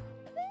 Yes.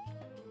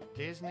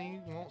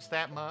 Disney wants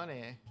that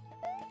money.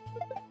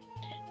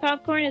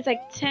 Popcorn is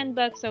like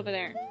 $10 over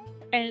there,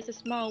 and it's a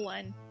small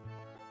one.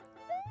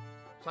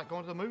 It's like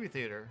going to the movie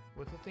theater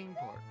with a theme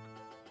park.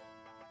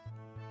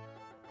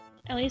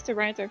 At least the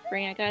rides are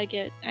free. I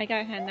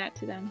gotta hand that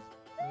to them.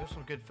 Well, there's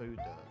some good food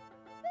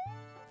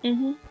though.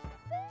 Mm-hmm.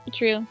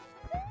 True.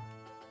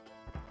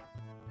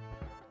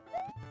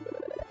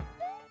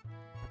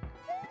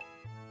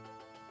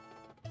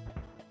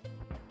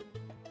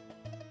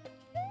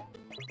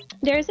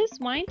 There's this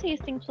wine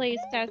tasting place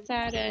that's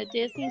at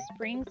Disney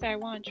Springs that I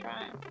want to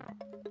try.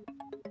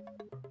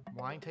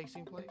 Wine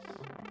tasting place?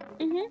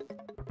 Mhm.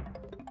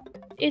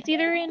 It's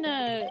either in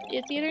the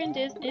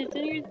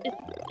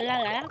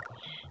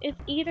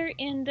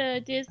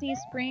Disney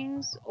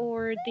Springs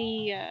or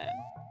the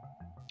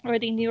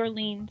New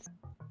Orleans.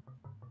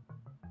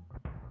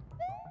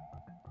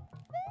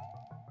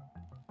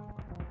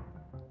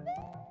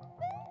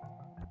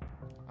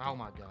 Oh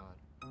my god.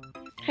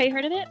 Have you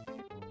heard of it?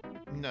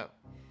 No.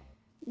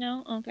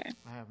 No? Okay.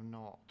 I have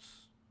not.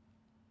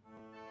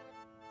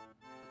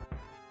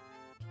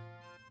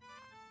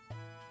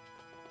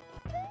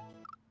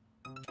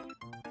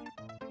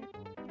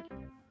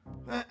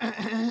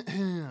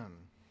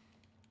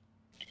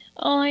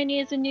 All I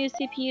need is a new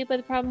CPU, but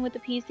the problem with the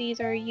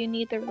PCs are you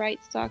need the right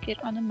socket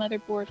on the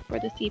motherboard for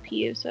the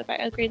CPU. So if I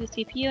upgrade the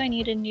CPU, I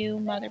need a new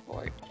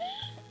motherboard.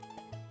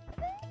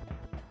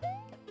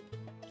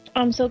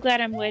 I'm so glad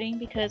I'm waiting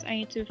because I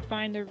need to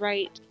find the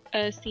right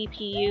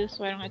CPU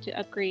so I don't have to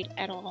upgrade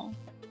at all.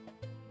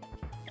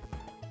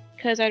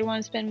 Because I don't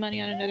want to spend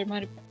money on another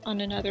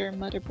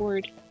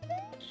motherboard.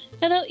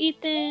 Hello,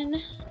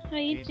 Ethan. How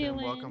you doing?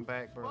 Welcome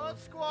back, bro. One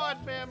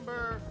squad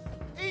member,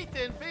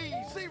 Ethan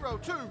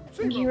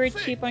B0206. You were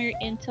cheap on your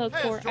Intel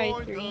Core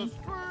i3.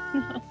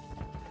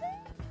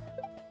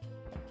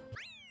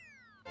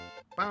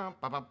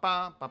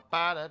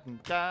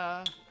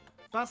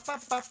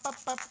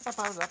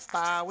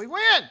 We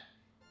win!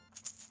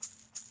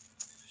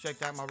 Shake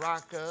that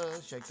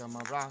maracas, shake the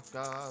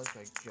maracas,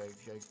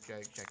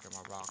 shake the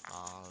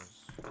maracas.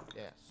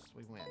 Yes,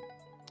 we win.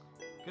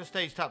 Good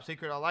stage, Top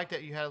Secret. I like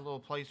that you had a little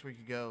place where you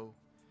could go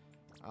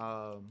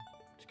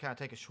to kind of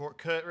take a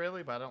shortcut,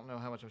 really, but I don't know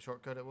how much of a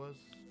shortcut it was,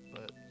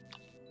 but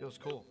it was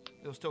cool.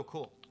 It was still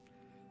cool.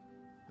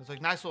 There's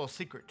a nice little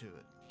secret to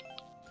it.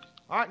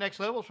 All right, next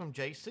level is from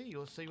JC.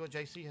 Let's see what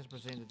JC has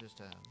presented this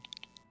time.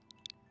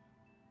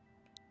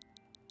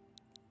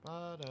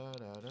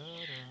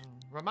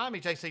 Remind me,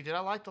 JC, did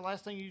I like the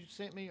last thing you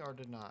sent me, or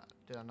did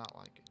I not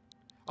like it?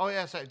 Oh,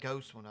 yeah, it's that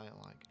ghost one I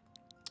didn't like.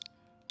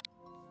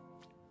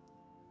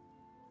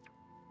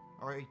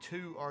 Or a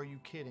 2, are you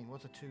kidding?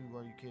 What's a 2,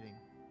 are you kidding?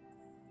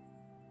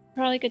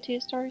 Probably like a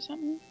 2-star or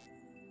something.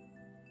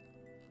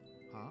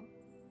 Huh?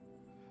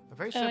 A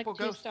very simple like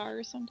ghost. 2-star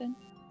or something.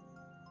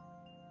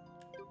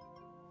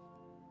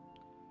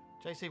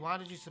 JC, why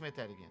did you submit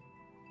that again?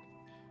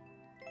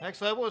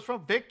 Next level is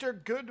from Victor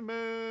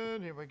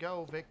Goodman. Here we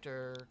go,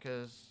 Victor,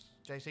 because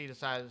JC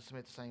decided to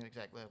submit the same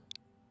exact level.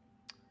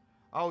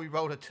 Oh, you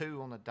rolled a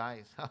 2 on the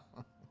dice.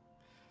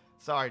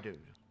 Sorry, dude.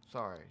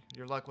 Sorry.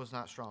 Your luck was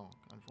not strong,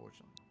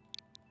 unfortunately.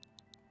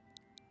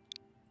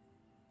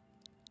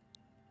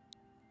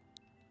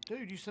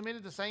 Dude, you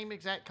submitted the same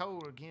exact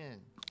code again.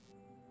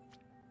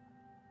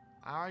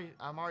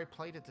 I'm already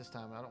played it this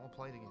time, and I don't want to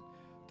play it again.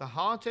 The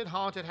haunted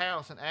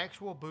house, an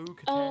actual boo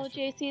Oh,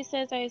 catastrophe. JC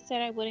says I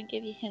said I wouldn't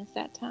give you hints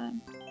that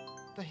time.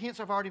 The hints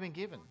have already been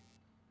given.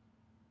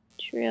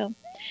 True.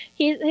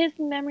 His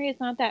memory is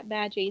not that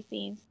bad,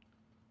 JC's.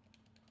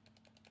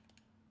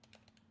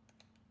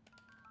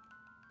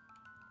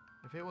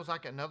 If it was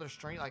like another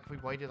stream, like if we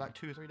waited like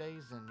 2 or 3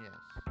 days, then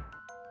yes.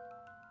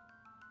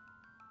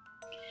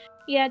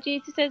 Yeah,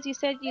 JC says you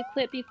said you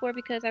quit before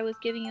because I was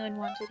giving you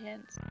unwanted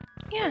hints.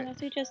 Yeah, Right.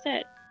 that's what you just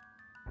said.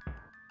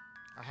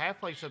 I have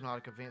played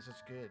Subnautica, Vince.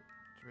 It's good.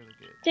 It's really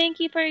good. Thank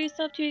you for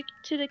yourself to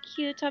the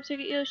cute Top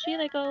Secret Yoshi,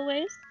 like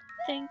always.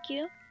 Thank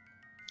you.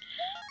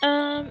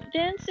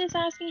 Vince is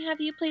asking, have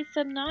you played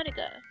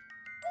Subnautica?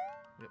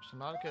 Yep,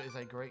 Subnautica is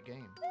a great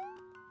game.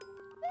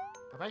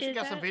 I've actually Is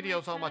got some that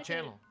videos on my like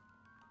channel.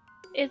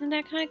 Isn't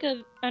that kind of like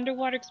a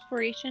underwater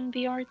exploration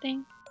VR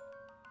thing?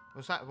 Well,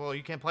 it's not, well,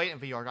 you can play it in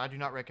VR. I do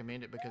not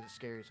recommend it because it's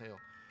scary as hell.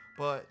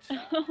 But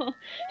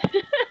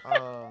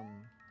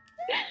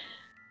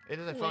it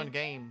is a fun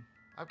game.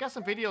 I've got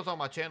some videos on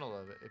my channel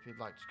of it if you'd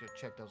like to go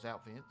check those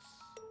out, Vince.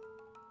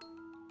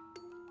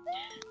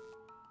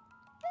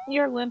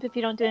 You're a wimp if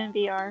you don't do it in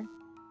VR.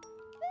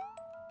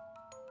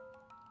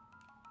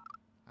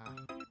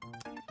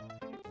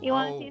 You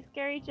want to see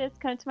scary? Just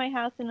come to my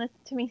house and listen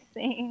to me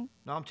sing.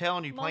 No, I'm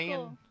telling you, Mogul.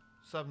 playing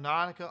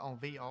Subnautica on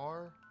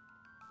VR.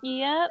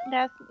 Yep,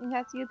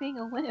 that's you being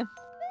a wimp.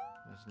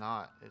 It's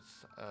not.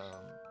 It's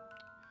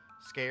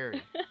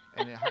scary,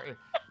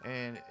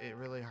 and it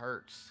really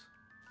hurts.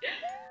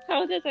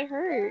 How does it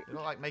hurt?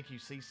 It'll like make you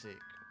seasick,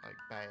 like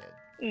bad.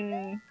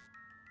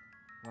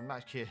 I'm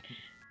not kidding.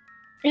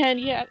 And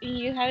yeah,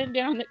 you haven't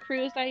been on the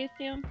cruise, I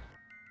assume.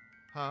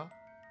 Huh?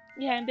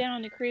 You haven't been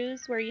on the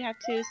cruise where you have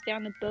to stay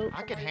on the boat.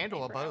 I can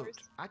handle a boat.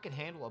 Hours. I can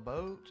handle a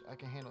boat. I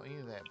can handle any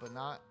of that, but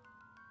not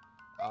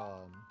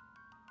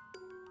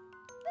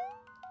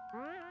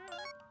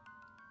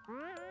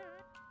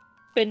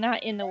But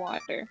not in the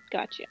water.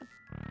 Gotcha.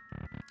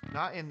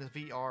 not in the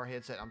VR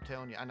headset. I'm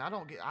telling you, and I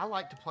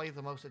like to play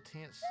the most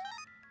intense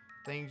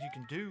things you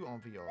can do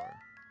on VR.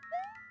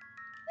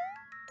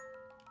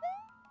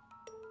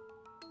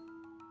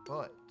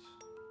 But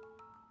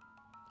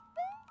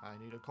I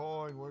need a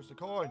coin. Where's the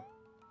coin?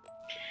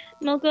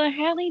 Mogul, I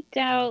highly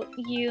doubt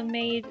you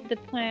made the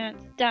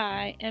plants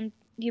die and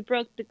you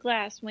broke the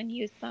glass when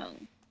you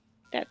sung.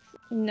 That's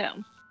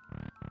no.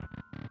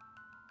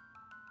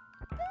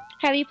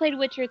 Have you played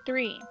Witcher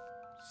 3?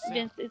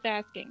 Vince is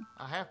asking.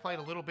 I have played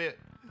a little bit.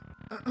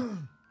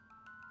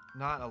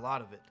 Not a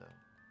lot of it, though.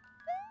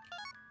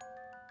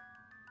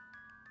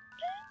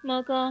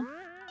 Mogul,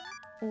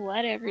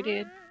 whatever,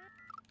 dude.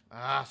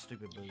 Ah,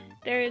 stupid boo.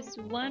 There's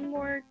one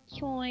more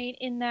coin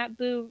in that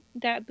boo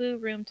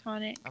room,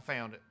 Tonic. I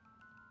found it.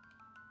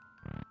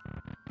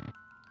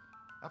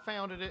 I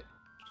found it.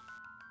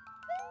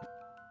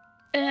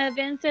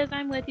 Vince says,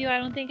 I'm with you. I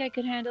don't think I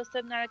could handle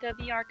Subnautica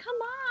VR. Come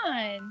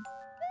on!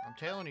 I'm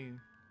telling you.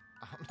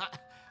 I'm not,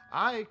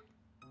 I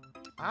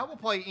will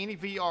play any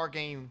VR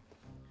game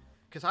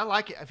because I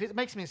like it. If it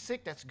makes me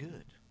sick, that's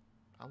good.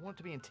 I want it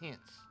to be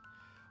intense.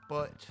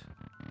 But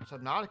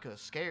Subnautica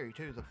is scary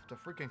too. The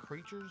freaking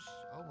creatures.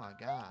 Oh my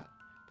god.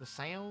 The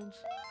sounds.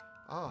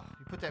 Oh,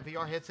 you put that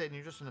VR headset and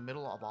you're just in the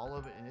middle of all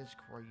of it and it's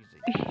crazy.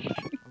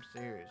 I'm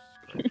serious.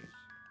 It's crazy.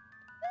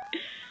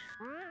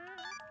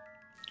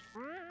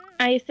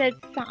 I said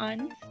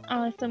sans.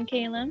 Awesome,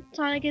 Caleb.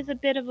 Tonic is a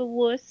bit of a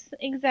wuss.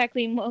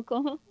 Exactly,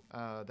 Mogul.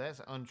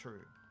 That's untrue.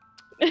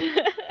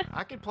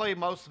 I can play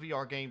most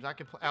VR games. I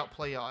can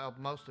outplay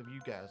most of you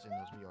guys in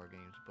those VR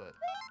games, but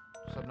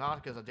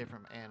Subnautica is a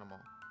different animal.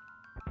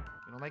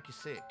 It'll make you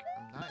sick.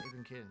 I'm not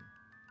even kidding.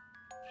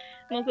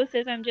 Mogul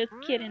says, I'm just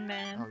kidding,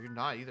 man. Oh, you're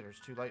not either. It's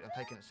too late. I'm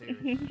taking it serious.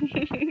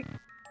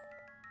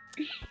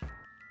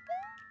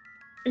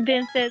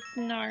 Vince says,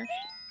 snarf.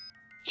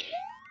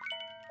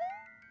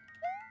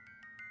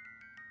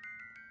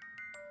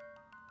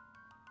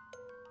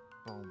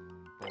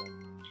 Boom,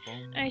 boom,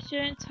 boom. I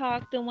shouldn't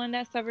talk. The one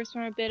that suffers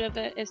from a bit of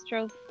a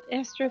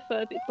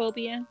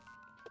astrophobia.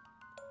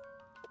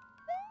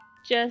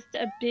 Just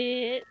a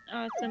bit.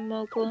 Awesome,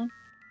 Mogul.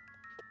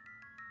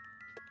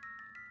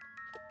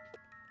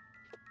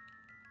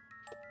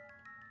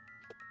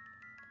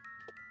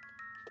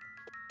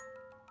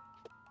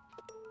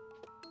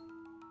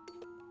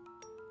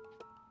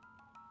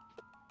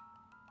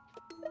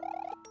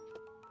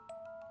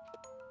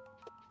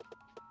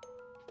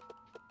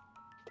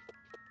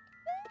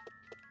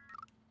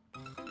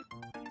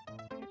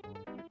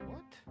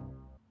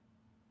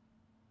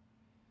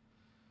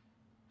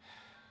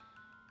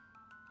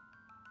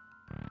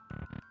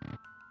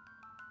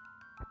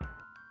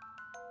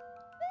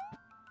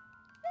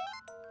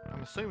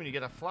 I'm assuming you get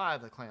to fly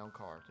the clown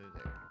car through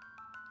there.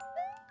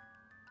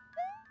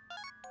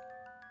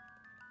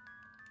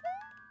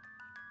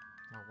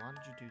 Oh Why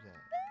did you do that?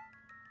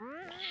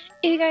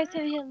 If you guys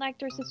haven't hit like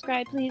or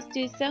subscribe, please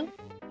do so.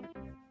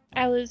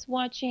 I was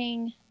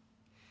watching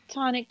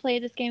Tonic play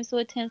this game so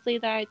intensely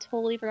that I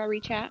totally forgot to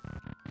rechat.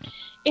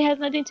 It has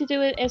nothing to do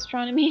with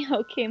astronomy.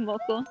 Okay,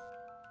 Moko.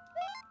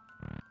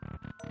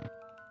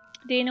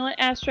 Do you know what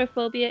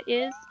astrophobia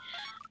is?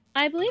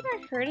 I believe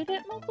I've heard of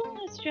it, Moko.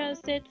 It's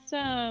just,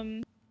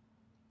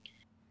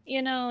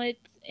 you know,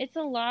 it's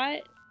a lot.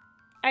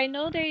 I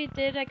know they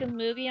did like a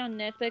movie on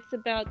Netflix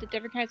about the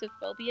different kinds of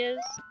phobias,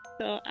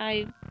 so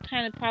I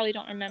kind of probably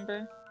don't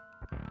remember.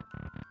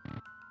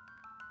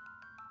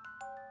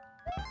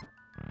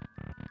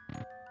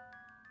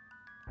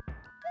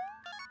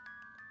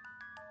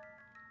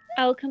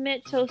 I'll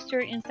commit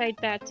toaster inside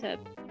bathtub.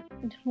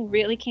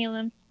 Really,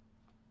 Caleb?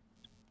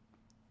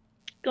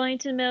 Going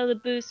to the middle of the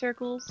boo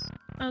circles.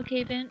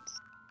 Okay, Vince.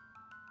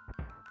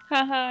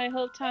 Haha, I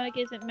hope Tonic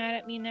isn't mad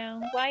at me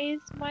now. Why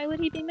would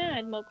he be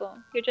mad,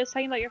 Moko? You're just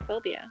talking about your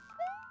phobia.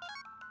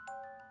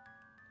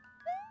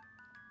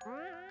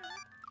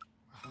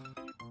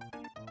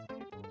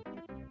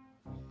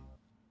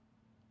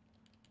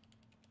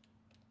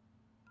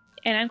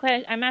 And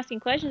I'm asking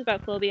questions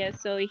about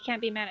phobias, so he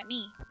can't be mad at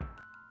me.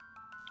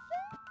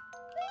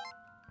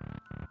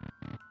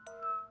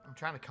 I'm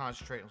trying to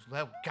concentrate on this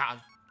level. God.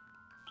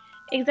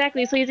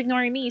 Exactly, so he's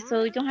ignoring me,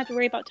 so you don't have to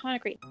worry about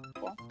Tonic right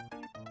now.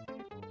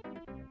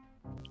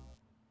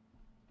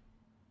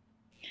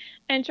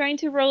 I'm trying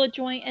to roll a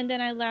joint and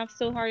then I laughed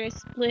so hard I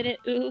split it.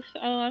 Oof.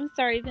 Oh, I'm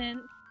sorry,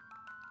 Vince.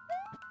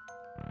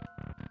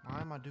 Why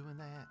am I doing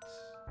that?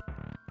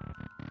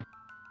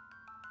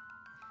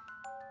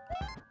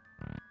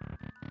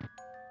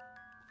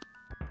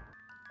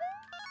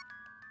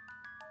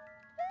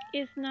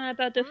 It's not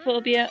about the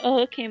phobia.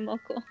 Oh, okay,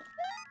 Moko.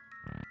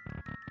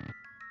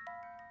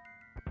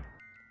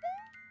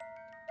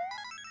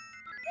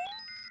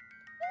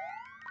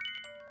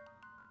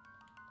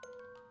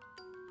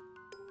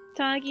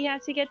 Tonic, you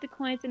have to get the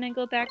coins and then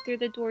go back through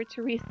the door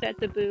to reset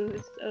the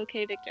booze.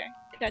 Okay, Victor.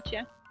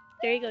 Gotcha.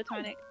 There you go,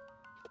 Tonic.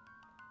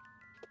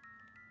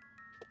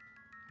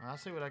 I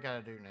see what I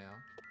gotta do now.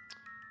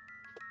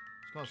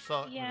 It's gonna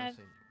suck. Yeah.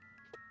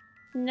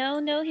 When I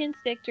see. No hints,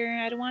 Victor.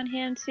 I don't want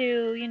him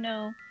to, you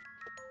know,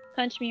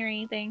 punch me or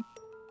anything.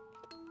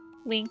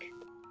 Wink.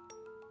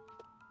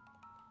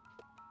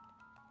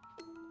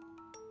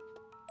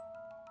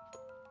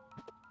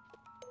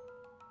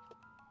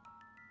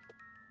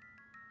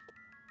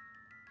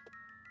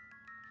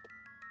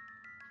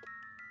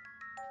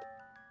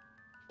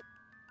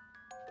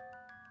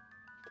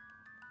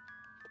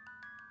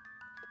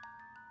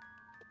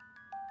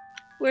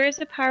 Where is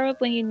the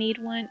power-up when you need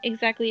one?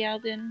 Exactly,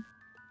 Alvin.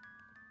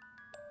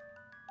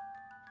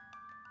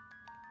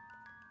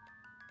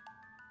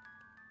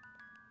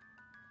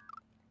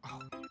 Oh.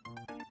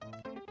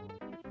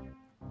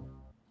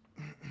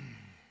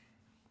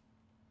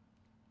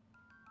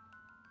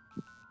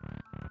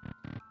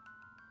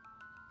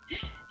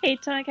 Hey,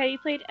 Tonic, have you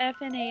played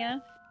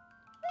FNAF?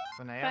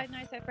 FNAF? Five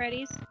Nights at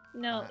Freddy's?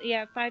 No,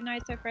 yeah, Five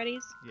Nights at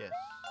Freddy's. Yes.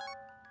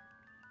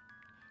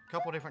 A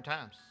couple different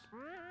times.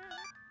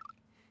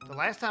 The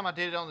last time I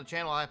did it on the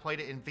channel, I played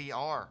it in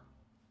VR.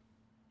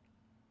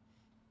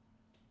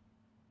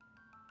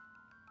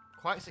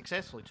 Quite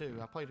successfully, too.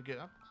 I played a good...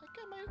 I think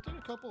I made it through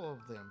a couple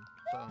of them.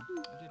 So, I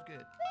did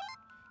good.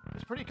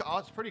 It's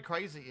pretty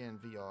crazy in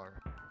VR.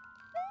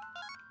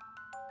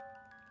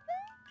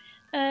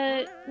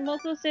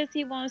 Moko says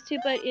he wants to,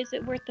 but is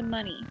it worth the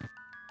money?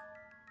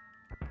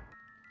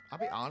 I'll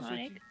be honest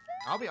Tonic? with you.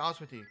 I'll be honest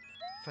with you.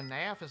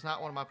 FNAF is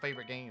not one of my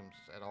favorite games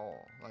at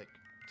all. Like,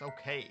 it's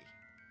okay.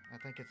 I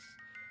think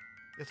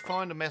it's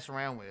fun to mess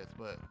around with,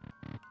 but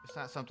it's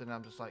not something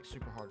I'm just like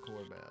super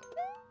hardcore about.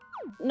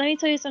 Let me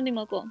tell you something,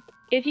 Moko.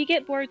 If you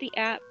get bored with the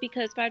app,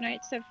 because Five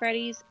Nights at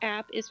Freddy's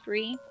app is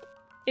free,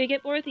 if you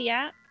get bored with the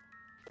app,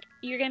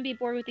 you're gonna be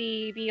bored with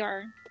the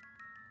VR.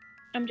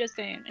 I'm just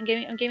saying. I'm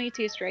giving it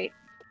to you straight.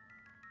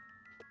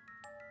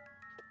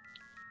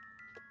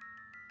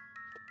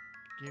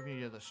 Giving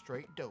you the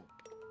straight dope.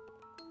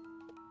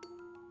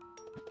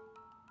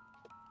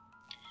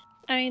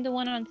 I mean the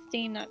one on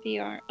Steam, not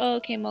VR. Oh,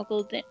 okay,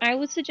 Moko. Then I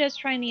would suggest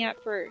trying the app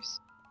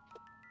first.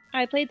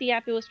 I played the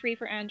app. It was free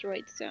for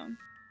Android, so.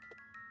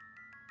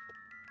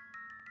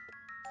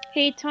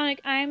 Hey, Tonic,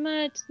 I'm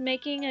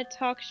making a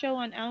talk show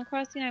on Animal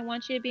Crossing. I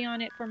want you to be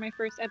on it for my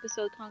first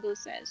episode, Congo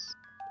says.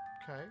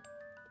 Okay.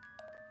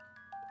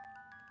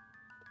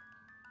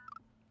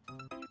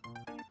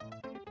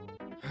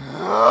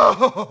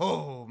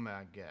 Oh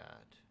my god.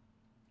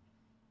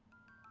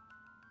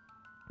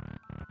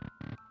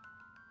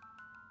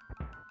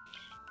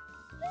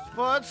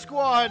 Spud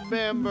Squad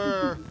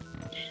member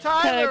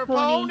Tyler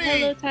Pony.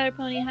 Hello, Tyler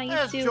Pony. How you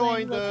has doing?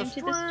 joined Welcome the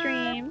to the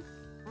stream.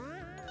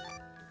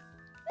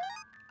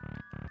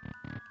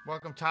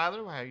 Welcome,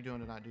 Tyler. How you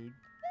doing tonight, dude?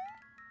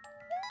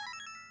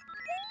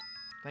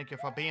 Thank you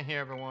for being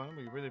here, everyone.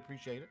 We really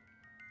appreciate it.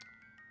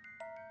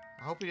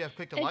 I hope you have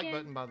clicked the like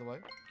button, by the way.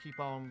 Keep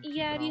on.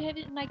 Yeah, if you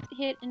haven't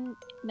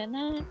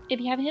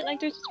hit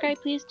like or subscribe,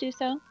 please do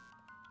so.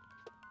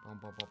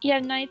 You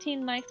have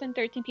 19 likes and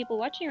 13 people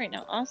watching right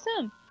now.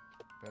 Awesome.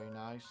 Very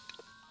nice.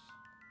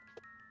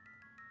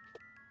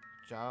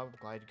 Good job.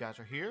 Glad you guys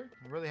are here.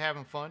 I'm really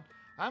having fun.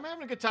 I'm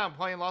having a good time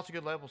playing lots of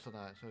good levels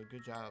tonight, so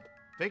good job.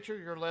 Victor,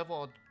 your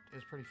level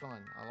is pretty fun.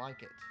 I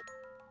like it.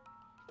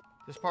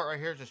 This part right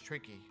here is just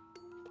tricky.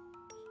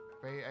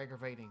 Very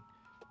aggravating.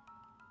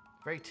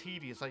 Very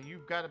tedious. Like,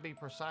 you've got to be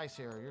precise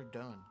here or you're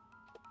done.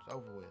 It's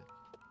over with.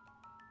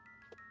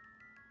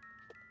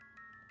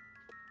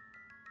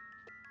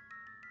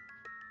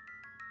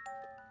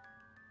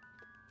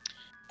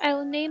 I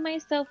will name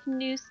myself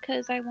Noose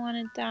because I want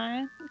to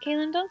die.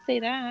 Kaylin, don't say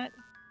that.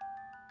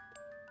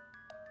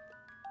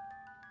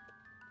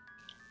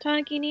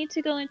 Tonic, you need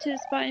to go into the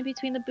spot in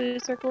between the blue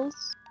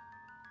circles.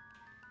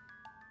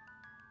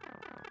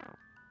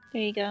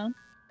 There you go.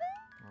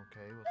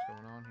 Okay, what's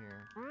going on here?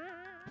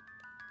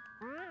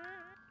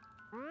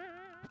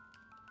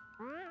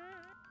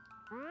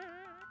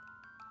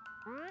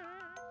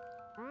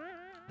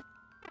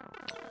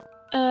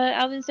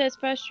 Alvin says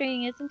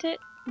frustrating, isn't it?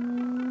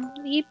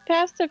 He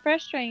passed the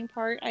frustrating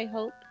part, I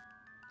hope.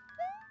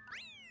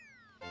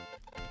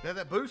 Yeah,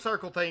 that blue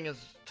circle thing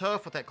is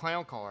tough with that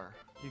clown car.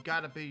 You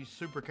got to be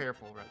super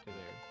careful right through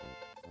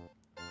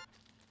there.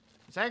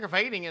 It's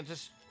aggravating and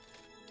just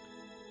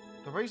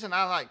the reason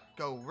I like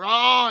go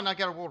raw, and I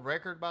got a world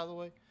record by the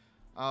way.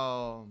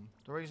 The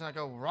reason I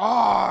go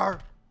raw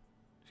is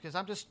because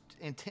I'm just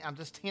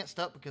tensed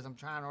up because I'm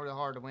trying really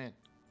hard to win.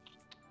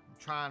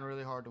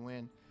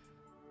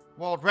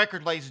 World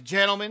record, ladies and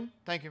gentlemen.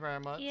 Thank you very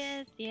much.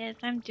 Yes, yes,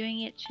 I'm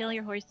doing it. Chill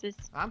your horses.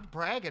 I'm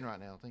bragging right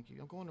now. Thank you.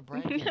 I'm going to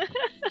bragging.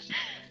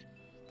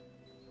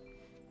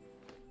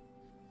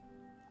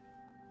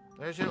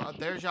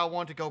 There's y'all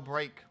want to go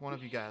break. One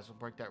of you guys will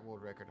break that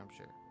world record, I'm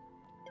sure.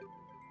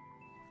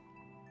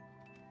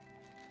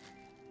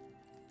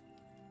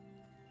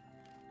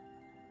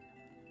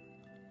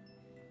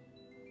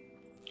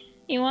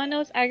 You wanna know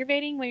what's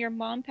aggravating? When your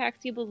mom packs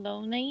you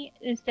bologna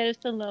instead of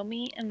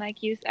salami and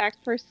like you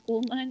ask for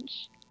school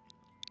lunch.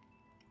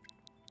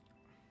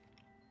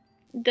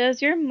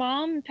 Does your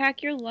mom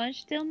pack your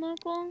lunch still,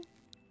 Mogul?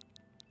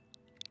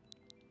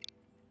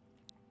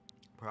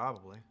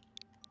 Probably.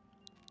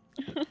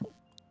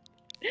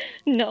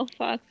 No,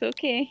 Fox,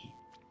 okay.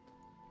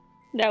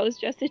 That was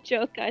just a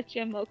joke,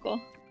 gotcha,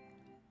 Mogul.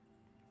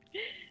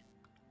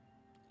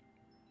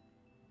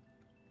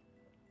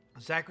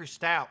 Zachary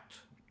Stout,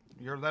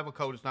 your level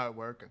code is not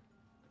working.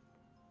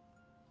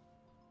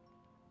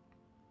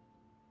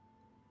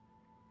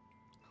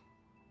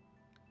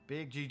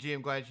 Big GG,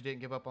 I'm glad you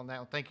didn't give up on that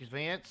one. Thank you,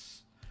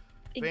 Vince.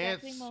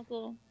 Exactly, Vince.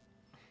 Mogul.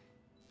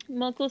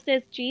 Mogul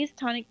says, geez,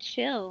 Tonic,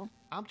 chill.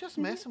 I'm just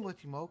messing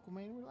with you, Mogul,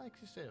 man. Relax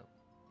yourself.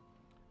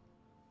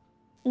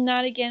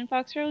 Not again,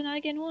 Foxrow. Not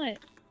again what?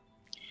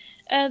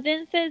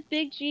 Vince says,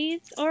 big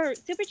G's. Or,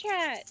 super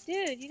chat.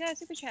 Dude, you got a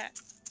super chat.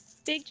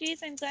 Big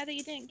G's, I'm glad that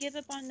you didn't give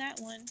up on that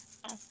one.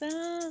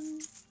 Awesome.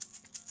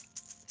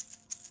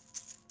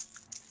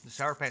 The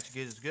Sour Patch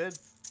Kids is good.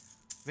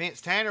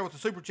 Vince Tanner with the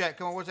super chat.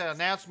 Come on, what's that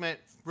announcement?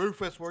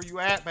 Rufus, where you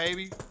at,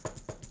 baby?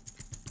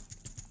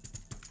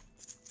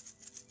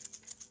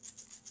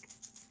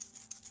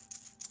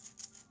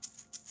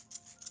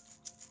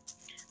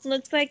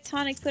 Looks like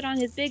Tonic put on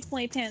his big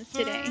boy pants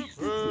today.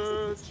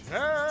 Super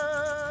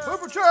chat!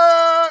 Super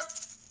chat!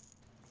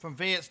 From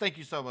Vince, thank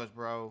you so much,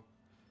 bro.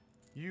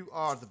 You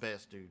are the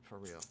best, dude, for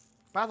real.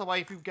 By the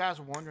way, if you guys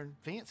are wondering,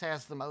 Vince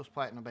has the most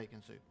platinum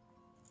bacon soup.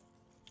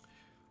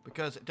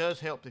 Because it does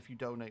help if you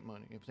donate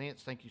money. And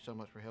Vince, thank you so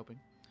much for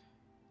helping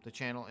the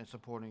channel and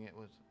supporting it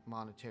with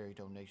monetary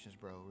donations,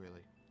 bro,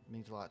 really. It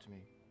means a lot to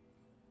me.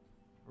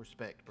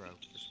 Respect, bro.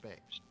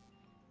 Respect.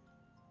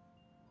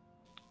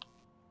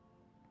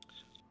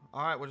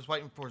 Alright, we're just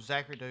waiting for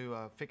Zachary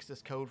to fix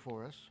this code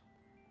for us.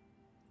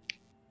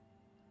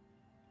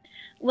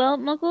 Well,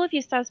 Mogul, if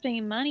you stop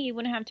spending money, you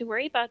wouldn't have to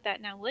worry about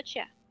that now, would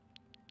ya?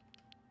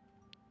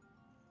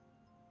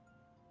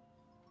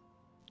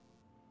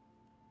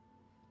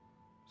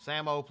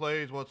 Samo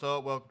plays, what's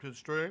up? Welcome to the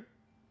stream.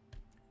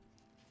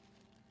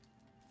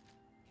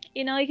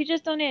 You know, you could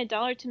just donate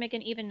 $1 to make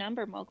an even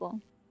number, Mogul.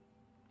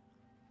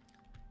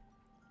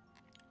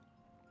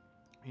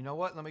 You know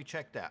what? Let me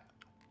check that.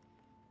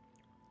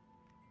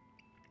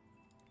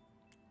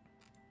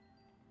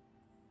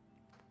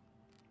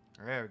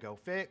 There we go.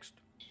 Fixed.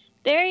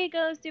 There you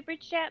go, super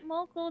chat,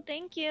 Mogul.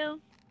 Thank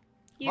you.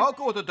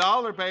 Mogul with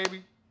 $1,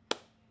 baby.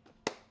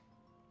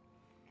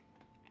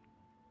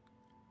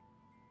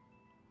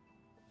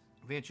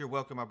 Vince, you're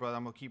welcome, my brother.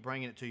 I'm going to keep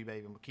bringing it to you, baby.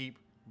 I'm going to keep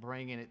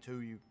bringing it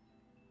to you.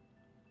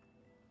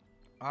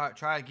 All right,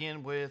 try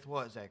again with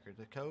what, Zachary?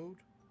 The code?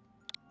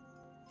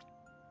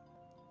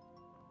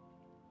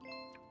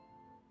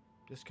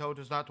 This code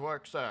does not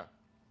work, sir.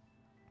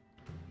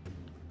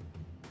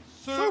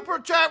 Super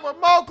chat with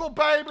Mogul,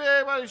 baby.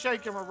 Everybody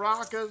shaking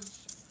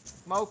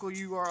maracas. Mogul,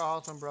 you are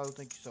awesome, bro.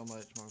 Thank you so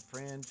much, my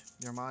friend.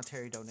 Your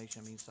monetary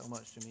donation means so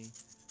much to me.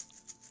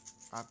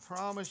 I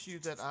promise you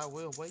that I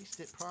will waste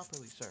it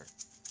properly, sir.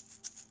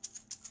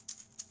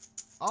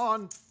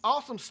 On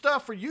awesome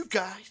stuff for you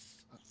guys.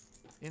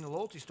 in the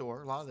loyalty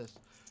store. A lot of this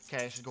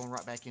cash is going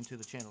right back into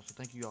the channel. So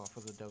thank you all for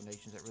the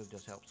donations. That really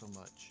does help so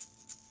much.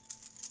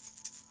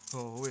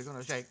 Oh, we're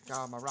gonna shake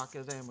all my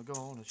rockers and we're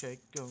gonna shake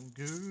them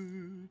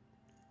good.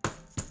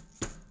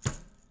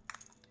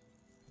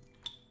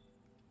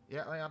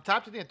 Yeah, I mean, I've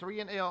typed it in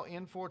 3NL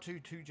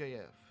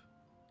N422JF.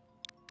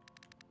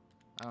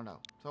 I don't know.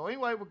 So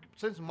anyway,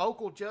 since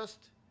Mokel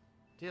just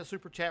did a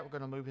super chat, we're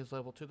going to move his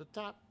level to the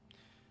top.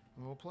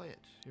 And we'll play it.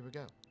 Here we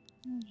go.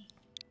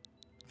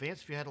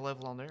 Vince, if you had a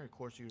level on there, of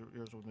course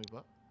yours would move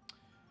up.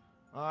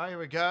 All right, here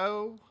we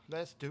go.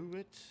 Let's do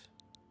it.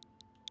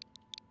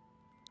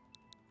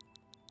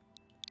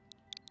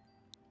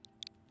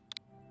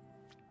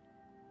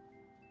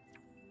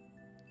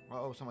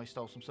 Uh-oh, somebody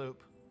stole some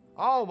soup.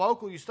 Oh,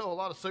 Mokel, you stole a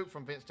lot of soup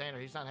from Vince Tanner.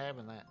 He's not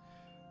having that.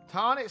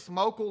 Tonic's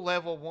Mokel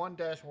level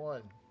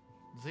 1-1.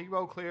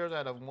 0 clears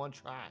out of 1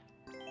 try.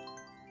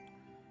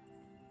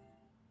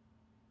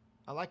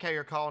 I like how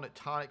you're calling it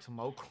Tonic's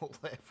Mokel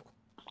level.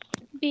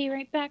 Be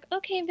right back.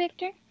 Okay,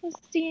 Victor. We'll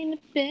see you in a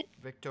bit.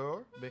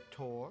 Victor.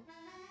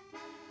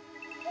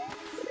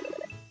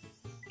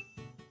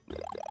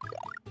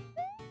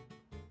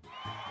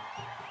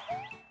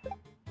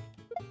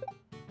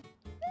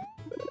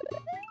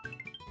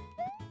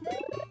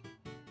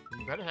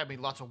 You better have me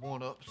lots of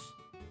 1-ups.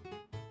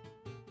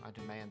 I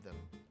demand them.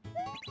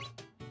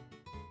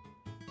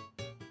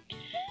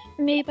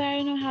 Maybe I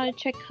don't know how to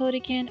check code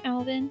again,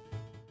 Alvin.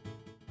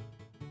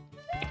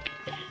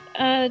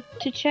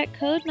 To check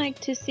code, like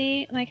to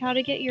see like how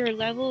to get your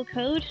level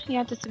code, you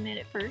have to submit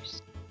it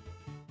first.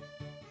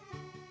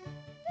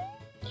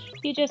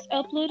 You just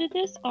uploaded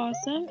this?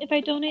 Awesome. If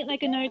I donate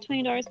like another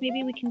 $20,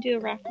 maybe we can do a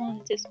raffle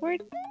on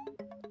Discord.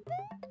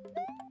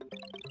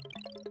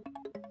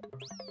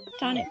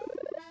 Tonic.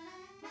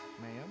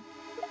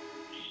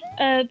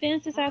 Ma'am?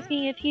 Vince is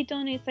asking if he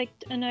donates like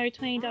another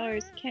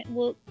 $20,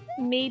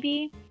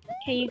 maybe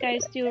can you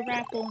guys do a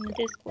raffle on the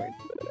Discord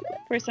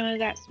for some of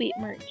that sweet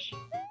merch?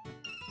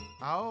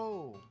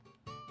 Oh.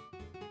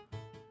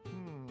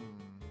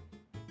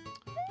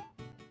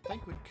 I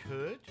think we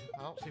could.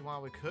 I don't see why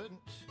we couldn't.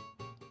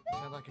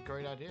 Sounds like a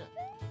great idea.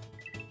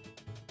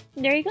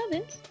 There you go,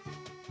 Vince.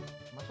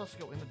 Am I supposed to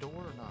go in the door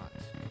or not?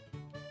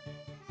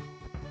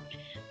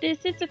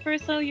 This is the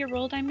first level your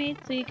world I made,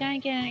 so you gotta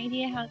get an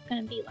idea how it's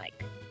gonna be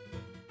like.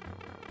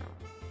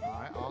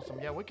 Alright, awesome.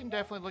 Yeah, we can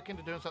definitely look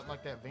into doing something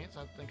like that, Vince.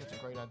 I think it's a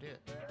great idea.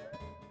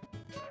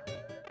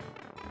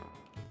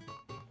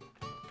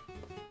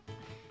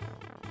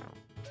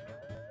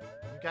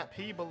 We got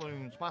pea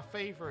balloons, my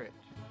favorite.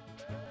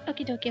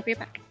 Okie dokie, I'll be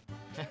back.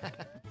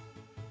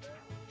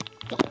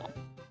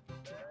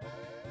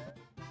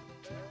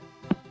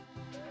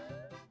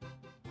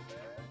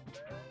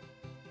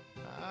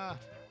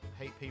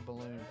 Hate pea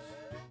balloons.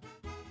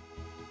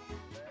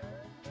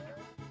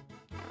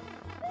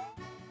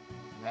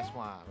 And that's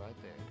why, right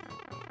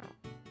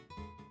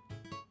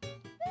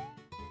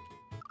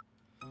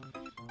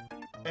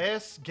there.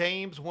 S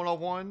Games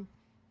 101.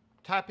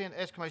 Type in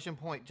exclamation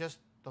point, just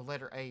the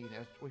letter A.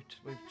 We've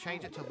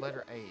changed it to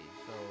letter A,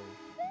 so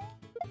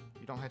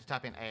you don't have to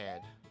type in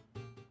add.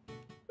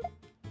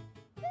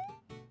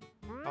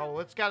 Oh,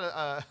 it's got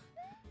a.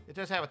 It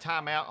does have a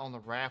timeout on the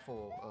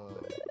raffle.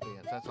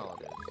 Yes, that's all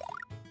it is.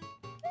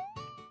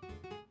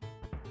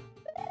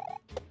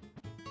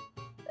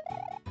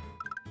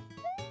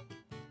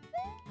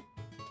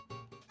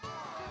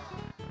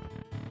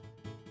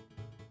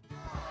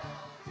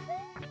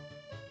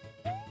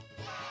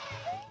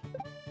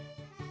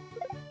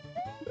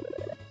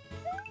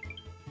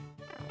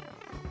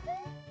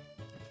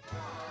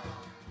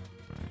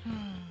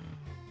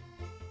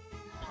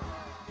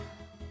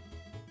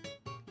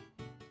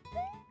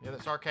 Yeah,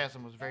 the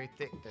sarcasm was very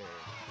thick there.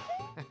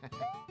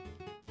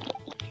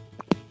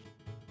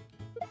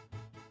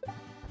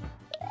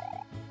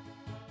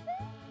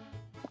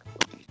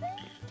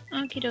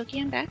 Okie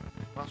dokie, I'm back.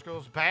 Fox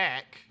Girl's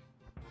back.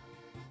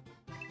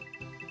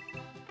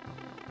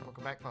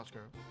 Welcome back, Fox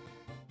Girl.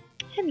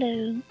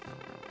 Hello.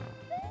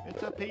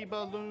 It's a pea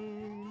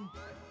balloon.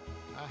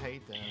 I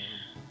hate them.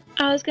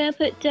 I was gonna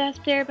put death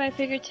there, but I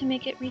figured to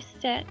make it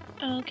reset.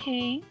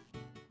 Okay.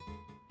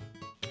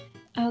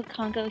 Oh,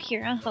 Congo,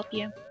 here, I'll help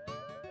you.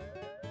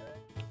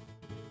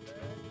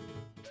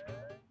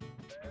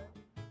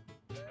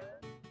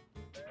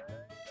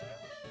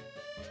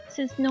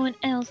 Since no one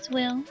else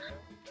will.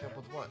 Help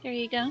with what? There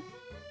you go.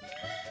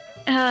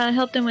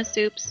 Help them with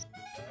soups.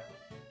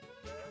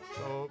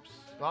 Soaps.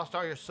 Lost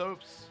all your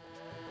soaps.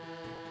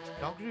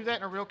 Don't do that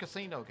in a real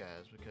casino,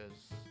 guys, because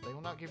they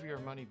will not give you your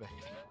money back.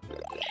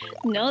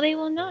 No, they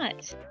will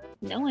not.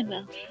 No one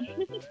will.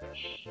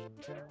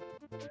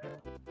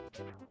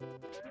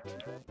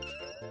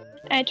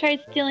 I tried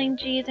stealing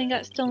G's and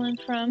got stolen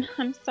from.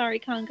 I'm sorry,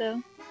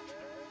 Congo.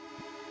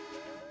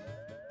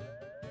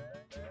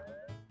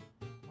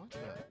 What the?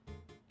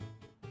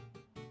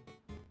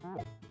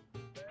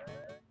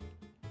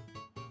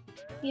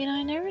 You know,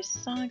 I never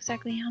saw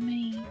exactly how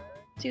many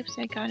soups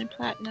I got in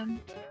platinum.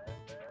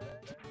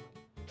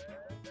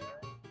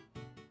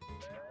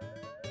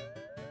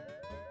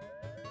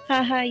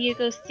 Haha, you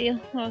go steal.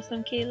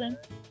 Awesome, Caitlin.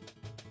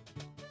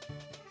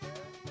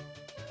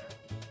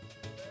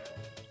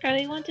 I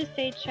really want to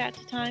say chat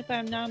to Tonic, but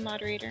I'm not a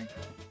moderator.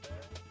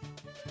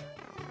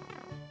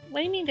 What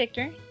do you mean,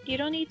 Victor? You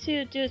don't need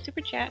to do a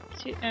super chat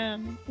to,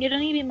 you don't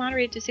need to be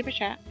moderated to super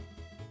chat.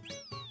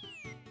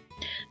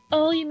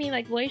 Oh, you mean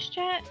like voice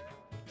chat?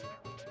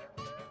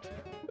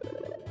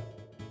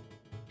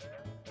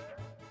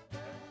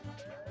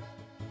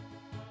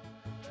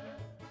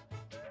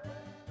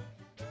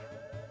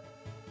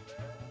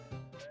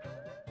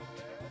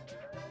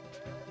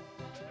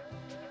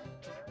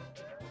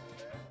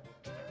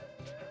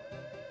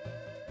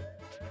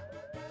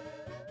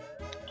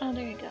 Oh,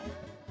 there you go.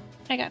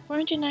 I got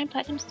 409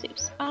 platinum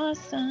soups.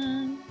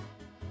 Awesome.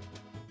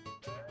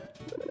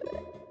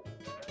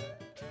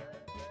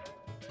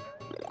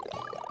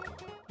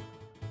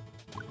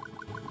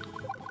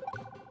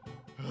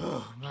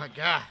 Oh my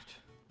god.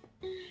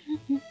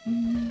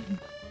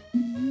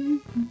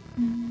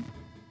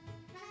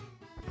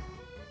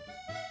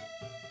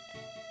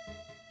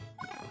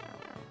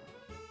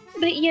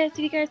 But yes, if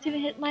you guys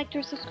haven't hit liked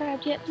or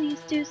subscribed yet, please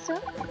do so.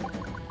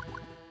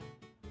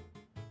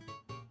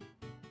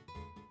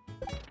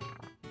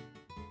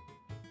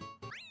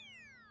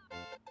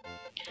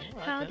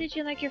 How did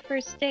you like your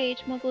first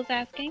stage? Moguls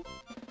asking.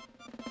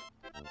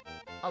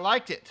 I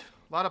liked it.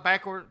 A lot of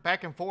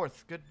back and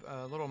forth. Good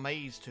little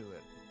maze to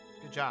it.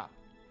 Good job.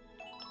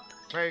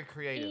 Very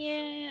creative.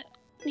 Yeah.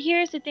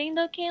 Here's the thing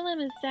though, Caleb,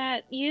 is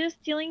that you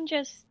stealing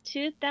just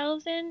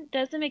 2,000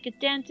 doesn't make a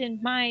dent in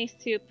my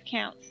soup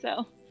count,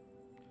 so.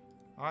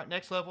 Alright,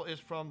 next level is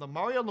from the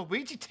Mario and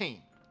Luigi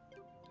team.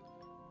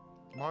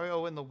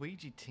 Mario and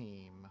Luigi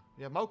team.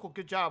 Yeah, Mogul,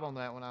 good job on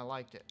that one. I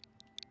liked it.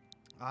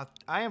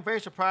 I am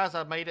very surprised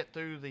I made it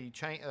through the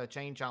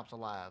chain jumps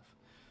alive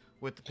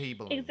with the P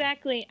balloon.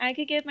 Exactly. I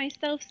could give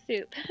myself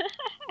soup.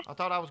 I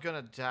thought I was going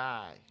to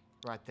die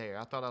right there.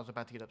 I thought I was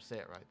about to get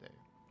upset right there.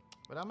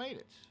 But I made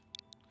it.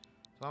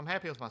 So I'm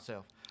happy with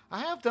myself. I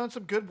have done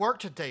some good work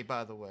today,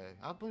 by the way.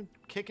 I've been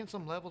kicking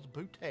some levels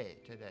booty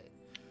today.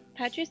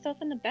 Pat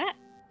yourself in the back,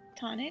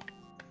 Tonic.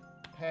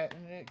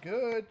 Patting it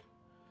good.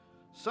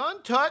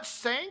 Sun Touch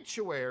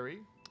Sanctuary.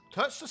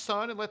 Touch the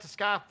sun and let the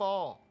sky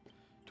fall.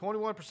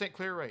 21%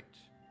 clear rate.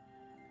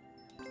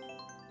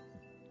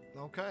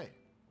 Okay.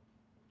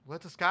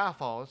 Let the sky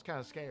fall. It's kind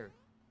of scary.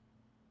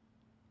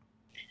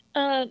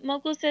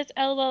 Mogul says,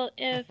 LOL,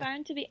 if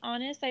I'm to be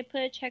honest, I put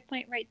a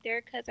checkpoint right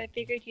there because I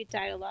figured you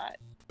died a lot.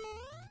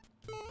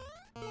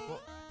 Well,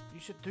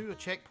 you should do a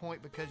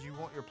checkpoint because you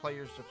want your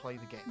players to play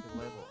the game, the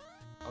level.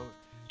 Oh,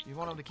 you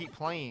want them to keep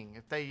playing.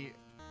 If they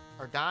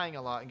are dying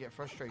a lot and get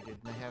frustrated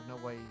and they have no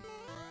way,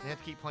 they have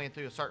to keep playing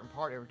through a certain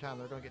part every time,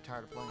 they're going to get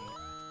tired of playing it.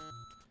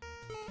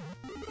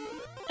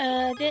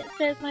 Dent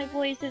says my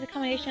voice is a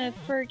combination of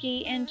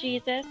Fergie and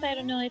Jesus. I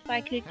don't know if I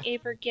could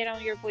ever get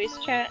on your voice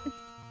chat.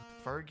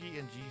 Fergie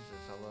and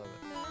Jesus, I love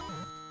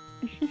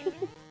it.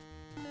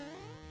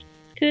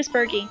 Who's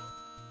Fergie?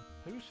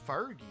 Who's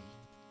Fergie?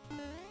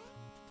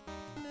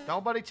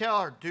 Nobody tell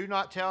her. Do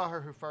not tell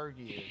her who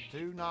Fergie is.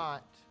 Do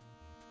not.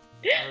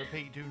 I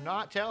repeat, do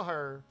not tell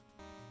her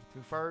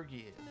who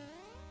Fergie is.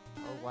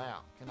 Oh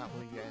wow, cannot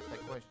believe you asked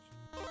that question.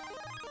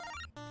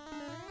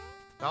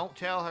 Don't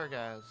tell her,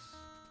 guys.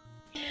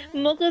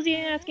 Mogul's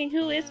even asking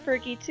who is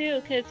Fergie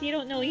too, because he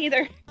don't know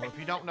either. Well, if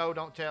you don't know,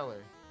 don't tell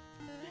her.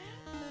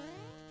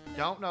 If you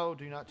don't know,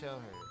 do not tell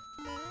her.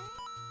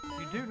 If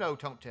you do know,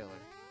 don't tell her.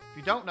 If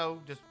you don't know,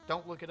 just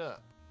don't look it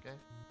up, okay?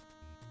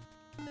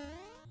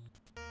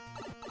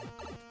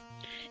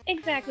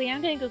 Exactly,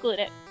 I'm gonna Google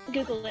it.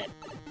 Google it.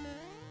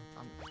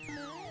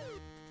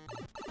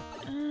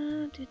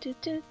 Who is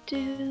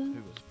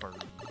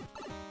Fergie?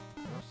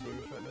 Am I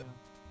serious right now?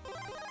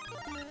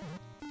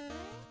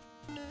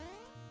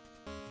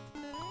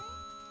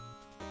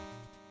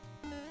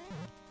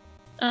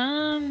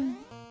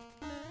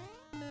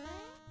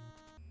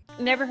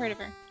 Never heard of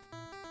her.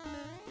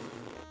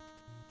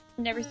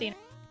 Never seen her.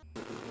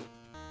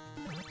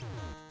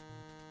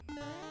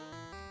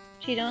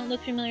 She don't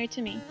look familiar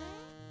to me.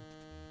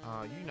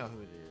 You know who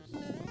it is.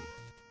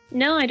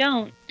 No, I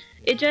don't.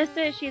 It just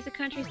says she's a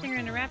country singer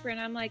and a rapper, and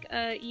I'm like,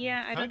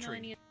 yeah, I don't know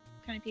any of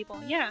those kind of people.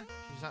 Yeah.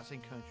 She's not seen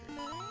country.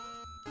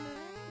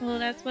 Well,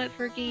 that's what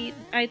Fergie...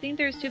 I think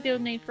there's two people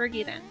named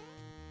Fergie then.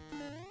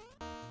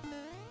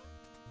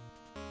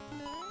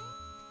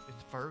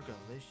 It's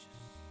Fergalicious.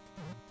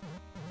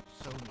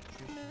 So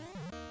nutritious.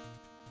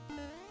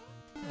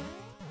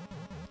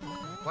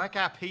 Black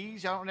Eyed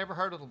Peas? Y'all never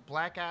heard of the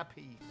Black Eyed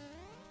Peas?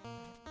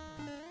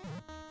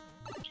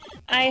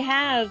 I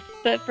have,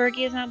 but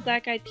Fergie is not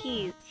Black Eyed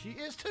Peas. She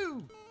is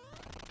too.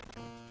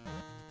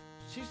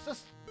 She's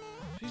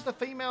the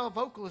female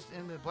vocalist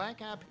in the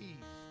Black Eyed Peas.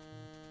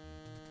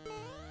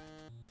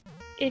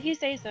 If you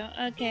say so,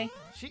 okay.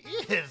 She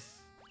is.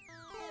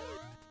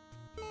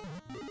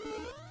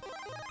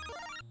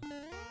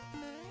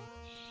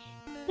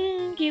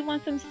 Do you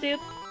want some soup?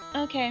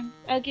 Okay,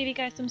 I'll give you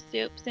guys some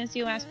soup since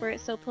you asked for it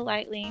so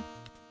politely.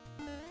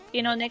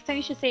 You know, next time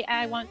you should say,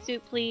 I want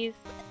soup, please.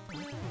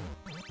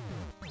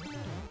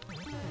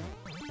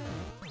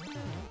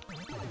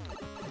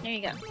 There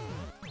you go.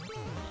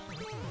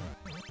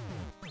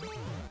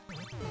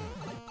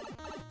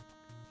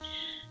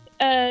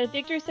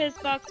 Victor says,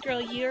 Box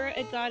Girl, you're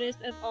a goddess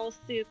of all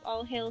soup.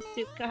 All hail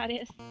soup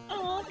goddess.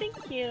 Oh, thank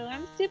you.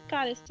 I'm soup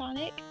goddess,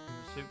 Tonic.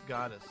 Soup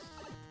goddess.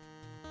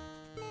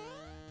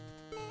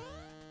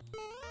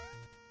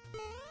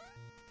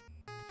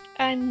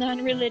 I'm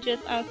non-religious,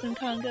 awesome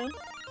Congo.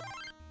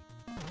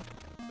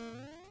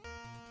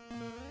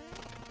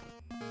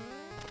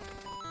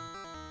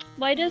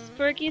 Why does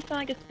Fergie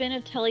sound like a spin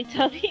of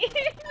Teletubbies?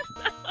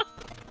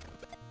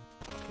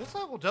 This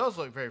level does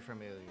look very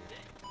familiar.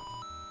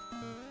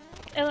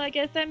 Oh, I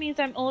guess that means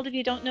I'm old if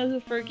you don't know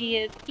who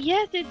Fergie is.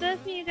 Yes, it does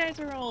mean you guys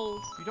are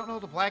old. You don't know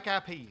the Black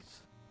Eyed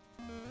Peas.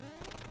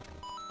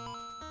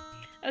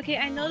 Okay,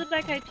 I know the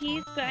Black Eyed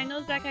Peas, but I know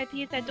the Black Eyed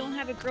Peas that don't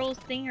have a girl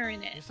singer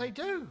in it. Yes, they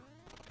do.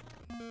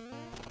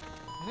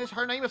 And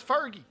her name is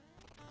Fergie.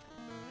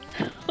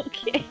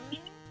 Okay.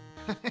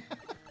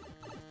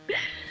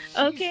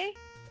 Okay.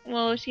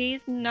 Well,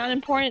 she's not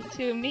important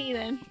to me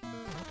then.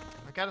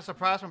 I got a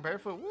surprise from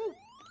Barefoot. Woo!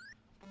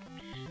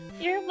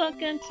 You're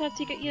welcome, Top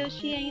Secret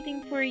Yoshi.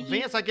 Anything for you?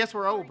 Vince, I guess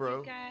we're old,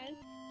 bro. Guys.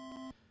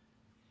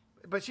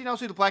 But she knows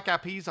who the Black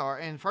Eyed Peas are,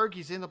 and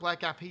Fergie's in the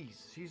Black Eyed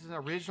Peas. She's an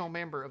original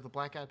member of the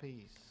Black Eyed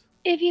Peas.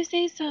 If you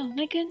say so.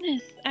 My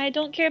goodness. I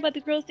don't care about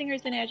the girl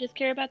singers in it. I just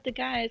care about the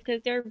guys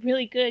because they're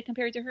really good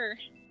compared to her.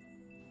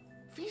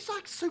 She's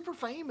like super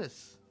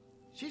famous.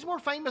 She's more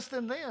famous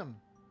than them.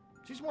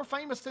 She's more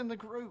famous than the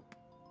group.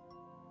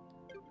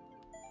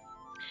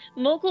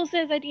 Mokul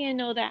says I didn't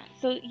know that.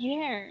 So,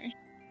 yeah.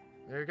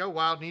 There you go.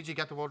 Wild Ninja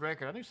got the world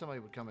record. I knew somebody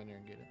would come in there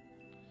and get it.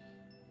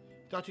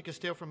 Thought you could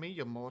steal from me,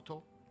 you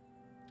mortal.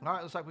 All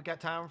right, looks like we got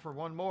time for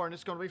one more, and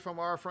it's going to be from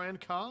our friend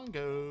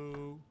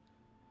Congo.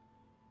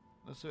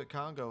 Let's see what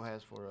Congo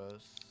has for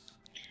us.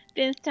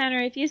 Vince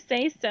Tanner, if you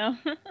say so.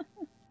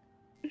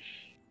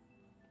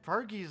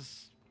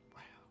 Fergie's...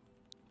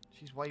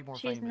 She's way more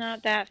famous. She's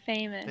not that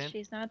famous. Then?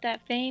 She's not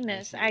that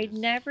famous. Yes, she I is.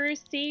 never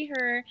see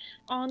her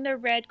on the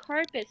red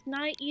carpets.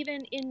 Not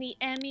even in the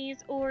Emmys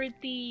or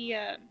the...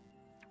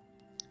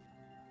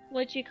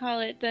 what you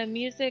call it? The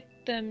music...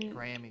 The...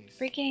 Grammys.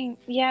 Freaking...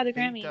 Yeah, the Beat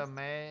Grammys. the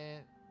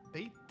man...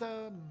 Beat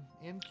the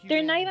MQ.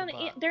 They're not even on the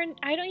E.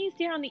 I don't even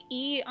see her on the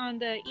E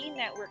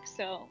network,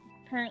 so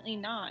apparently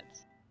not.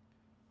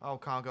 Oh,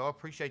 Congo, I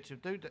appreciate you,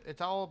 dude.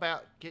 It's all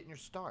about getting your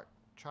start,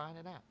 trying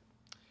it out.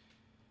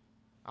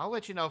 I'll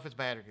let you know if it's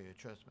bad or good.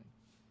 Trust me.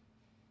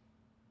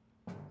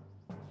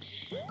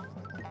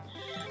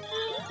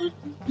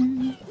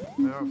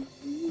 Well,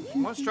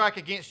 one strike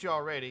against you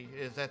already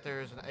is that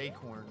there is an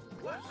acorn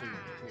suit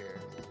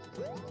here,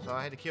 so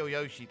I had to kill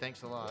Yoshi.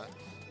 Thanks a lot.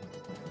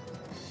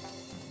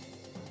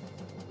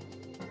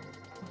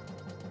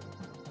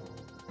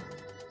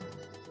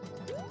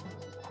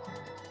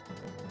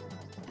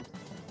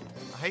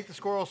 I hate the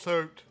squirrel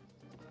suit.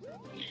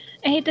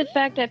 I hate the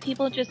fact that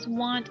people just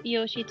want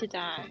Yoshi to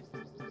die.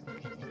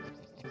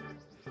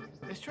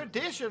 It's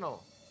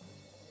traditional.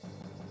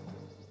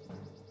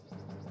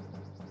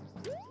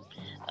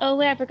 Oh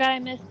wait, I forgot I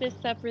messed this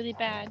up really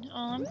bad.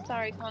 Oh, I'm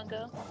sorry,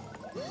 Congo.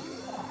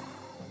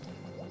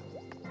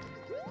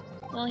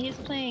 Well, he's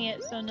playing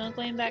it, so no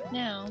going back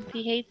now.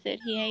 He hates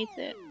it. He hates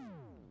it.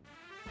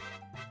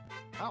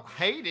 I don't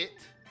hate it.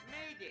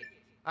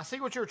 I see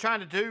what you were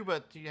trying to do,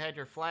 but you had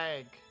your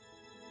flag.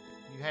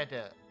 You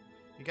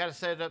got to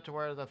set it up to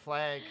where the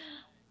flag.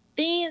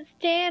 Vince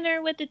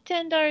Tanner with the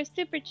 $10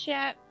 super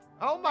chat.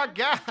 Oh my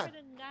God. For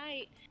the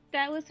night.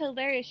 That was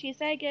hilarious. She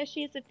said, I guess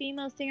she's a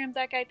female singer in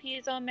Black Eyed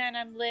Peas. Oh man,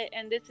 I'm lit,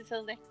 and this is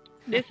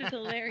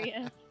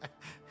hilarious.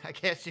 I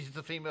guess she's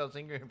the female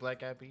singer in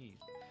Black Eyed Peas.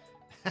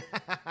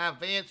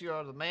 Vance, you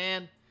are the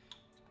man.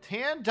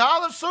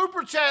 $10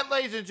 super chat,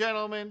 ladies and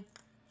gentlemen.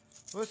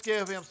 Let's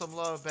give him some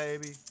love,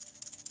 baby.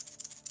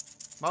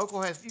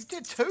 Mokul has... You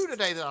did 2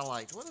 today that I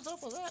liked. What is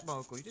up with that,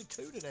 Mokul? You did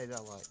 2 today that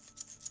I liked.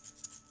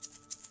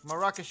 My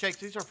rocket shakes.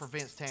 These are for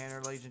Vince Tanner,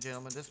 ladies and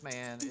gentlemen. This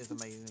man is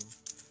amazing.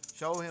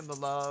 Show him the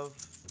love.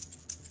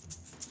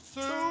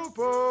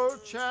 Super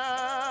chat.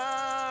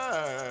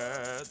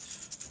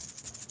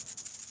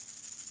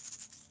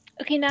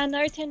 Okay, now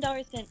another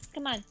 $10 Vince.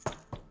 Come on.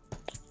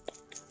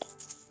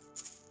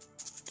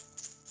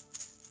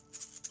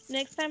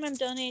 Next time I'm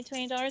donating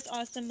 $20.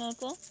 Awesome,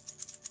 Mokul.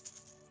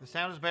 The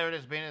sound is better than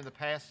it's been in the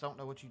past. Don't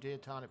know what you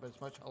did, Tonic, but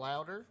it's much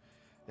louder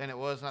than it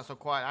was. Not so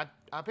quiet.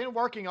 I've been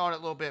working on it a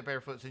little bit,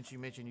 Barefoot, since you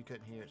mentioned you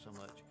couldn't hear it so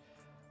much.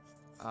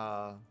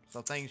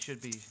 So things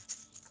should be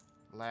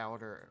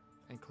louder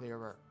and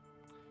clearer.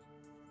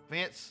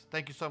 Vince,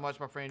 thank you so much,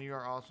 my friend. You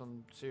are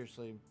awesome.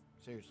 Seriously,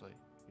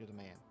 you're the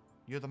man.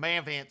 You're the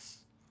man, Vince.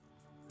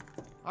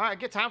 All right,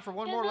 get time for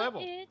one more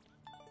level.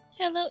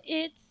 Hello,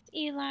 it's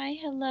Eli.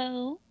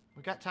 Hello.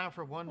 We got time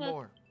for one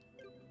more.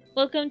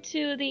 Welcome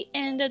to the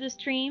end of the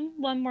stream.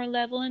 One more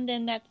level, and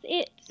then that's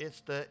it. It's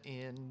the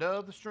end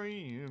of the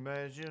stream,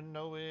 as you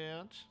know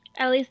it.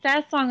 At least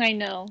that song I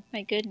know.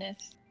 My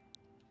goodness.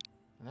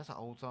 And that's an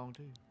old song,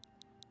 too.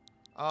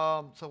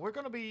 So we're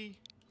going to be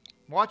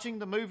Watching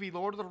the movie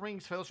Lord of the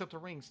Rings, Fellowship of the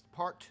Rings,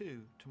 Part 2,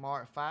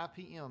 tomorrow at 5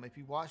 p.m. If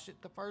you watched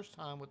it the first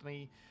time with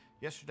me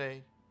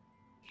yesterday,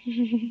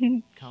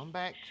 come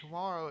back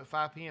tomorrow at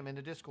 5 p.m. in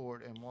the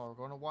Discord, and we're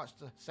going to watch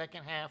the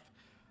second half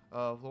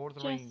of Lord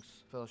of the Rings,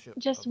 Fellowship.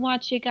 Just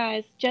watch, you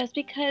guys. Just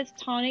because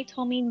Tonic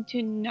told me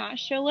to not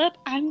show up,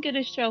 I'm going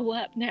to show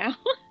up now.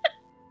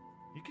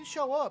 You can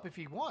show up if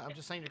you want. I'm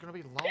just saying you're going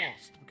to be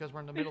lost because we're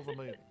in the middle of the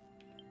movie.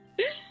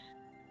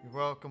 You're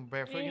welcome,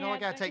 Barefoot. Yeah, you know I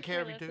got to take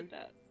care of you, dude.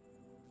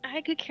 I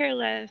could care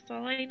less.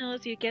 All I know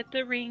is you get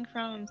the ring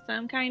from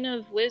some kind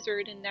of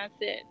wizard, and that's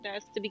it.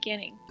 That's the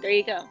beginning. There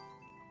you go.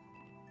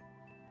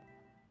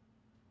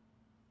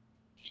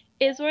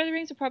 Is Lord of the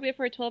Rings appropriate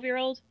for a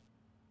 12-year-old?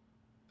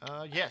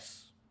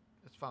 Yes.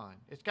 It's fine.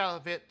 It's got a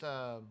bit,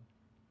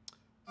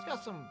 it's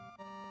got some,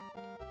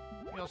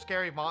 you know,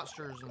 scary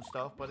monsters and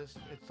stuff, but it's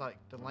like,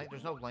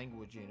 there's no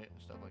language in it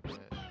and stuff like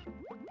that.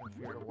 If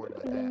you're worried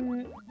about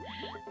that.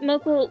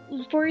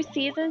 Moko, 4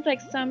 seasons, like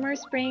summer,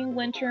 spring,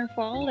 winter, and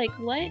fall? Like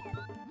what?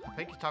 I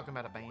think he's talking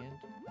about a band.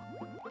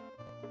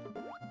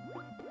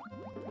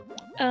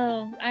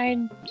 Oh,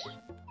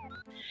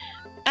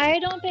 I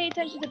don't pay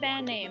attention to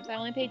band names. I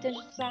only pay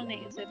attention to song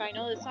names. If I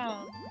know the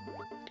song,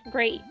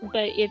 great.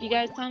 But if you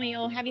guys tell me,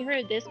 oh, have you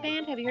heard of this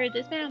band? Have you heard of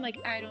this band? I'm like,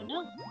 I don't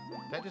know.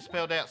 That just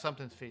spelled out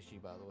something's fishy,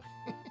 by the way.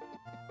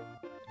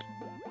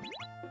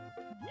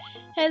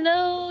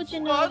 Hello,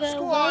 Genova.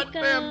 Squad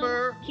Welcome.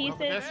 member. He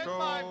says And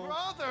my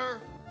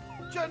brother,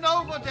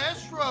 Genova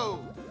Destro,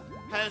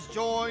 has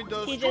joined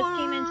us. he just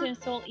came in to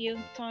insult you,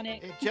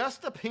 Tonic. It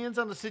just depends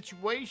on the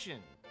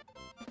situation.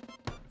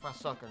 If I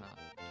suck or not.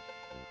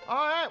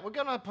 Alright, we're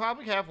gonna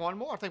probably have one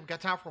more. I think we got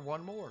time for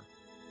one more.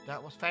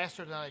 That was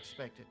faster than I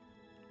expected.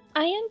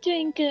 I am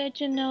doing good,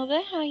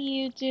 Genova. How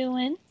you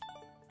doing?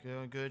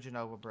 Good, good,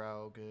 Genova,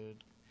 bro.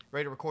 Good.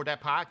 Ready to record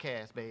that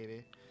podcast,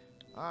 baby.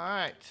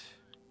 Alright.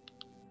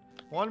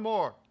 One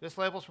more. This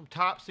level's from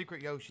Top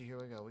Secret Yoshi. Here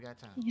we go. We got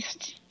time.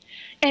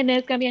 And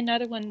there's gonna be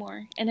another one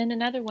more. And then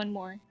another one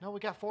more. No, we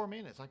got 4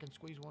 minutes. I can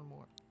squeeze one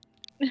more.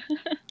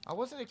 I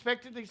wasn't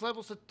expecting these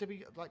levels to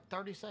be like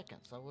 30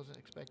 seconds. I wasn't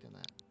expecting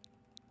that.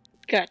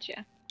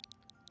 Gotcha.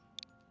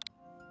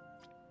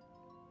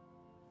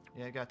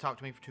 Yeah, you gotta talk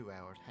to me for 2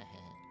 hours.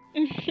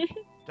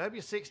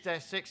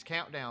 W6-6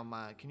 countdown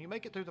mine. Can you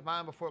make it through the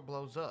mine before it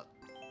blows up?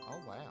 Oh,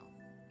 wow.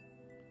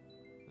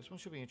 This one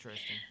should be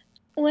interesting.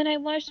 When I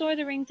watched Lord of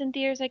the Rings in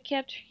theaters, I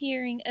kept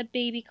hearing a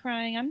baby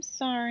crying. I'm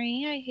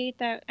sorry. I hate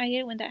that. I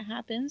hate it when that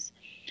happens.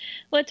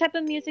 What type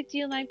of music do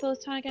you like,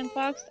 both Tonic and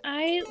Fox?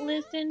 I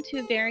listen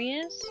to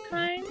various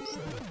kinds.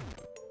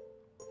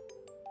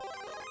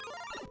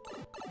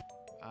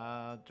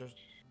 I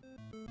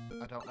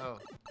don't know.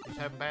 He's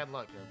having bad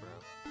luck there, bro.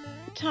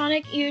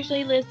 Tonic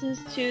usually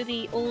listens to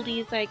the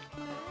oldies, like,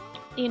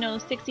 you know,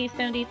 60s,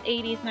 70s,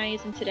 80s,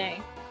 90s, and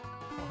today.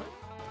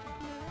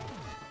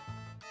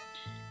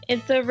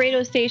 It's a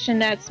radio station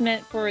that's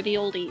meant for the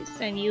oldies,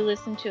 and you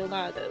listen to a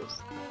lot of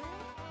those.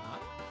 Huh?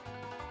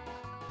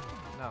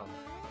 No,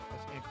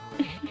 that's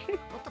incorrect.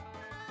 What the?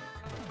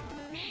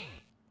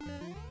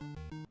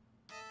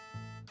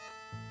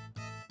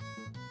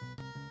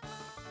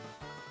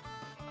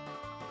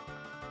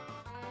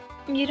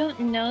 You don't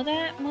know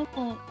that?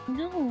 Mobile?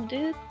 No,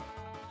 dude.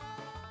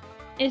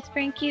 It's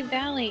Frankie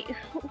Valli.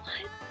 What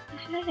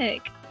the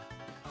heck?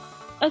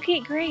 Okay,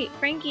 great.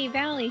 Frankie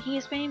Valli,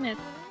 he's famous.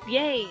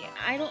 Yay!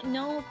 I don't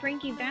know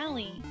Frankie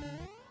Valli.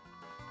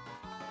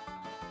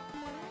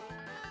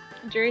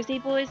 Jersey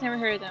Boys, never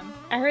heard of them.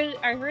 I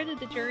heard of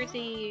the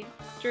Jersey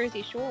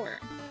Shore.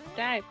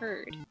 That I've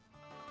heard.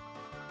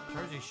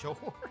 Jersey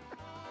Shore?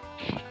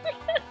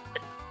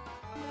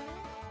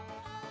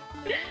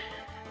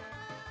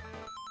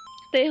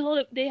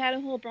 They had a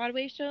whole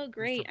Broadway show?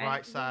 Great. Mr.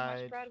 Brightside.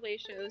 I watch Broadway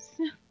shows.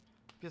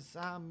 Cause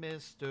I'm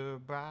Mr.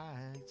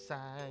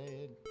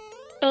 Brightside.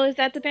 Oh, is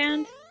that the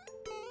band?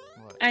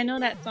 What? I know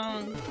that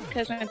song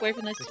because my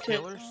boyfriend listens to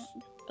it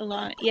a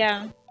lot.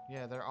 Yeah.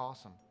 Yeah, they're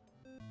awesome.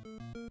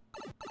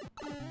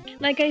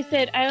 Like I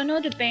said, I don't know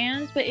the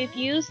bands, but if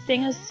you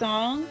sing a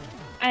song,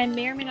 I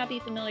may or may not be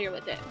familiar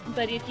with it.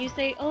 But if you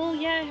say, oh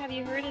yeah, have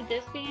you heard of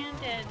this band?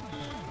 And,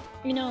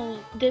 you know,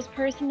 this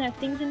person that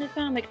sings in the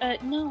song, I'm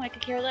like, no, I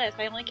could care less.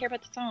 I only care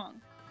about the song.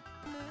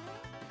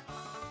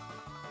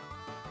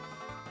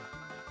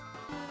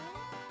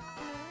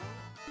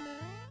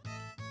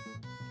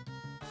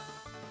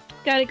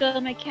 Gotta go,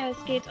 my cat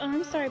escaped. Oh,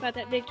 I'm sorry about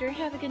that, Victor.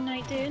 Have a good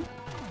night, dude.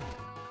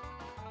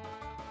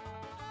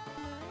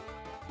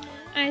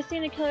 I've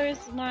seen the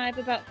Killers live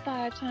about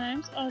 5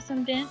 times.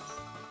 Awesome, Vince.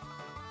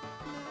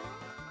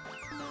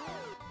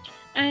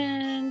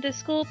 And the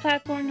school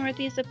platform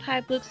northeast of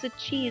Pipe looks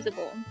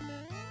achievable.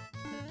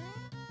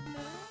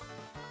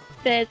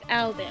 Says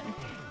Alvin.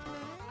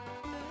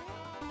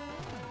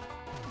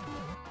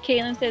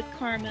 Caitlin says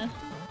Karma.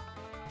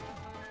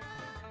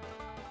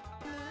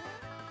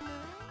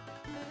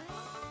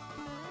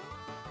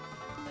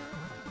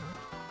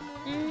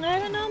 I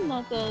don't know,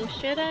 Moko.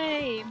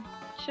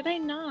 Should I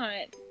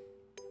not?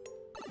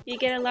 You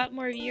get a lot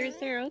more viewers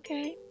there,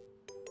 okay.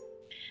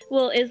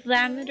 Well, is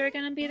Lavender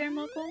gonna be there,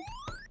 Moko?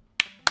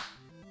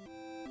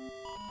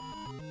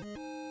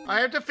 I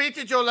have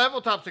defeated your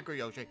level, Top Secret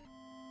Yoshi.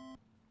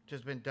 It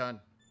has been done.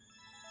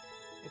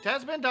 It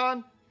has been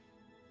done.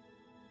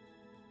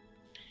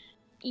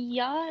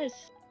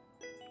 Yes.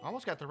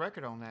 Almost got the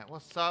record on that.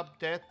 What's up,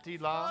 Death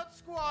D-Law?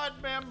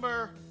 Squad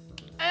member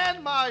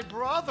and my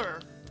brother,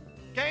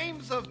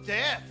 Games of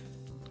Death.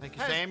 Thank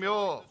you,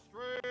 Samuel.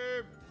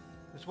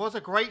 This was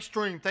a great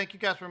stream. Thank you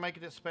guys for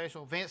making it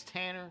special. Vince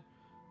Tanner.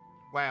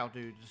 Wow,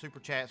 dude. The super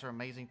chats are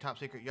amazing. Top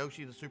Secret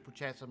Yoshi, the super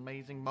chats are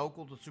amazing.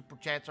 Mogul, the super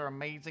chats are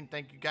amazing.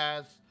 Thank you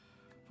guys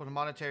for the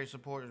monetary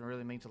support. It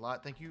really means a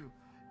lot. Thank you,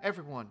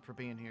 everyone, for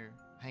being here,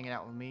 hanging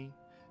out with me.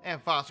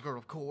 And Foster Girl,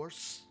 of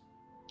course.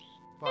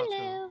 Foster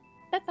Hello. Girl.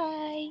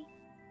 Bye-bye.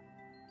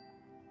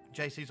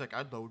 JC's like,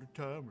 I'd load a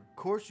timer. Of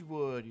course you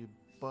would, you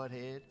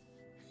butthead.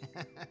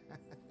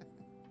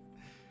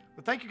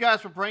 But thank you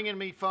guys for bringing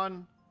me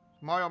fun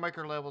Mario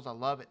Maker levels. I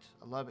love it.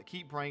 I love it.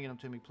 Keep bringing them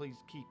to me. Please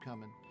keep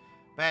coming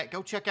back.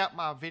 Go check out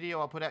my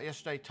video I put out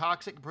yesterday,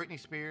 Toxic Britney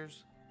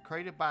Spears,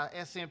 created by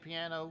SM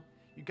Piano.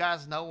 You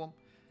guys know him.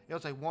 It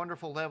was a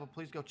wonderful level.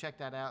 Please go check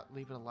that out.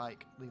 Leave it a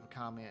like. Leave a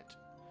comment.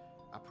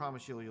 I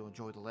promise you'll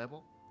enjoy the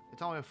level.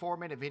 It's only a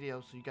 4-minute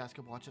video, so you guys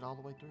can watch it all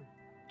the way through.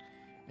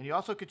 And you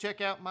also could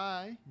check out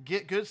my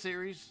Get Good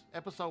series.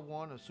 Episode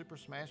 1 of Super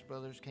Smash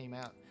Brothers came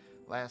out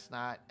last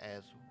night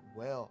as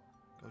well.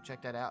 Go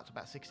check that out. It's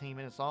about 16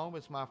 minutes long.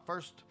 It's my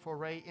first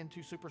foray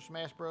into Super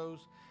Smash Bros.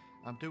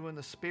 I'm doing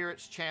the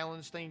Spirits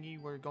Challenge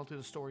thingy. We're going through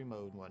the story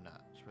mode and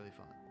whatnot. It's really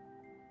fun.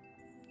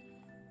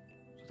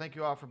 So thank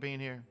you all for being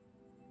here.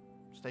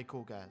 Stay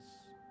cool, guys.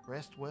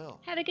 Rest well.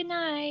 Have a good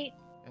night.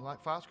 And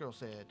like Fox Girl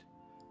said,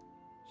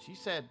 she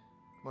said,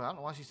 well, I don't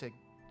know why she said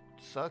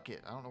suck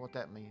it. I don't know what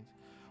that means.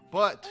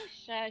 But Oh,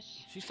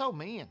 shush. she's so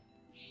mean.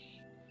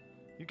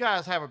 You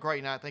guys have a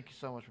great night. Thank you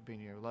so much for being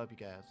here. Love you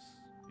guys.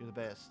 You're the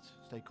best.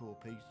 Stay cool.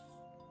 Peace.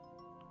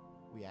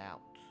 We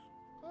out.